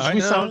 c'est une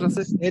jouissance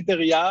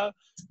intérieure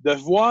de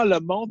voir le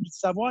monde puis de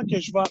savoir que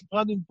je vais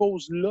prendre une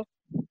pause là.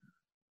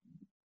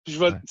 Puis je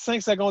vais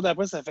 5 secondes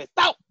après, ça fait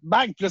 «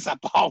 bang! » Puis là, ça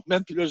part,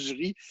 man. Puis là, je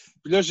ris.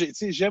 Puis là, tu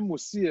sais, j'aime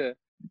aussi...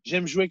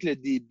 j'aime jouer avec le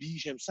débit,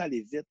 j'aime ça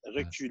aller vite,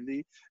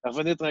 reculer,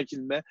 revenir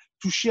tranquillement,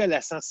 toucher à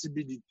la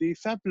sensibilité,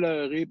 faire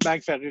pleurer,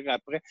 bang, faire rire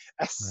après.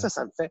 Ah,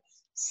 ça me fait...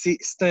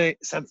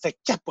 ça me fait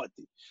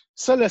capoter.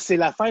 Ça, là, c'est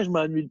l'affaire, je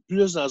m'ennuie le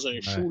plus dans un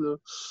show, là.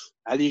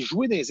 Aller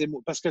jouer dans les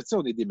émotions. Parce que, tu sais,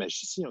 on est des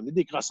magiciens, on est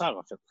des crosseurs,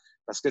 en fait.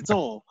 Parce que, tu sais,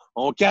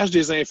 on cache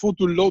des infos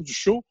tout le long du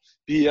show,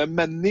 puis à un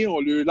moment donné, on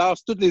lui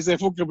lance toutes les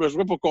infos qu'il peut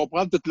jouer pour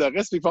comprendre tout le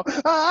reste, puis ils font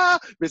 « Ah! »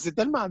 Mais c'est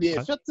tellement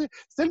bien fait, tu sais.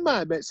 C'est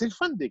tellement... c'est le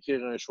fun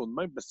d'écrire un show de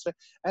même, parce que tu fais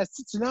 « Ah,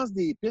 si tu lances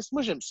des pistes,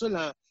 moi, j'aime ça,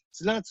 là,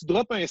 tu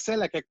drops un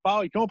sel à quelque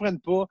part, ils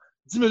comprennent pas.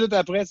 10 minutes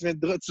après, tu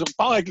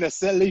repars avec le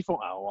sel, là, ils font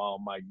 « Ah, oh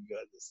my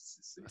God! »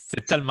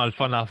 C'est tellement le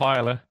fun à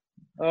faire, là.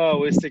 Ah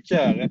oui, c'est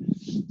clair. Hein?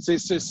 C'est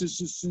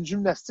une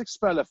gymnastique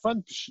super le fun,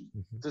 puis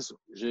c'est ça.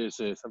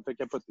 Ça me fait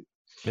capoter.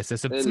 Mais c'est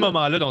ce petit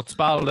moment-là dont tu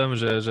parles, là,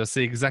 je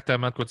sais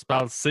exactement de quoi tu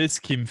parles. C'est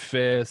ce qui me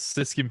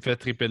fait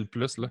triper le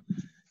plus, là.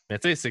 Mais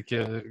tu sais, c'est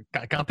que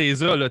quand t'es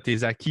là,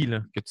 t'es acquis,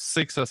 là, que tu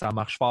sais que ça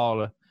marche fort,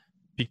 là,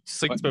 puis que tu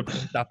sais que tu peux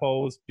prendre ta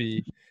pause,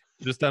 puis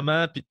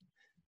justement, puis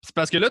c'est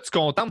parce que là, tu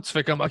contentes, tu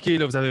fais comme, OK,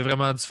 là, vous avez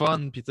vraiment du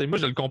fun. Puis tu sais, moi,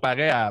 je le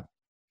comparais à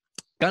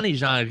quand les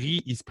gens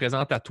rient, ils se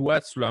présentent à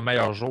toi sous leur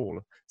meilleur jour.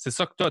 Là. C'est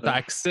ça que tu as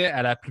accès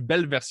à la plus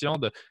belle version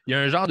de. Il y a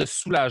un genre de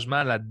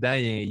soulagement là-dedans.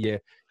 Il y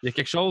a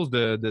quelque chose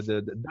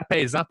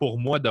d'apaisant pour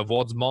moi de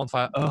voir du monde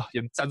faire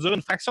ça dure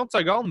une fraction de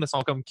seconde, mais ils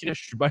sont comme je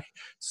suis bien.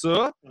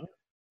 Ça,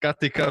 quand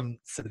t'es comme.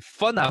 C'est le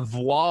fun à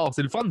voir.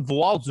 C'est le fun de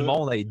voir du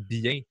monde être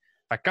bien.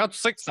 Fait que quand tu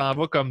sais que tu t'en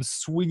vas comme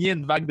swinger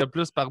une vague de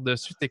plus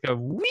par-dessus, t'es comme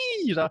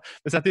oui! Genre,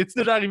 mais ça t'est-tu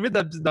déjà arrivé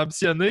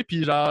d'ambitionner,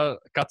 puis genre,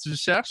 quand tu le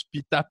cherches,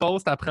 puis ta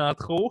pause, t'apprends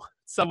trop,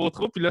 ça vaut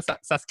trop, puis là,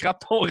 ça scrape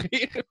ton rire,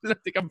 puis là,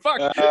 t'es comme fuck!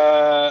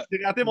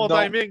 J'ai raté mon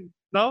timing,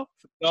 non?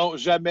 Non,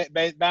 jamais.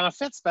 Ben, en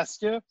fait, c'est parce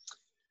que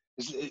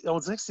on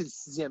dirait que c'est le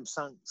 6e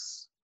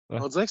sens. Ouais.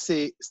 On dirait que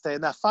c'est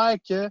une affaire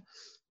que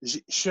je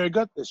suis un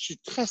gars, je suis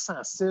très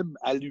sensible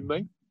à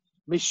l'humain,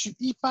 mais je suis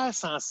hyper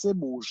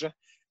sensible aux gens,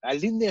 à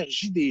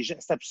l'énergie des gens.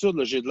 C'est absurde,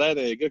 là, j'ai de l'air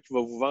d'un gars qui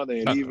va vous vendre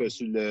un livre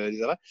sur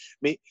les affaires,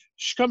 mais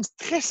je suis comme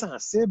très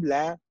sensible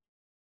à...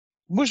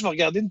 Moi, je vais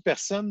regarder une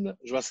personne, là,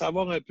 je vais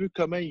savoir un peu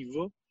comment il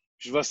va,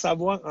 je vais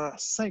savoir en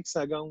 5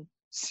 secondes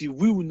si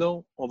oui ou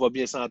non, on va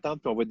bien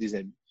s'entendre puis on va être des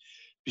amis.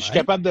 Puis je suis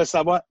capable de le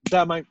savoir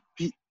de même.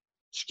 Puis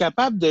je suis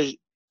capable de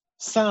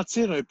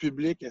sentir un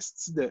public,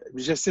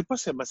 je ne sais pas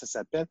comment ça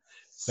s'appelle.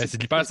 Ben, c'est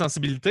de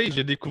l'hypersensibilité.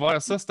 J'ai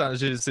découvert ça.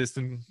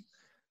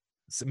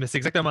 Mais c'est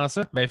exactement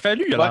ça. Ben,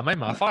 Fallu, il a la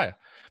même affaire.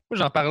 Moi,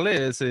 j'en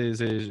parlais.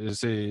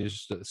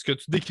 Ce que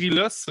tu décris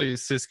là, c'est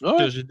ce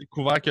que j'ai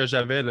découvert que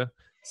j'avais. Là.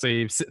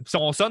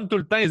 On sonne tout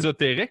le temps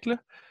ésotérique, là,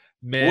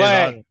 mais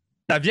genre,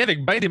 ça vient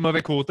avec bien des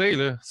mauvais côtés.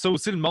 Là. Ça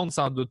aussi, le monde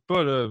s'en doute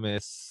pas, là, mais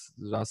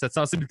genre, cette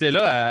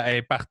sensibilité-là, elle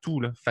est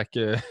partout. Là. Fait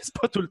que c'est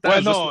pas tout le temps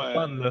juste le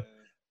fun. Là.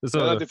 C'est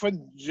ça. Des fois,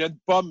 j'ai une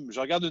pomme. Je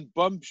regarde une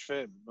pomme puis je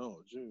fais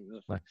mon Dieu.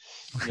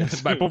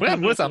 Ben, pour vrai,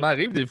 moi, ça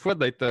m'arrive des fois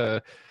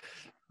d'être.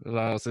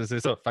 Genre, c'est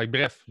ça. Fait que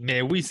bref.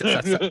 Mais oui,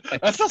 ça.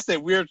 Ça, c'était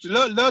weird.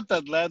 Là,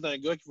 t'as de l'air d'un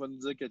gars qui va nous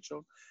dire quelque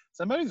chose.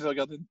 Ça m'arrive de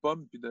regarder une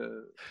pomme puis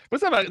de.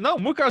 Non,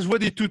 moi, quand je vois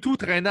des toutous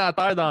traîner à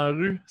terre dans la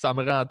rue, ça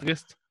me rend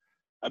triste.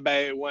 Ah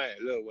ben ouais,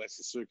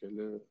 c'est sûr que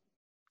là.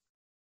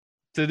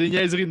 C'est des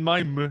niaiseries de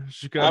même. Je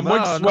suis comme, à moins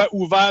que tu sois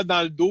ouvert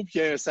dans le dos et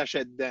qu'il y ait un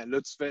sachet dedans.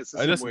 Là, tu fais ça,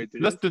 c'est moins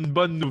triste. Là, c'est une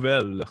bonne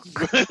nouvelle.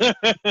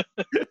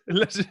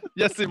 Là,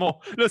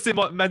 c'est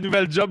ma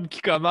nouvelle job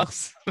qui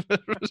commence.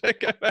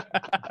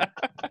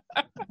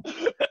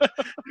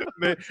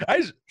 mais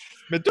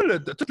tout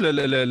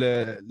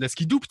le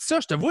skidoo pis ça,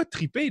 je te vois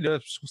triper, là.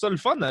 Je trouve ça le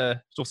fun.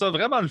 Je trouve ça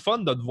vraiment le fun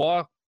de te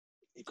voir.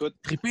 Écoute,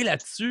 triper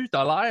là-dessus.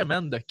 T'as l'air,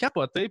 man, de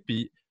capoter,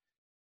 puis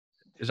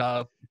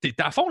genre, t'es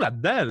à fond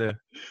là-dedans, là.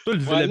 Toi,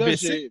 le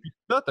basic, pis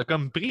ça, t'as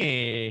comme pris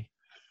un...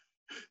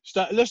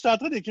 Là, je suis en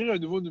train d'écrire un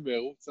nouveau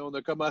numéro. T'sais, on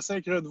a commencé à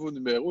écrire un nouveau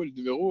numéro. Le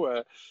numéro,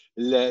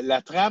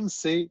 la trame,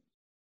 c'est...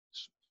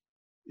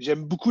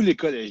 J'aime beaucoup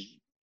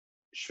l'écologie.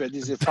 Je fais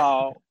des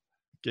efforts.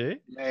 OK.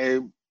 Mais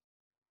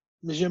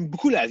j'aime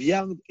beaucoup la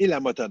viande et la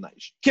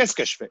motoneige. Qu'est-ce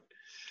que je fais?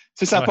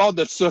 T'sais, ça part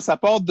de ça. Ça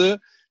part de...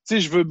 Tu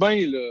sais, je veux bien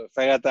là,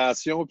 faire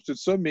attention et tout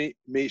ça, mais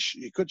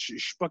écoute, je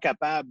suis pas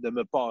capable de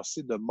me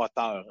passer de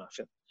moteur, en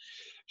fait.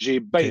 J'ai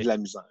bien de la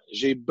misère.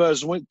 J'ai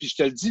besoin, puis je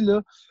te le dis,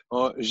 là,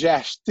 j'ai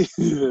acheté.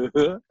 Je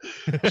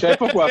savais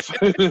pas quoi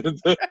faire.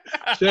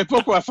 Je savais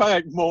pas quoi faire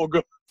avec mon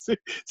gars. Tu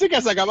sais, quand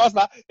ça commence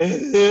par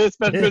c'est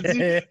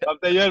mercredi, comme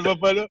ta gueule, va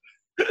pas là.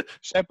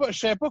 Je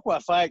savais pas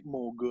quoi faire avec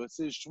mon gars. Tu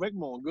sais, je trouvais que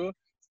mon gars,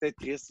 c'était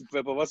triste. Il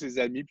pouvait pas voir ses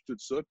amis puis tout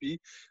ça.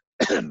 Puis,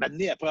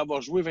 maintenant, après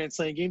avoir joué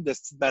 25 games de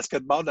style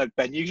basketball dans le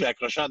panier que j'ai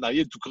accroché en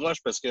arrière tout croche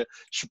parce que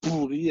je suis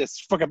pourri, je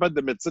suis pas capable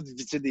de mettre ça, de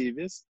visser des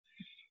vis.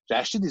 J'ai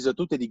acheté des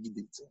autos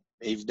téléguidées.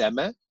 Mais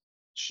évidemment,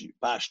 je n'ai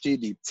pas acheté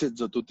des petites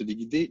autos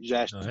téléguidées. J'ai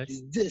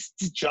acheté des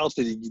petites chars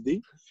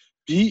téléguidées.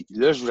 Puis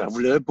là, je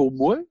voulais un pour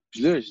moi.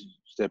 Puis là, je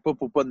n'étais pas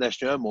pour pas en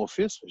acheter un à mon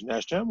fils. Je n'ai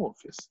acheté un à mon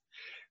fils.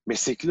 Mais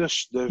c'est que là, je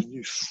suis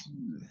devenu fou.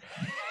 Là.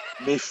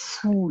 Mais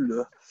fou,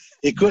 là.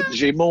 Écoute,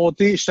 j'ai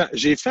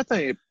fait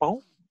un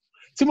pont.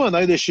 Tu sais, moi, en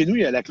arrière de chez nous,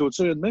 il y a la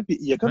clôture de main, puis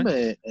il y a comme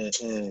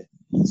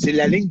c'est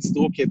la ligne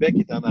d'Hydro-Québec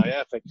qui est en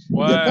arrière. Fait, il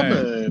y a comme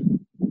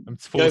un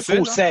petit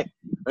fossé.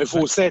 Un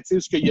fossé,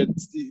 tu sais,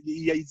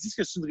 ils disent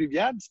que c'est une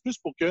rivière, c'est plus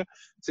pour que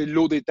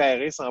l'eau des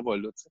terrains s'en va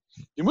là. T'sais.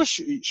 Et moi,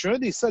 je suis un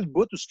des seuls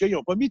bouts où ils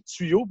n'ont pas mis de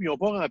tuyaux puis ils n'ont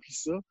pas rempli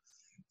ça.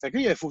 Fait que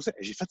là, il y a un fossé.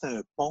 J'ai fait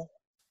un pont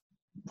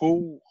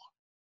pour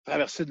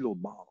traverser de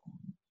l'autre bord.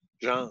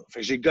 Genre,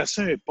 fait que j'ai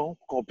gossé un pont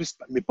pour qu'on puisse.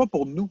 Mais pas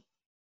pour nous,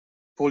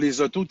 pour les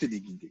autos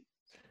téléguidées.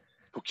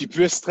 Pour qu'ils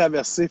puissent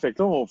traverser. Fait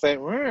que là,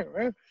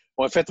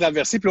 on fait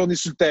traverser, puis là, on est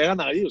sur le terrain en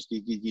arrière,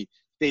 qui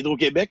est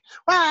Hydro-Québec.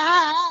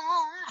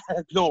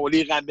 Puis là, on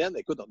les ramène.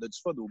 Écoute, on a du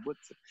fun au bout.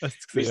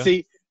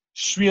 Mais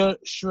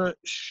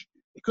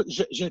écoute,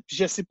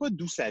 je ne sais pas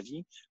d'où ça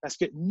vient, parce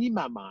que ni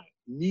ma mère,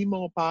 ni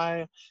mon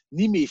père,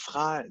 ni mes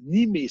frères,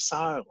 ni mes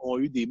sœurs ont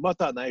eu des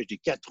motoneiges, des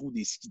 4 roues,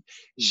 des skis.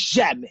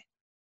 Jamais.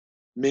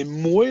 Mais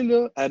moi,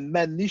 là, à un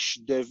moment donné, je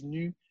suis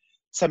devenu...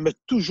 Ça m'a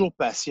toujours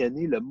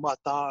passionné, le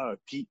moteur.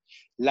 Puis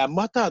la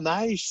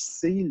motoneige,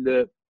 c'est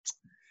le...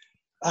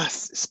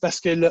 c'est parce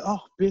que le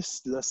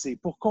hors-piste, là, c'est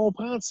pour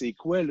comprendre c'est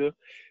quoi, là.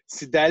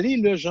 C'est d'aller,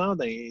 là, genre,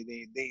 dans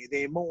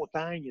des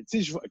montagnes.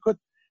 Tu sais, écoute,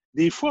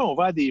 des fois, on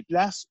va à des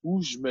places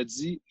où je me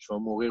dis, je vais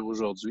mourir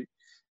aujourd'hui.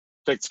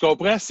 Fait que tu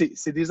comprends,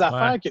 c'est des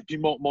affaires que. Puis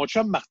mon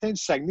chum Martin du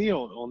Saguenay,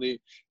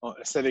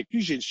 c'est avec lui,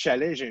 j'ai le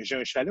chalet, j'ai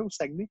un chalet au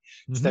Saguenay.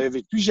 C'est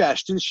avec lui, j'ai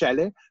acheté le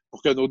chalet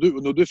pour que nos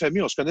deux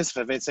familles, on se connaît, ça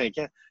fait 25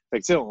 ans. Fait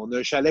que tu sais, on a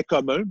un chalet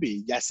commun, mais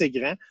il est assez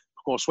grand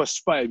pour qu'on soit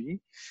super bien.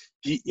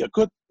 Puis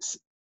écoute,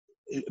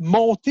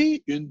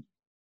 monter une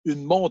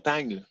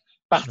montagne, là,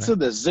 partir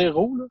de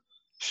zéro, là,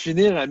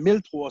 finir à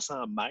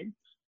 1300 mètres,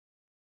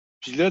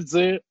 puis là,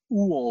 dire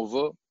où on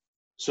va,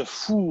 se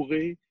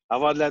fourrer,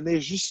 avoir de la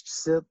neige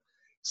jusqu'ici,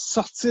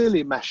 sortir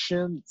les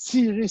machines,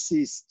 tirer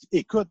ses...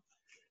 Écoute,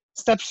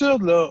 c'est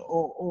absurde, là.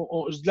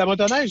 De la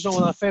motoneige,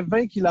 on en fait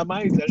 20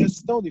 km. Le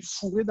reste du temps, on est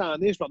fourré dans la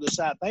neige par-dessus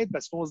la tête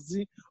parce qu'on se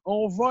dit,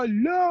 on va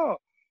là!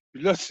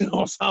 Puis là,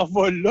 on s'en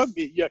va là,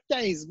 mais il y a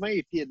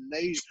 15-20 pieds de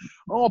neige.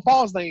 On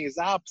passe dans les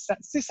arbres.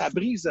 Ça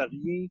brise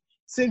rien.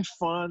 C'est le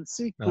fun.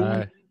 C'est cool.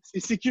 Ouais. C'est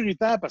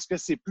sécuritaire parce que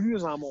c'est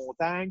plus en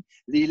montagne.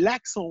 Les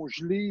lacs sont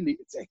gelés.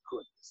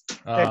 Écoute, c'est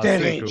un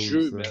terrain de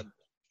jeu, man.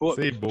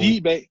 C'est beau.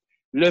 Puis, ben,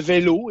 le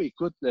vélo,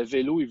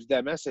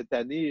 évidemment, cette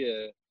année,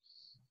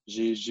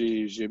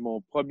 j'ai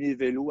mon premier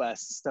vélo à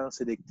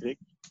assistance électrique,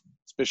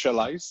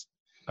 Specialized,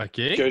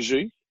 que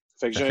j'ai.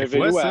 Fait que j'ai un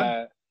vélo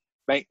à...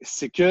 Ben,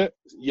 c'est que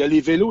il y a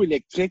les vélos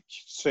électriques,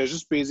 tu fais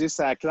juste peser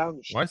sa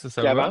clenche qui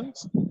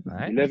avance.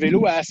 Ouais. Le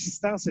vélo à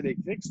assistance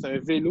électrique, c'est un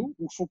vélo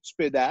où il faut que tu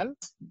pédales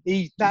et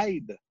il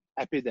t'aide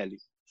à pédaler.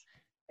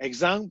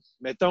 Exemple,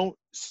 mettons,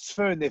 si tu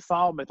fais un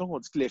effort, mettons qu'on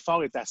dit que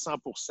l'effort est à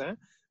 100%,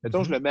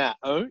 mettons, je le mets à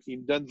 1,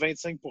 il me donne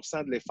 25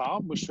 de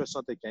l'effort, moi je fais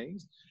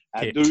 75.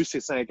 À 2, c'est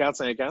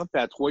 50-50,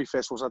 puis à 3, il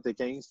fait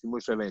 75, puis moi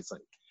je fais 25.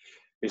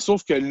 Mais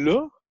sauf que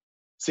là,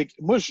 c'est que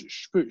moi,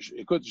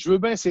 écoute, je veux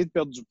bien essayer de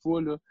perdre du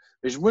poids, là,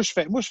 mais moi,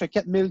 je fais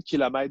 4000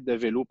 km de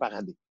vélo par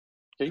année.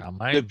 Okay?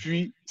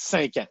 Depuis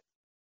 5 ans.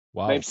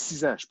 Wow. Même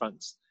 6 ans, je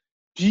pense.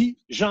 Puis,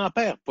 j'en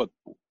perds pas de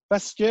poids.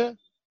 Parce que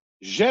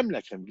j'aime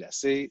la crème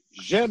glacée,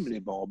 j'aime les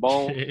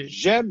bonbons,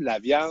 j'aime la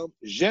viande,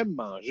 j'aime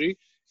manger,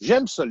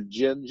 j'aime ça le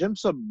gin, j'aime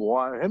ça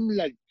boire, j'aime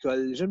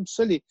l'alcool, j'aime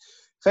ça les...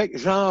 Fait que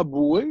j'en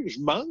bois, je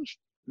mange,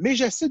 mais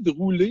j'essaie de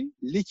rouler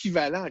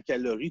l'équivalent en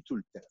calories tout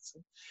le temps. T'sais.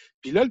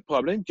 Puis là, le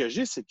problème que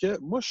j'ai, c'est que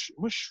moi,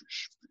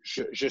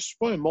 je suis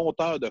pas un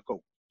monteur de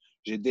côte.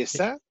 J'ai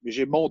descends, mais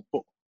je monte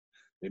pas.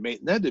 Mais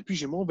maintenant, depuis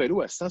que j'ai mon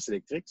vélo à assistance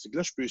électrique, c'est que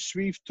là, je peux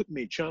suivre tous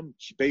mes chums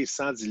qui pèsent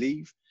 110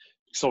 livres,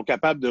 qui sont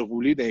capables de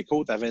rouler d'un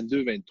côte à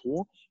 22,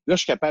 23. Là,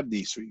 je suis capable de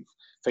les suivre.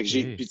 Fait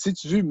que puis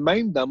tu vois,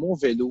 même dans mon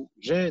vélo,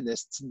 j'ai un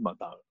esti de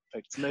moteur.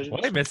 Fait que t'imagines.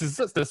 Oui, mais c'est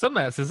ça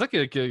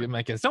que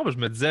ma question. Je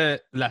me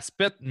disais,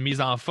 l'aspect de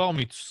mise en forme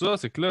et tout ça,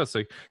 c'est que là,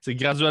 c'est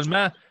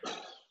graduellement, tu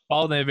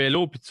pars d'un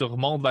vélo puis tu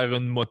remontes vers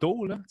une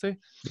moto, là, tu sais,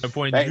 d'un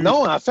point de vue.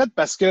 Non, en fait,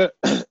 parce que,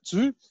 tu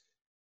vois,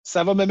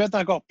 ça va me mettre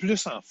encore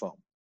plus en forme.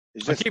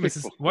 OK, mais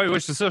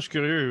oui, c'est ça, je suis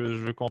curieux,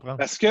 je veux comprendre.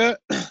 Parce que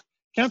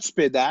quand tu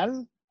pédales,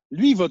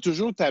 lui, il va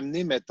toujours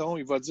t'amener, mettons,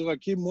 il va dire,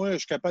 OK, moi, je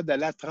suis capable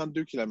d'aller à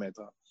 32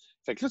 km/h.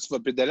 Fait que là, tu vas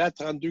pédaler à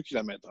 32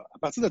 km/h. À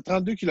partir de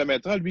 32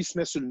 km/h, lui, il se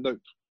met sur le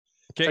neutre.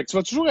 Okay. Fait que tu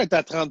vas toujours être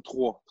à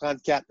 33,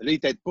 34. Là, il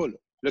t'aide pas.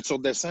 Là, tu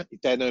redescends, il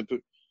t'aide un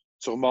peu.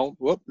 Tu remontes,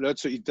 hop, là,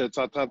 il t'aide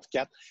à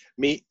 34.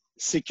 Mais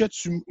c'est que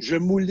je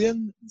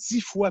mouline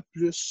 10 fois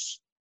plus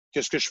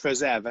que ce que je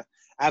faisais avant.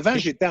 Avant,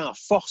 j'étais en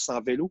force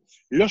en vélo.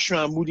 Là, je suis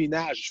en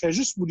moulinage. Je fais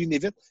juste mouliner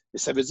vite, mais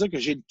ça veut dire que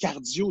j'ai le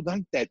cardio dans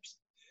le tapis.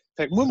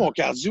 Fait que moi, mon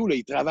cardio, là,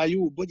 il travaille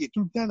au bout, il est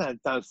tout le temps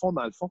dans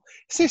le fond.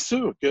 C'est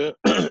sûr que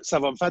ça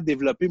va me faire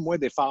développer moins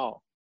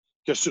d'efforts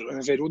que sur un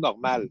vélo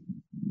normal.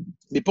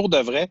 Mais pour de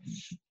vrai,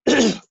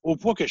 au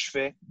poids que je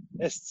fais,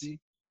 esti,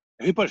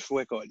 j'ai pas le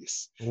choix,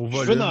 câlisse. Je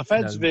veux en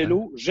faire du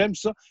vélo, j'aime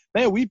ça.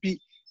 Ben oui,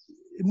 puis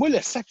moi, le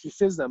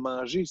sacrifice de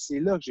manger, c'est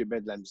là que j'ai bien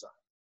de la misère.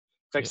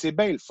 Fait que c'est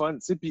bien le fun, tu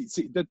sais. Puis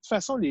de toute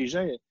façon, les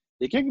gens, il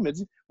y a quelqu'un qui me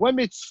dit « Ouais,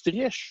 mais tu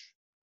triches. »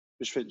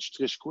 Je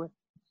triche quoi?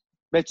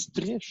 Ben, tu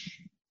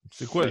triches.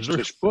 C'est quoi le jeu? Je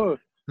triche pas.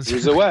 Je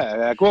dis, ouais,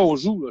 à quoi on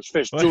joue? Là?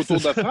 Je suis au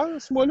Tour de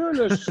France, moi, là.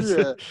 Je suis.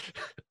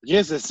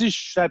 Je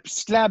suis à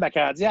cyclable à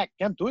Cardiac.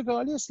 Calme-toi,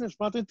 Calis, là. Je suis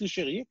pas en train de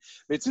tricher rien.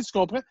 Mais tu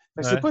comprends?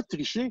 C'est pas de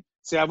tricher,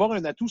 c'est avoir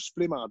un atout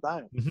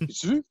supplémentaire. Puis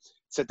tu vois,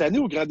 cette année,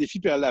 au Grand Défi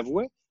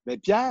Pierre-Lavoie, ben,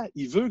 Pierre,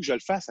 il veut que je le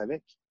fasse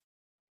avec.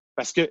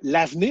 Parce que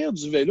l'avenir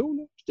du vélo,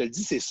 là, je te le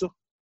dis, c'est ça.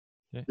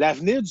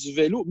 L'avenir du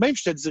vélo, même,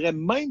 je te dirais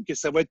même que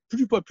ça va être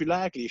plus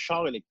populaire que les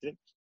chars électriques.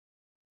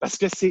 Parce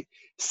que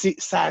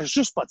ça n'a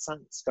juste pas de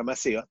sens, comment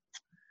c'est hot.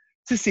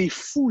 Tu sais, c'est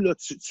fou, là.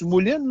 Tu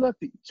moulines, là,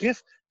 puis tu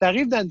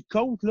arrives dans une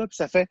côte, là, puis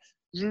ça fait...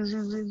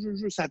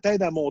 ça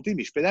t'aide à monter,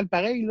 mais je pédale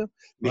pareil, là.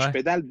 Mais je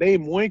pédale bien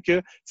moins que...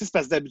 Tu sais, c'est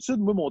parce que d'habitude,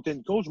 moi, monter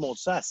une côte, je monte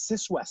ça à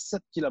 6 ou à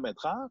 7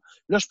 km/h.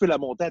 Là, je peux la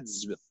monter à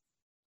 18.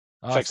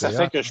 Fait que ça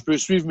fait que je peux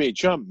suivre mes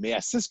chums. Mais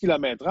à 6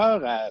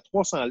 km/h, à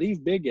 300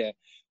 livres, big,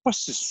 pas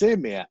si c'est,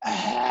 mais...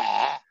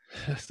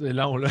 C'est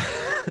long, là.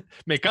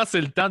 Mais quand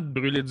c'est le temps de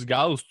brûler du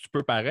gaz, tu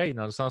peux pareil,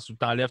 dans le sens où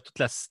tu enlèves toute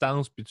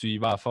l'assistance puis tu y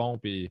vas à fond.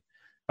 Puis...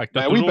 Fait que tu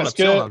as toujours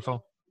l'option, dans le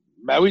fond.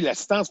 Ben oui,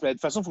 l'assistance, mais de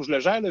toute façon, il faut que je le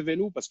gère, le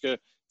vélo, parce que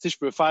je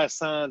peux faire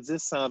 110,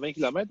 120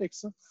 km avec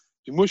ça.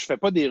 Puis moi, je fais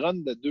pas des runs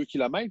de 2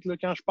 km. Là.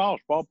 Quand je pars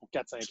pour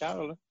 4-5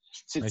 heures. Là.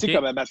 Tu sais,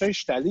 comme un matin, je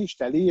suis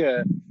allé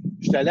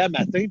à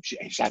matin, puis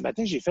à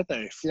matin, j'ai fait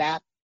un flat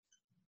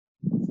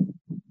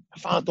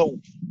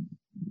fantôme.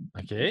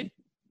 OK.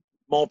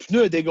 Mon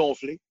pneu a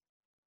dégonflé.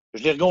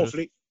 Je l'ai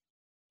regonflé.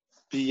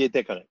 Puis il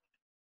était correct.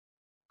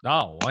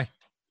 Ah, ouais.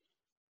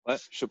 Ouais,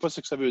 je sais pas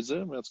ce que ça veut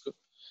dire, mais en tout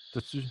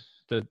cas. Tu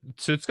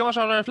sais-tu comment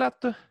changer un flat,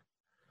 toi?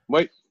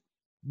 Oui.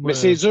 Mais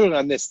c'est dur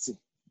en esti.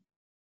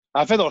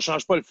 En fait, on ne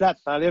change pas le flat.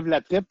 Tu enlèves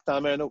la tripe et tu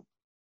en mets un autre.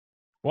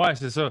 Ouais,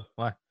 c'est ça.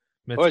 Ouais.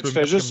 Mais tu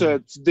fais juste,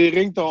 tu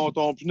dérignes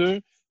ton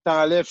pneu, tu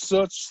enlèves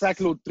ça, tu sacs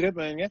l'autre tripe.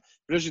 Puis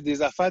là, j'ai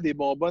des affaires, des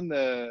bonbonnes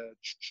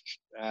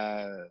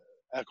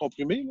à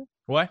comprimer. Là.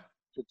 Ouais.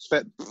 Tu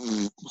fais,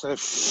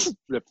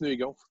 le pneu est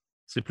gonfle.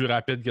 C'est plus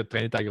rapide que de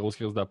traîner ta grosse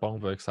crise de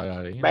pompe, que ça sert à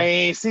rien.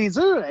 Ben, c'est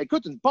dur.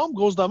 Écoute, une pompe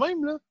grosse de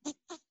même, là.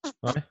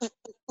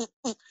 Ouais.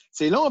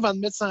 C'est long avant de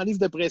mettre 100 livres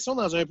de pression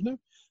dans un pneu.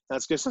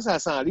 Tandis que ça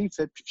 100 livres,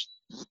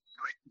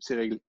 c'est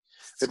réglé.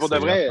 C'est pour de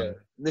vrai.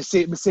 Mais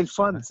c'est le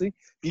fun, tu sais.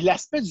 Puis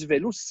l'aspect du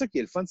vélo, c'est ça qui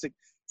est le fun. Tu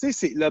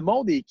sais, le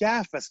monde est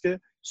cave parce que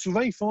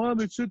souvent, ils font « Ah,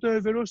 mais tu sais, t'as un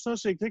vélo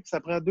sens électrique,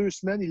 ça prend 2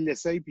 semaines, ils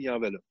l'essayent, puis ils en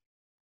veulent là. »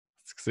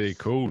 C'est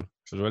cool.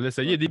 Je vais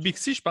l'essayer. Il y a des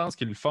Bixi, je pense,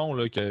 qui le font.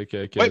 Là,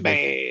 oui,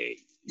 ben,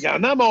 il y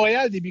en a à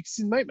Montréal, des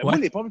Bixi de même. Mais moi,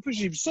 les premières fois que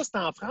j'ai vu ça, c'était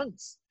en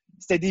France.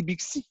 C'était des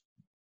Bixi.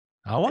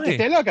 Ah ouais?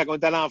 T'étais là quand on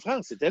était allé en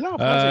France. C'était là en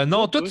France.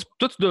 Non, toi,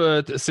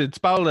 tu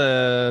parles...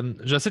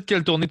 je sais de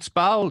quelle tournée tu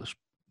parles,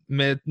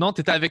 mais non,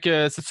 t'étais avec...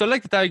 c'est celui-là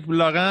que t'étais avec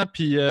Laurent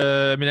puis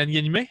Mélanie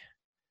Ganimé?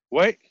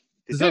 Oui.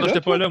 C'est ça,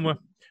 j'étais pas là, moi.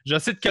 Je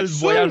sais de quel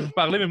voyage vous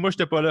parlez, mais moi,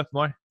 j'étais pas là.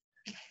 Ouais.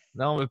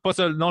 Non, pas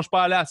seul. Non, je suis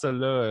pas allé à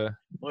celle-là.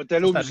 On était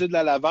allé au musée de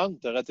la lavande.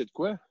 T'as raté de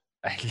quoi?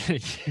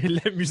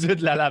 Le musée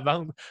de la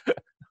lavande.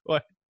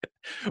 Ouais.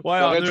 Ouais,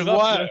 t'aurais dû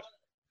voir.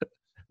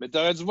 Mais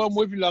t'aurais dû voir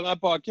moi puis Laurent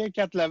Paquin,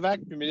 Kat Lavac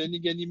puis Mélanie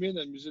Ganimé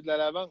dans le musée de la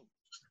lavande.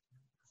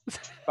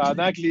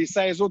 Pendant que les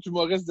 16 autres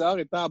humoristes dehors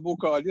étaient en beau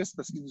calice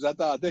parce qu'ils nous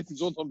attendaient, puis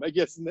nous autres, on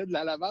magasinait de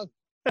la lavande.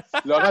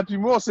 Laurent puis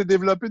moi, on s'est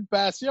développé une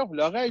passion.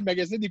 Laurent, il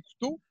magasinait des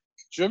couteaux.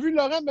 Tu as vu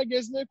Laurent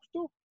magasiner un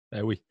couteau?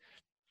 Ben oui.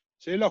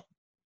 C'est long.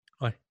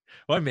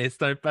 Ouais, mais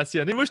c'est un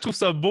passionné. Moi, je trouve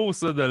ça beau,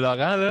 ça, de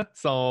Laurent, là.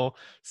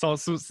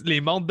 Les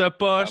montres de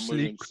poche,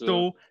 les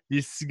couteaux,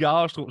 les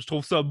cigares, je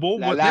trouve ça beau.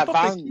 La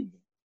lavande.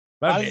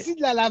 Parle-y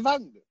de la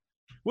lavande.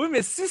 Oui,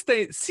 mais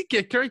si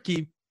quelqu'un qui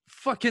est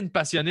fucking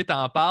passionné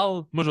t'en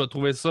parle, moi, je vais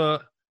trouver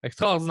ça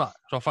extraordinaire.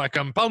 Je vais faire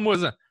comme,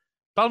 parle-moi-en.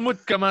 Parle-moi de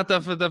comment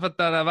t'as fait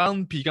ta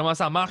lavande, puis comment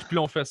ça marche, puis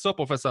on fait ça,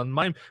 puis on fait ça de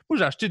même. Moi,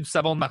 j'ai acheté du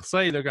savon de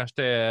Marseille, là, quand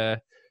j'étais...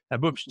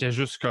 là-bas, puis j'étais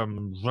juste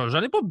comme...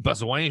 J'en ai pas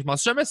besoin, je m'en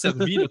suis jamais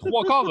servi. Le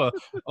 3/4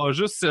 a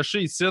juste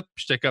séché ici,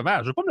 puis j'étais comme,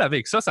 je vais pas me laver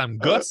avec ça, ça me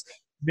gosse.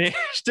 Mais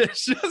j'étais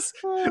juste...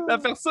 La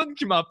personne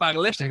qui m'en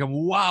parlait, j'étais comme,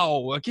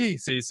 wow, OK,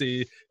 c'est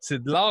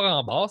de l'or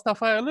en bas, cette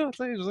affaire-là, tu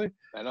sais, je sais.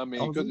 Ben non, mais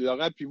écoute,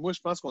 Laurent, puis moi, je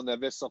pense qu'on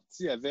avait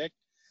sorti avec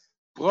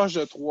proche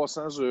de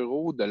 300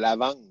 € de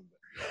lavande.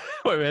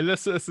 Ouais, mais là,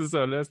 c'est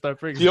ça, là, c'est un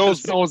peu Puis on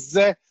exagéré. se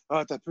disait,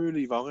 ah, t'as peu, là,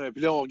 il va y avoir un.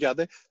 Puis là, on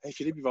regardait, hey,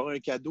 Philippe, il va y avoir un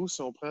cadeau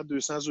si on prend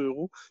 200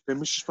 €. Mais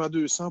moi, si je prends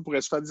 200, on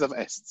pourrait se faire des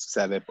affaires. C'est que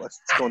ça savait pas,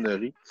 c'est qu'on a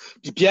ri.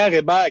 Puis Pierre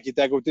Hébert, qui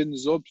était à côté de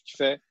nous autres, puis qui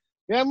fait,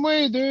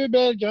 regarde-moi deux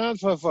belles grandes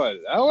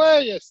fofolles. Ah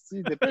ouais,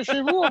 esti,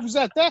 dépêchez-vous, on vous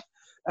attend.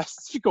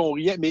 Esti, qu'on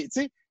riait. Mais,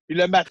 tu sais, puis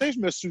le matin, je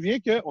me souviens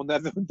qu'on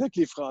avait un avec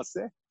les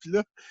Français. Puis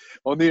là,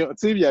 tu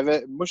sais, il y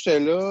avait, moi, j'étais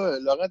là,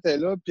 Laurent était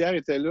là, Pierre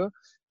était là.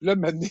 Puis là,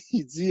 maintenant,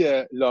 il dit,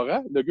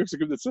 Laurent, le gars qui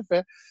s'occupe de ça,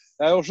 fait,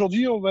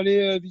 aujourd'hui, on va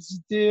aller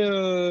visiter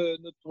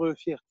notre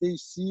fierté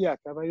ici à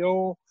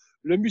Cavaillon,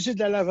 le musée de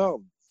la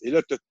lavande. Et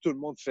là, tout le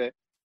monde fait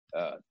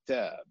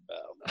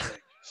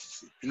tabarnak.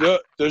 Puis là,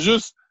 t'as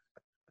juste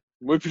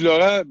moi puis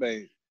Laurent,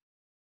 ben,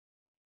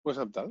 moi,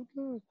 ça me tente.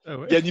 Là. Ah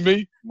ouais?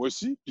 Ganimé, moi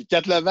aussi. Puis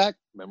Kat Lavac,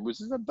 ben, moi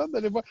aussi, ça me tente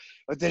d'aller voir.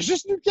 On était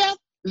juste nous quatre.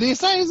 Les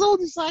 16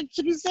 autres, ils s'en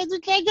crissaient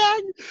toute la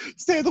gang.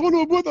 C'était drôle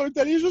au bout. On est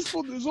allés juste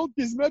pour nous autres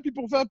quasiment, puis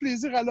pour faire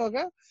plaisir à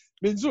Laurent.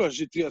 Mais nous,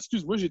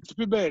 excuse-moi, j'ai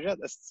trippé bien raide.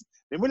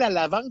 Mais moi, la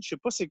lavande, je sais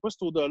pas c'est quoi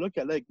cette odeur-là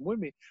qu'elle a avec moi,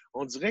 mais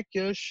on dirait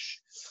que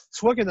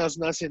soit que dans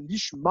une ancienne vie,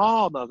 je suis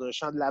mort dans un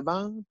champ de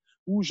lavande,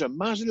 ou je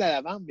mangeais de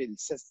la lavande, mais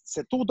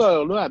cette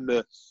odeur-là,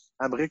 elle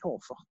me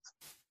réconforte.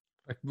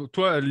 Fait que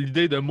toi,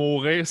 l'idée de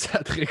mourir, ça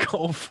te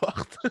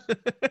réconforte.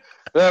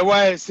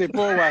 Ouais, c'est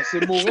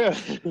mourir.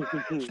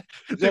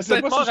 T'es sais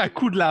peut-être pas mort si à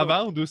coup de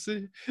lavande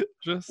aussi.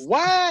 Juste.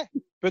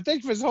 Ouais!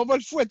 Peut-être qu'on va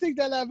le fouetter avec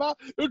de la lavande.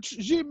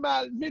 J'ai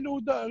mal, mais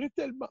l'odeur est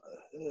tellement.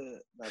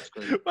 En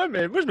tout cas, Ouais,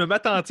 mais moi, je me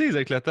m'attentise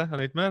avec le temps,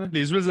 honnêtement. Là.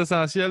 Les huiles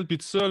essentielles puis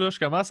tout ça, là, je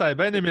commence à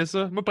bien aimer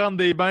ça. Moi, prendre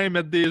des bains,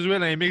 mettre des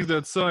huiles, un mix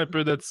de ça, un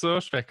peu de ça,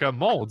 je fais comme,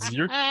 mon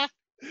Dieu.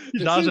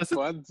 mais Genre, c'est le j'essaie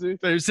fun, tu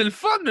sais. c'est le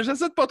fun, mais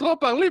j'essaie de pas trop en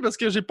parler parce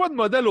que j'ai pas de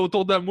modèle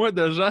autour de moi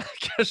de gens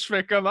que je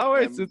fais comme, ah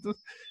ouais, c'est tout.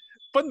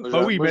 Pas de...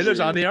 Ah oui, Moi, mais là,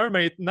 j'en ai un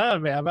maintenant,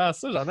 mais avant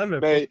ça, j'en avais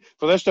pas. Ben,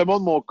 faudrait que je te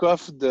montre mon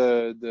coffre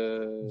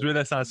D'huile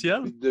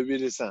essentielle?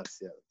 d'huile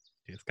essentielle.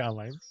 C'est quand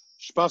même.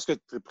 Je pense que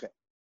tu es prêt.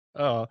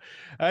 Ah.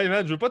 Hey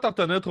man, je veux pas t'en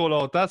retenir trop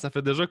longtemps. Ça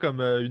fait déjà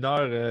comme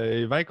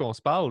 1h20 qu'on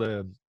se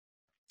parle.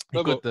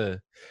 Ça va. Écoute,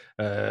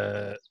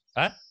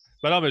 hein?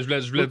 Ben non, mais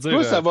je voulais dire.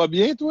 Toi, ça va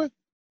bien, toi?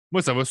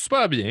 Moi, ça va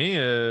super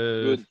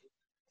bien. Good.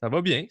 Ça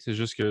va bien. C'est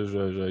juste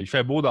que il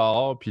fait beau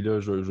dehors, puis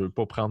là, je veux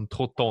pas prendre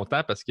trop de ton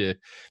temps parce que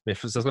mais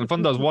ça serait le fun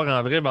de se voir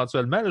en vrai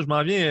éventuellement. Là, je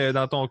m'en viens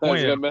dans ton coin.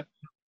 Vraiment.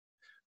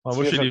 Je m'en Tu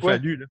vais viens chez faire les quoi?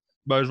 Falus. Là.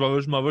 Ben,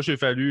 je m'en vais chez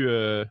Fallu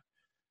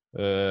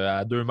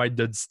à 2 mètres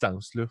de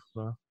distance. Là.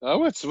 Ah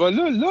ouais, tu vas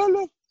là?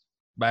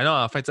 Ben non,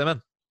 en fin de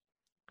semaine.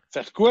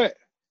 Faire quoi?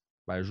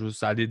 Ben,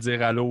 juste aller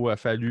dire allô à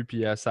Fallu,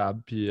 puis à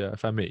Sab, puis à la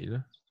famille. Là.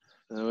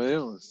 Ah ouais,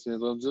 on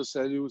viendra me dire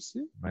salut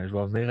aussi. Ben, je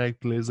vais venir avec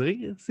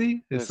plaisir,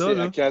 si. C'est ça, À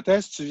là. quand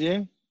est-ce que tu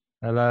viens?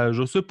 Alors,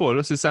 je sais pas,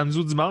 là. C'est samedi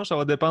ou dimanche, ça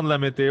va dépendre de la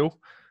météo.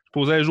 Je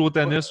posais jouer au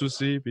tennis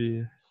aussi, puis.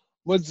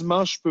 Moi,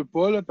 dimanche, je peux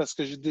pas, là, parce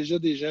que j'ai déjà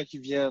des gens qui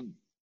viennent.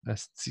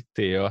 Asti que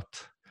t'es hot.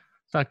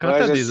 Quand Ouais,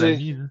 t'as je des sais.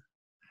 amis, là.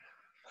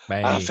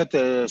 Ben. En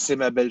fait, c'est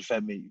ma belle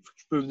famille.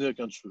 Je peux venir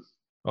quand tu veux.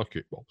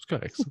 OK, bon, c'est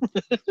correct, ça.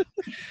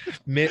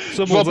 Mais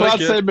ça Je pour vais dire prendre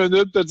que... 5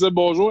 minutes, te dire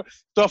bonjour,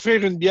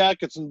 t'offrir une bière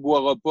que tu ne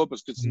boiras pas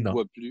parce que tu ne Non.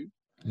 bois plus.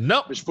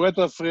 Non! Mais je pourrais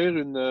t'offrir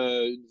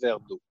une verre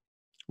d'eau.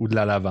 Ou de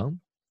la lavande.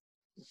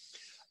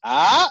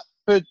 Ah!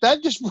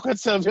 Peut-être que je pourrais te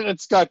servir un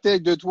petit cocktail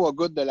avec 2-3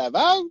 gouttes de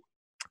lavande.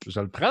 Je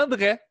le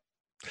prendrais.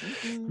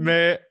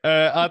 Mais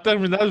en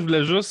terminant, je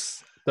voulais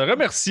juste te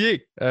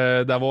remercier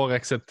d'avoir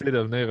accepté de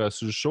venir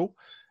sur le show.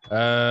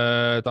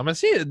 Te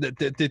remercier.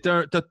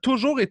 T'as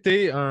toujours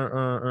été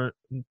une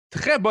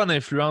très bonne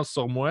influence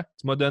sur moi.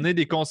 Tu m'as donné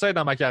des conseils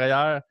dans ma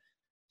carrière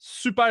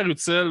super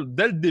utiles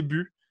dès le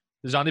début.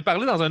 J'en ai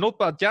parlé dans un autre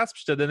podcast,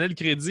 puis je te donnais le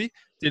crédit.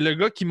 Tu es le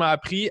gars qui m'a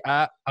appris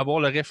à avoir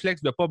le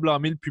réflexe de ne pas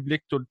blâmer le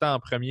public tout le temps en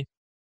premier.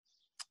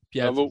 Puis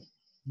Bravo.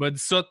 il m'a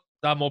dit ça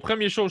dans mon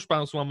premier show, je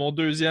pense, ou à mon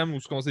deuxième,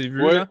 où ce qu'on s'est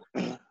vu. Oui. Là.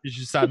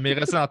 Puis ça m'est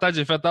resté en tête.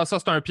 J'ai fait ça,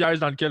 c'est un piège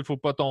dans lequel il ne faut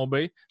pas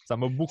tomber. Ça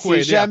m'a beaucoup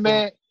aidé.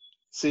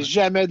 C'est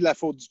jamais de la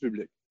faute du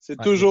public.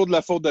 C'est toujours de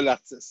la faute de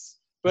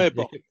l'artiste. Peu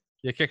importe.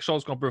 Il y a quelque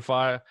chose qu'on peut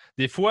faire.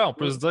 Des fois, on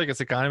peut se dire que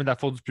c'est quand même de la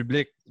faute du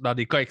public dans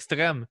des cas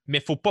extrêmes, mais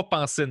il ne faut pas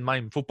penser de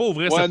même. Il ne faut pas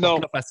ouvrir cette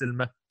porte-là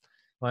facilement.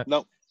 Ouais.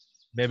 Non.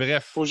 Mais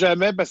bref. Faut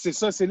jamais, parce que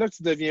c'est là que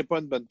tu ne deviens pas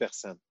une bonne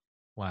personne.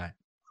 Ouais.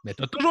 Mais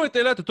tu as toujours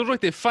été là, tu as toujours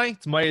été fin,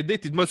 tu m'as aidé,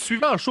 tu m'as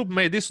suivi en show pour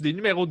m'aider sur des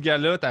numéros de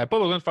gala, tu n'avais pas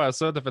besoin de faire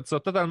ça, tu as fait ça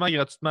totalement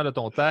gratuitement de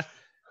ton temps.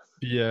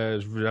 Puis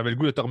j'avais le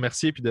goût de te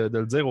remercier et de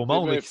le dire au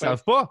monde qui ne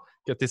savent pas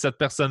que tu es cette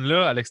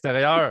personne-là à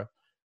l'extérieur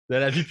de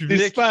la vie publique.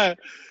 T'es super.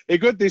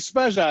 Écoute, t'es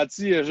super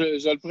gentil.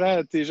 Je le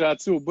prends, t'es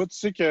gentil au bout. Tu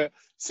sais que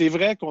c'est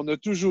vrai qu'on a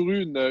toujours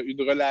eu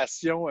une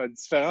relation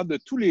différente de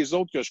tous les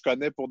autres que je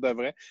connais pour de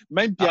vrai.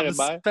 Même Pierre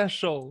Hébert.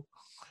 Special.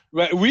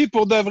 Ouais, oui,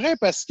 pour de vrai,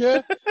 parce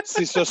que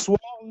c'est ce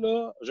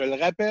soir-là, je le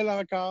rappelle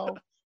encore,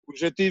 où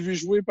je t'ai vu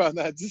jouer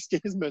pendant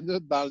 10-15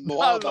 minutes dans le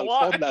noir, dans le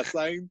fond de la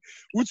scène,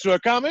 où tu as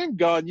quand même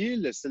gagné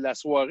la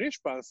soirée, je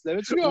pense.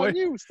 L'avais-tu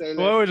gagné ou c'était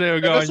Oui,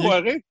 j'ai gagné. La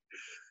soirée?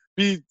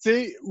 Puis, tu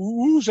sais,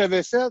 où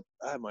j'avais fait «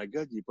 Ah, my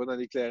God, il est pas dans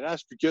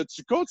l'éclairage. » Puis que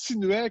tu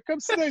continuais comme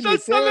si d'un Je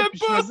savais puis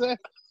pas! je faisais...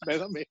 Ben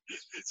non, mais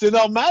c'est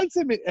normal, tu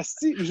sais, mais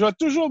esti, je vais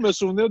toujours me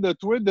souvenir de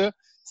toi, de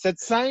cette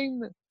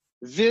scène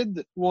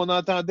vide où on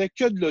n'entendait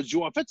que de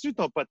l'audio. En fait, tu sais,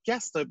 ton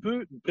podcast, c'est un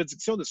peu une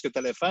prédiction de ce que tu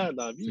allais faire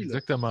dans la C'est vie. Là.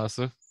 exactement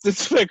ça. Tu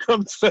sais, tu fais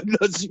comme tu fais de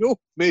l'audio.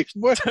 Mais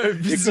moi, T'es un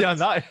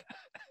visionnaire!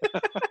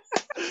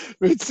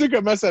 mais tu sais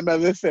comment ça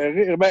m'avait fait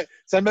rire? Ben,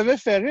 ça m'avait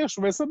fait rire, je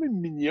trouvais ça même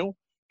mignon.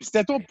 Puis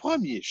c'était ton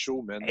premier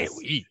show, man. Eh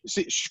oui!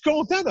 Je suis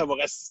content d'avoir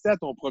assisté à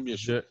ton premier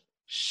show. Je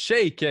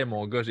shakeais,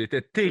 mon gars. J'étais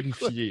Écoute,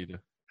 terrifié, là.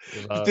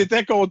 puis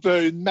t'étais contre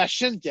une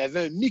machine qui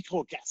avait un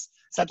micro-casque.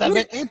 Ça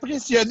t'avait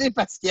impressionné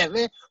parce qu'il y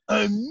avait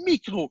un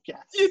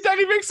micro-casque. Il est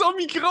arrivé avec son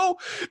micro!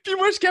 Puis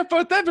moi, je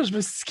capotais, puis je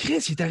me suis dit,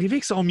 Chris, il est arrivé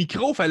avec son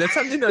micro, fallait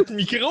amener notre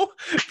micro?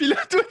 Puis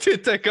là, toi,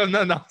 t'étais comme,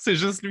 non, c'est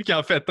juste lui qui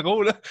en fait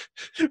trop, là.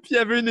 Puis il y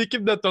avait une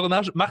équipe de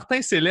tournage,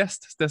 Martin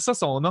Céleste, c'était ça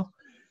son nom.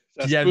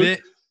 Puis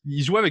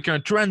il jouait avec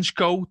un trench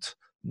coat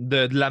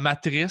de la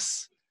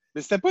Matrice.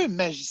 Mais c'était pas un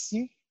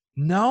magicien.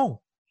 Non,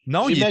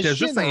 il était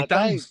juste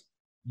intense.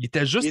 Il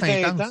était juste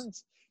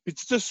intense. Puis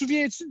tu te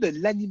souviens-tu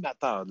de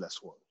l'animateur de la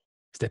soirée?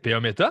 C'était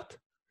PA Méthode?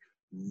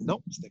 Non,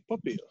 c'était pas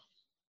PA.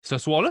 Ce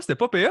soir-là, c'était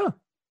pas PA?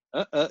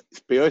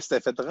 PA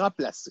s'était fait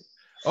remplacer.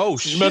 Oh,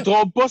 si shit. je me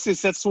trompe pas, c'est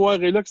cette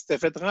soirée-là qu'il s'était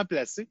fait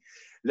remplacer.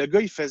 Le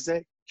gars, il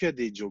faisait que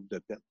des jokes de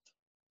pète.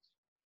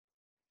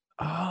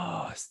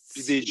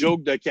 Puis des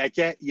jokes de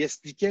caca. Il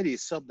expliquait les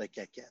sortes de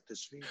caca, te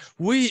souviens?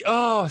 Oui,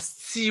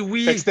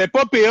 oui. Fait que c'était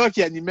pas PA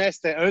qui animait,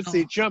 c'était un de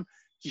ses chums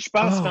qui, je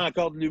pense, fait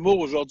encore de l'humour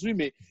aujourd'hui,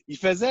 mais il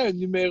faisait un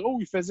numéro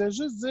où il faisait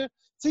juste dire,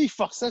 tu sais, il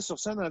forçait sur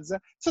scène en disant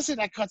 « Ça, c'est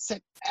la crotte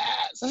sec.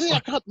 Ça, c'est la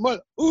crotte molle.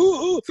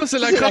 Ça, c'est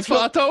la crotte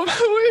fantôme.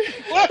 Oui!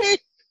 Oui!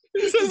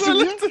 C'est ça,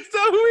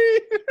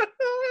 oui!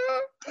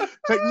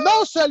 Fait que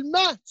non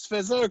seulement tu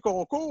faisais un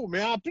concours,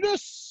 mais en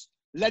plus,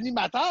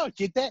 l'animateur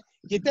qui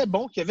était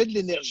bon, qui avait de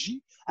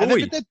l'énergie, avait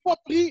peut-être pas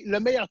pris le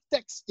meilleur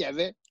texte qu'il y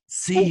avait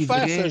pour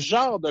faire ce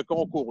genre de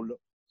concours-là.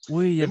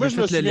 Oui, il moi, je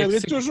me souviendrai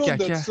toujours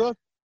de ça.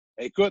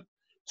 Écoute,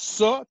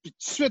 ça, puis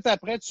tout de suite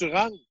après, tu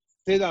rentres,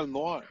 t'es dans le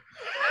noir.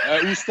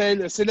 C'est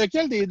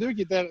lequel des deux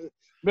qui était...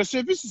 Je me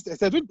souviens plus si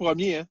c'était toi le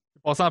premier, hein?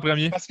 Passé en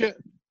premier. Parce que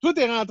toi,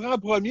 t'es rentré en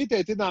premier, t'as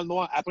été dans le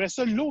noir. Après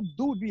ça, l'autre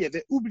dos, lui, il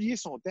avait oublié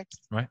son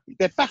texte. Ouais. Il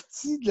était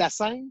parti de la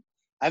scène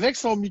avec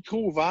son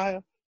micro ouvert,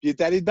 puis il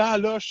est allé dans la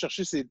loge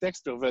chercher ses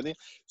textes pour revenir.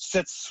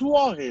 Cette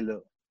soirée-là...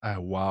 Ah,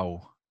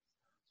 wow!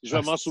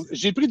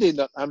 J'ai pris des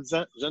notes en me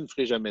disant, je ne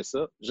ferai jamais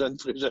ça, je ne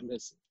ferai jamais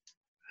ça.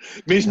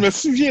 Mais je me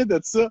souviens de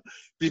ça.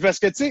 Puis parce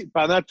que, tu sais,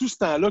 pendant tout ce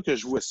temps-là que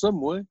je vois ça,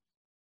 moi,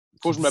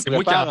 faut que je me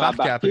prépare à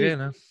embarquer. Après,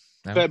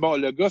 là. Bon,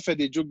 le gars fait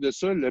des jokes de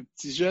ça. Le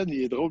petit jeune,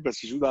 il est drôle parce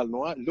qu'il joue dans le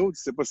noir. L'autre,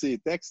 il sait pas ses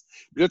textes.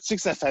 Puis là, tu sais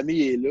que sa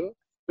famille est là.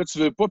 Là, tu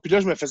veux pas. Puis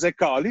là, je me faisais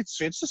caler. Tu te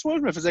souviens de ce soir,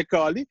 je me faisais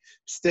caler.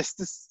 Puis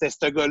c'était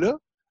ce gars-là,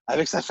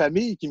 avec sa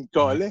famille, qui me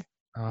calait.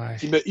 Ouais.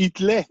 Qui me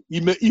hitlait.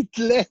 Il me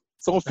hitlait.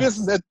 Son fils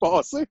venait de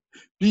passer.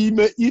 Puis il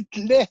me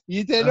hitlait. Il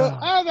était là.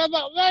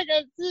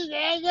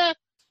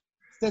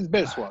 C'était une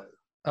belle soirée.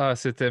 Ah,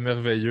 c'était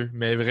merveilleux.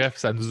 Mais bref,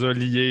 ça nous a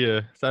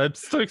liés. C'est un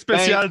petit truc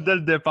spécial dès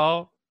le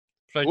départ.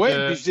 Oui,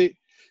 puis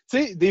tu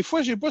sais, des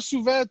fois, j'ai pas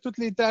souvent tous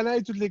les talents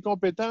et toutes les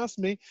compétences,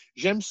 mais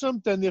j'aime ça me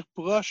tenir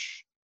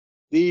proche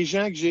des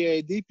gens que j'ai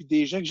aidés puis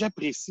des gens que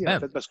j'apprécie, en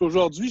fait. Parce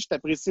qu'aujourd'hui, je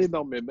t'apprécie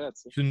énormément.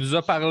 T'sais. Tu nous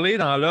as parlé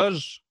dans la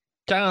loge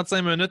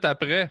 45 minutes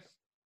après,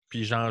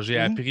 puis j'ai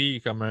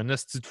appris comme un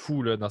hostie de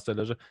fou là, dans cette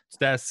loge. Tu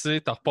t'es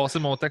assis, tu as repassé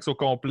mon texte au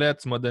complet,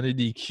 tu m'as donné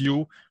des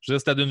cues.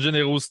 C'était d'une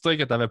générosité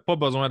que tu n'avais pas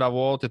besoin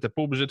d'avoir. Tu n'étais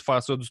pas obligé de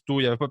faire ça du tout.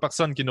 Il n'y avait pas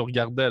personne qui nous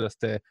regardait.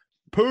 C'était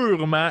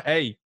purement «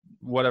 Hey! »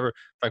 whatever.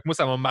 Fait que moi,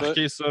 ça m'a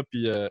marqué ça,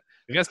 puis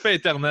respect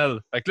éternel.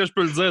 Fait que là, je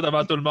peux le dire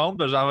devant tout le monde.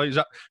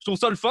 Je trouve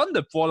ça le fun de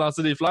pouvoir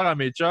lancer des fleurs à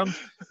mes chums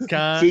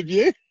c'est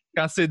bien.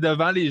 Quand c'est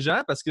devant les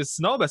gens, parce que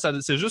sinon, ben,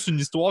 c'est juste une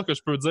histoire que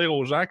je peux dire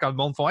aux gens quand le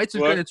monde fait « Hey, tu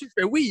le connais-tu? »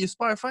 Je fais « Oui, il est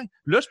super fin. »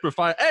 Là, je peux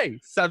faire « Hey,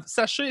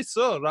 sachez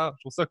ça! » Genre,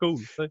 je trouve ça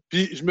cool. T'sais.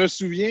 Puis je me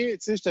souviens, tu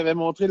sais, je t'avais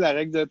montré la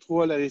règle de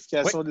 3, la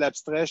vérification de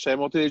l'abstrait, je t'avais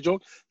montré les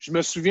jokes. Je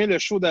me souviens le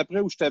show d'après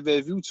où je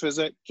t'avais vu où tu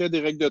faisais que des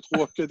règles de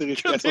 3, que des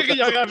vérifications. Que des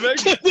rieurs avec!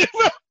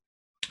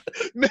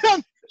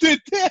 Merde,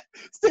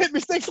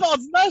 c'était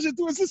extraordinaire, j'ai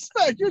trouvé ça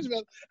super cool.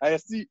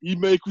 Il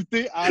m'a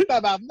écouté en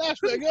tabarnache,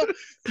 le gars.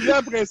 Puis là,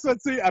 après ça,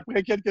 tu sais,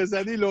 après quelques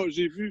années, là,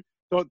 j'ai vu,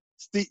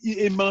 tu t'es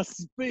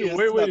émancipé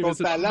dans ton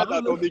talent,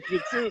 dans ton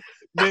écriture.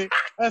 Mais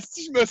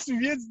si je me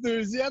souviens du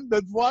deuxième, de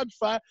te voir et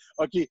faire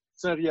OK,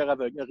 c'est un rieur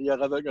aveugle, un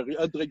rieur aveugle,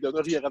 un drake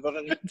d'un rieur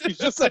aveugle,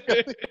 juste à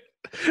côté.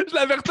 Je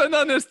l'avais retenu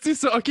en esti,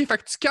 ça. OK, fait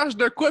que tu caches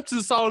de quoi puis tu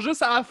le sors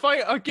juste à la fin.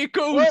 OK,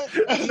 cool. Ouais.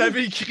 Je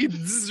l'avais écrit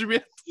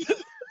 18.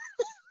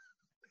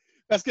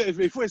 Parce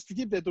qu'il faut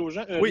expliquer peut-être aux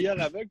gens, un rieur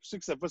aveugle, pour ceux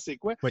qui ne savent pas c'est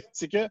quoi,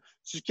 c'est que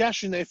tu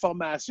caches une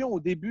information au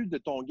début de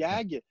ton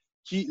gag,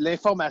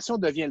 l'information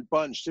devient le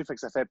punch, tu sais, fait que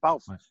ça fait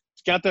paf. Ouais.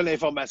 Puis quand tu as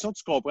l'information,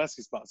 tu comprends ce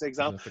qui se passe.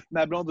 Exemple,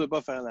 ma blonde ne veut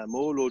pas faire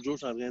l'amour, l'autre jour, je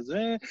suis en train de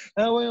dire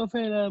ah ouais, on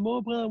fait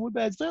l'amour, prends-moi,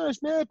 puis elle dit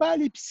franchement, pas à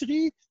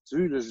l'épicerie. Tu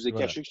sais, là, je vous ai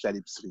caché que j'étais à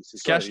l'épicerie. Tu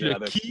caches le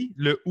qui,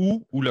 le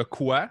où ou le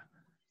quoi.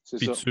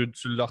 puis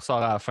tu le ressors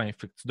à la fin.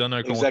 Fait que tu donnes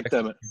un contexte.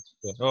 Exactement.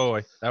 Oh,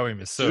 ouais. Ah oui,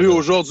 mais ça. Tu veux,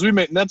 aujourd'hui,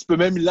 maintenant, tu peux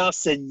même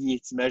l'enseigner,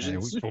 t'imagines?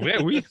 Oui, pour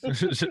vrai, oui.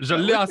 Je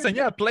l'ai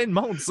enseigné à plein de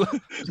monde, ça.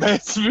 Ben,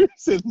 tu veux,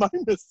 c'est le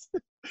même.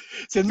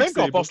 C'est le même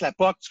qu'on passe la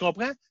POC, tu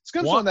comprends? C'est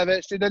comme si on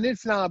avait. Je t'ai donné le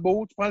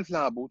flambeau, tu prends le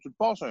flambeau, tu le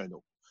passes à un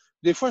autre.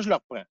 Des fois, je le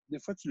reprends. Des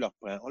fois, tu le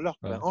reprends. On le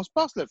reprend. On se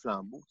passe le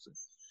flambeau, tu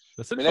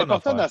sais. Mais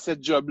l'important dans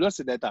cette job-là,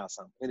 c'est d'être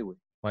ensemble. Anyway.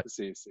 Ouais.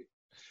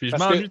 Puis je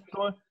m'ennuie de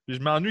toi. Puis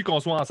je m'ennuie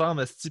qu'on soit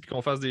ensemble, esti, puis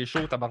qu'on fasse des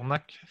shows,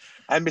 tabarnak.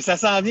 Mais ça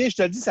s'en vient, je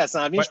te le dis, ça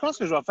s'en vient. Ouais. Je pense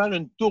que je vais faire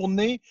une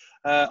tournée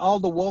All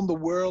the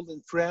World in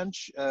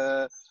French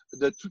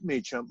de toutes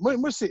mes chums.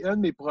 Moi, c'est un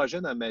de mes projets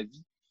dans ma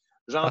vie.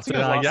 Genre, tu sais,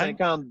 quand je vais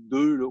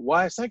 52, là.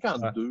 Ouais,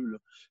 52, là.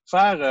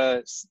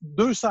 Faire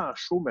 200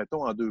 shows,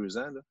 mettons, en 2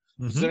 ans, là.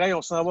 Je dirais,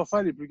 on s'en va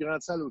faire les plus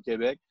grandes salles au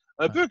Québec.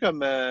 Un peu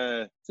comme, tu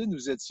sais,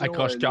 nous étions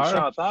les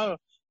chanteurs.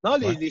 Non,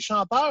 les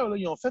chanteurs, là,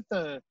 ils ont fait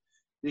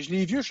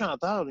les vieux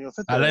chanteurs, ils ont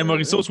fait... Alain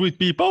Morisseau, Sweet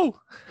People?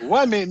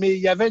 Ouais, mais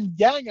il y avait une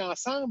gang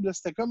ensemble.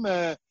 C'était comme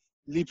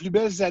les plus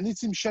belles années, tu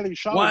sais, Michel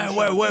Richard. Ouais.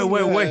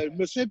 Je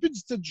me souviens plus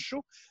du titre du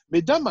show.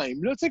 Mais de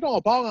même, là, tu sais,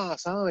 qu'on part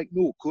ensemble avec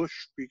nos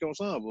couches, puis qu'on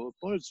s'en va.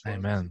 Pas du fun. Hey,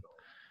 man.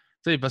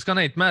 Tu sais, parce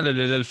qu'honnêtement,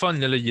 le fun,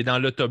 là, il est dans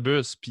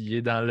l'autobus, puis il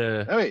est dans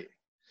le... Ah oui.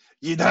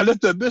 Il est dans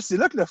l'autobus, c'est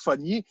là que le fun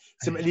y est.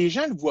 Les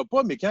gens ne le voient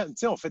pas, mais quand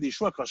on fait des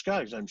shows à croche-cœur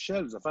avec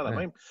Jean-Michel, des affaires de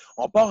même,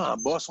 on part en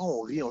boss,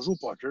 on rit, on joue au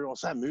poker, on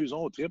s'amuse,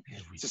 on tripe. Oui.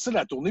 C'est ça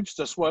la tournée, puis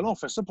ce soir-là, on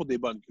fait ça pour des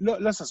bonnes...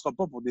 Là, ça ne sera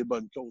pas pour des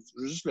bonnes causes.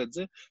 Je veux juste le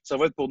dire, ça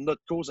va être pour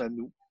notre cause à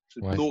nous.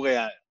 C'est pour nos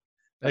réels.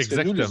 Parce que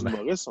nous, les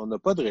humoristes, on n'a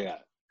pas de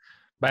réels.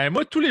 Ben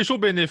moi, tous les shows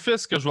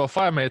bénéfices que je vais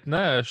faire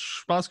maintenant,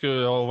 je pense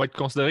qu'on va être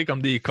considérés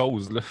comme des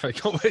causes. Là. Fait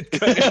qu'on va être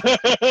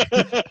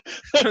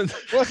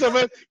ouais, ça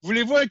va être...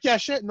 Voulez-vous un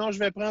cachet? Non, je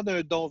vais prendre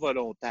un don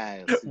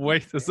volontaire.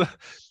 Oui, c'est ça.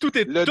 Tous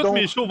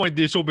mes shows vont être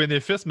des shows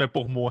bénéfices, mais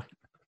pour moi.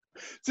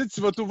 Tu sais,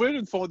 tu vas t'ouvrir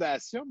une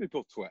fondation, mais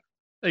pour toi.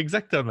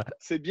 Exactement.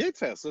 C'est bien de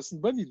faire ça, c'est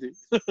une bonne idée.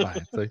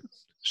 Ouais,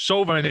 je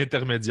sauve un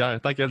intermédiaire.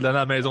 Tant qu'elle donne à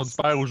la maison du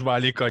père où je vais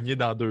aller cogner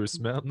dans 2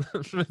 semaines.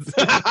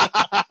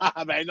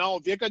 Ben non,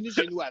 viens cogner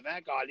chez nous avant,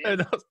 Colin.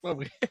 Non, c'est pas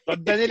vrai. Je vais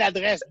te donner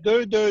l'adresse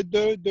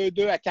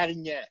 22222 à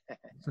Carignan.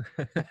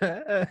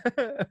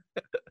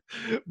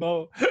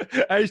 Bon.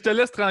 Hey, je te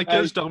laisse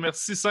tranquille. Hey. Je te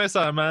remercie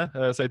sincèrement.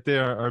 Ça a été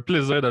un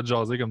plaisir de te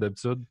jaser comme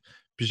d'habitude.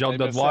 Puis j'ai hâte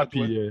de te voir.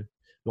 Puis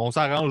on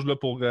s'arrange là,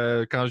 pour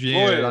quand je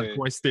viens dans le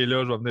coin cité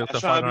là, je vais venir te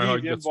faire un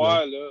hug. Viens me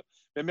voir, là.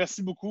 Mais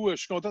merci beaucoup. Je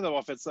suis content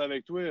d'avoir fait ça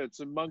avec toi.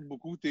 Tu me manques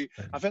beaucoup.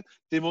 En fait,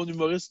 tu es mon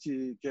humoriste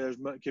qui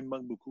me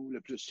manque beaucoup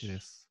le plus.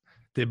 Yes.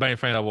 T'es bien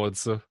fin d'avoir dit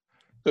ça.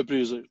 Ça fait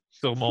plaisir.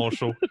 Sur mon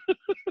show.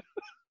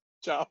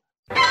 Ciao.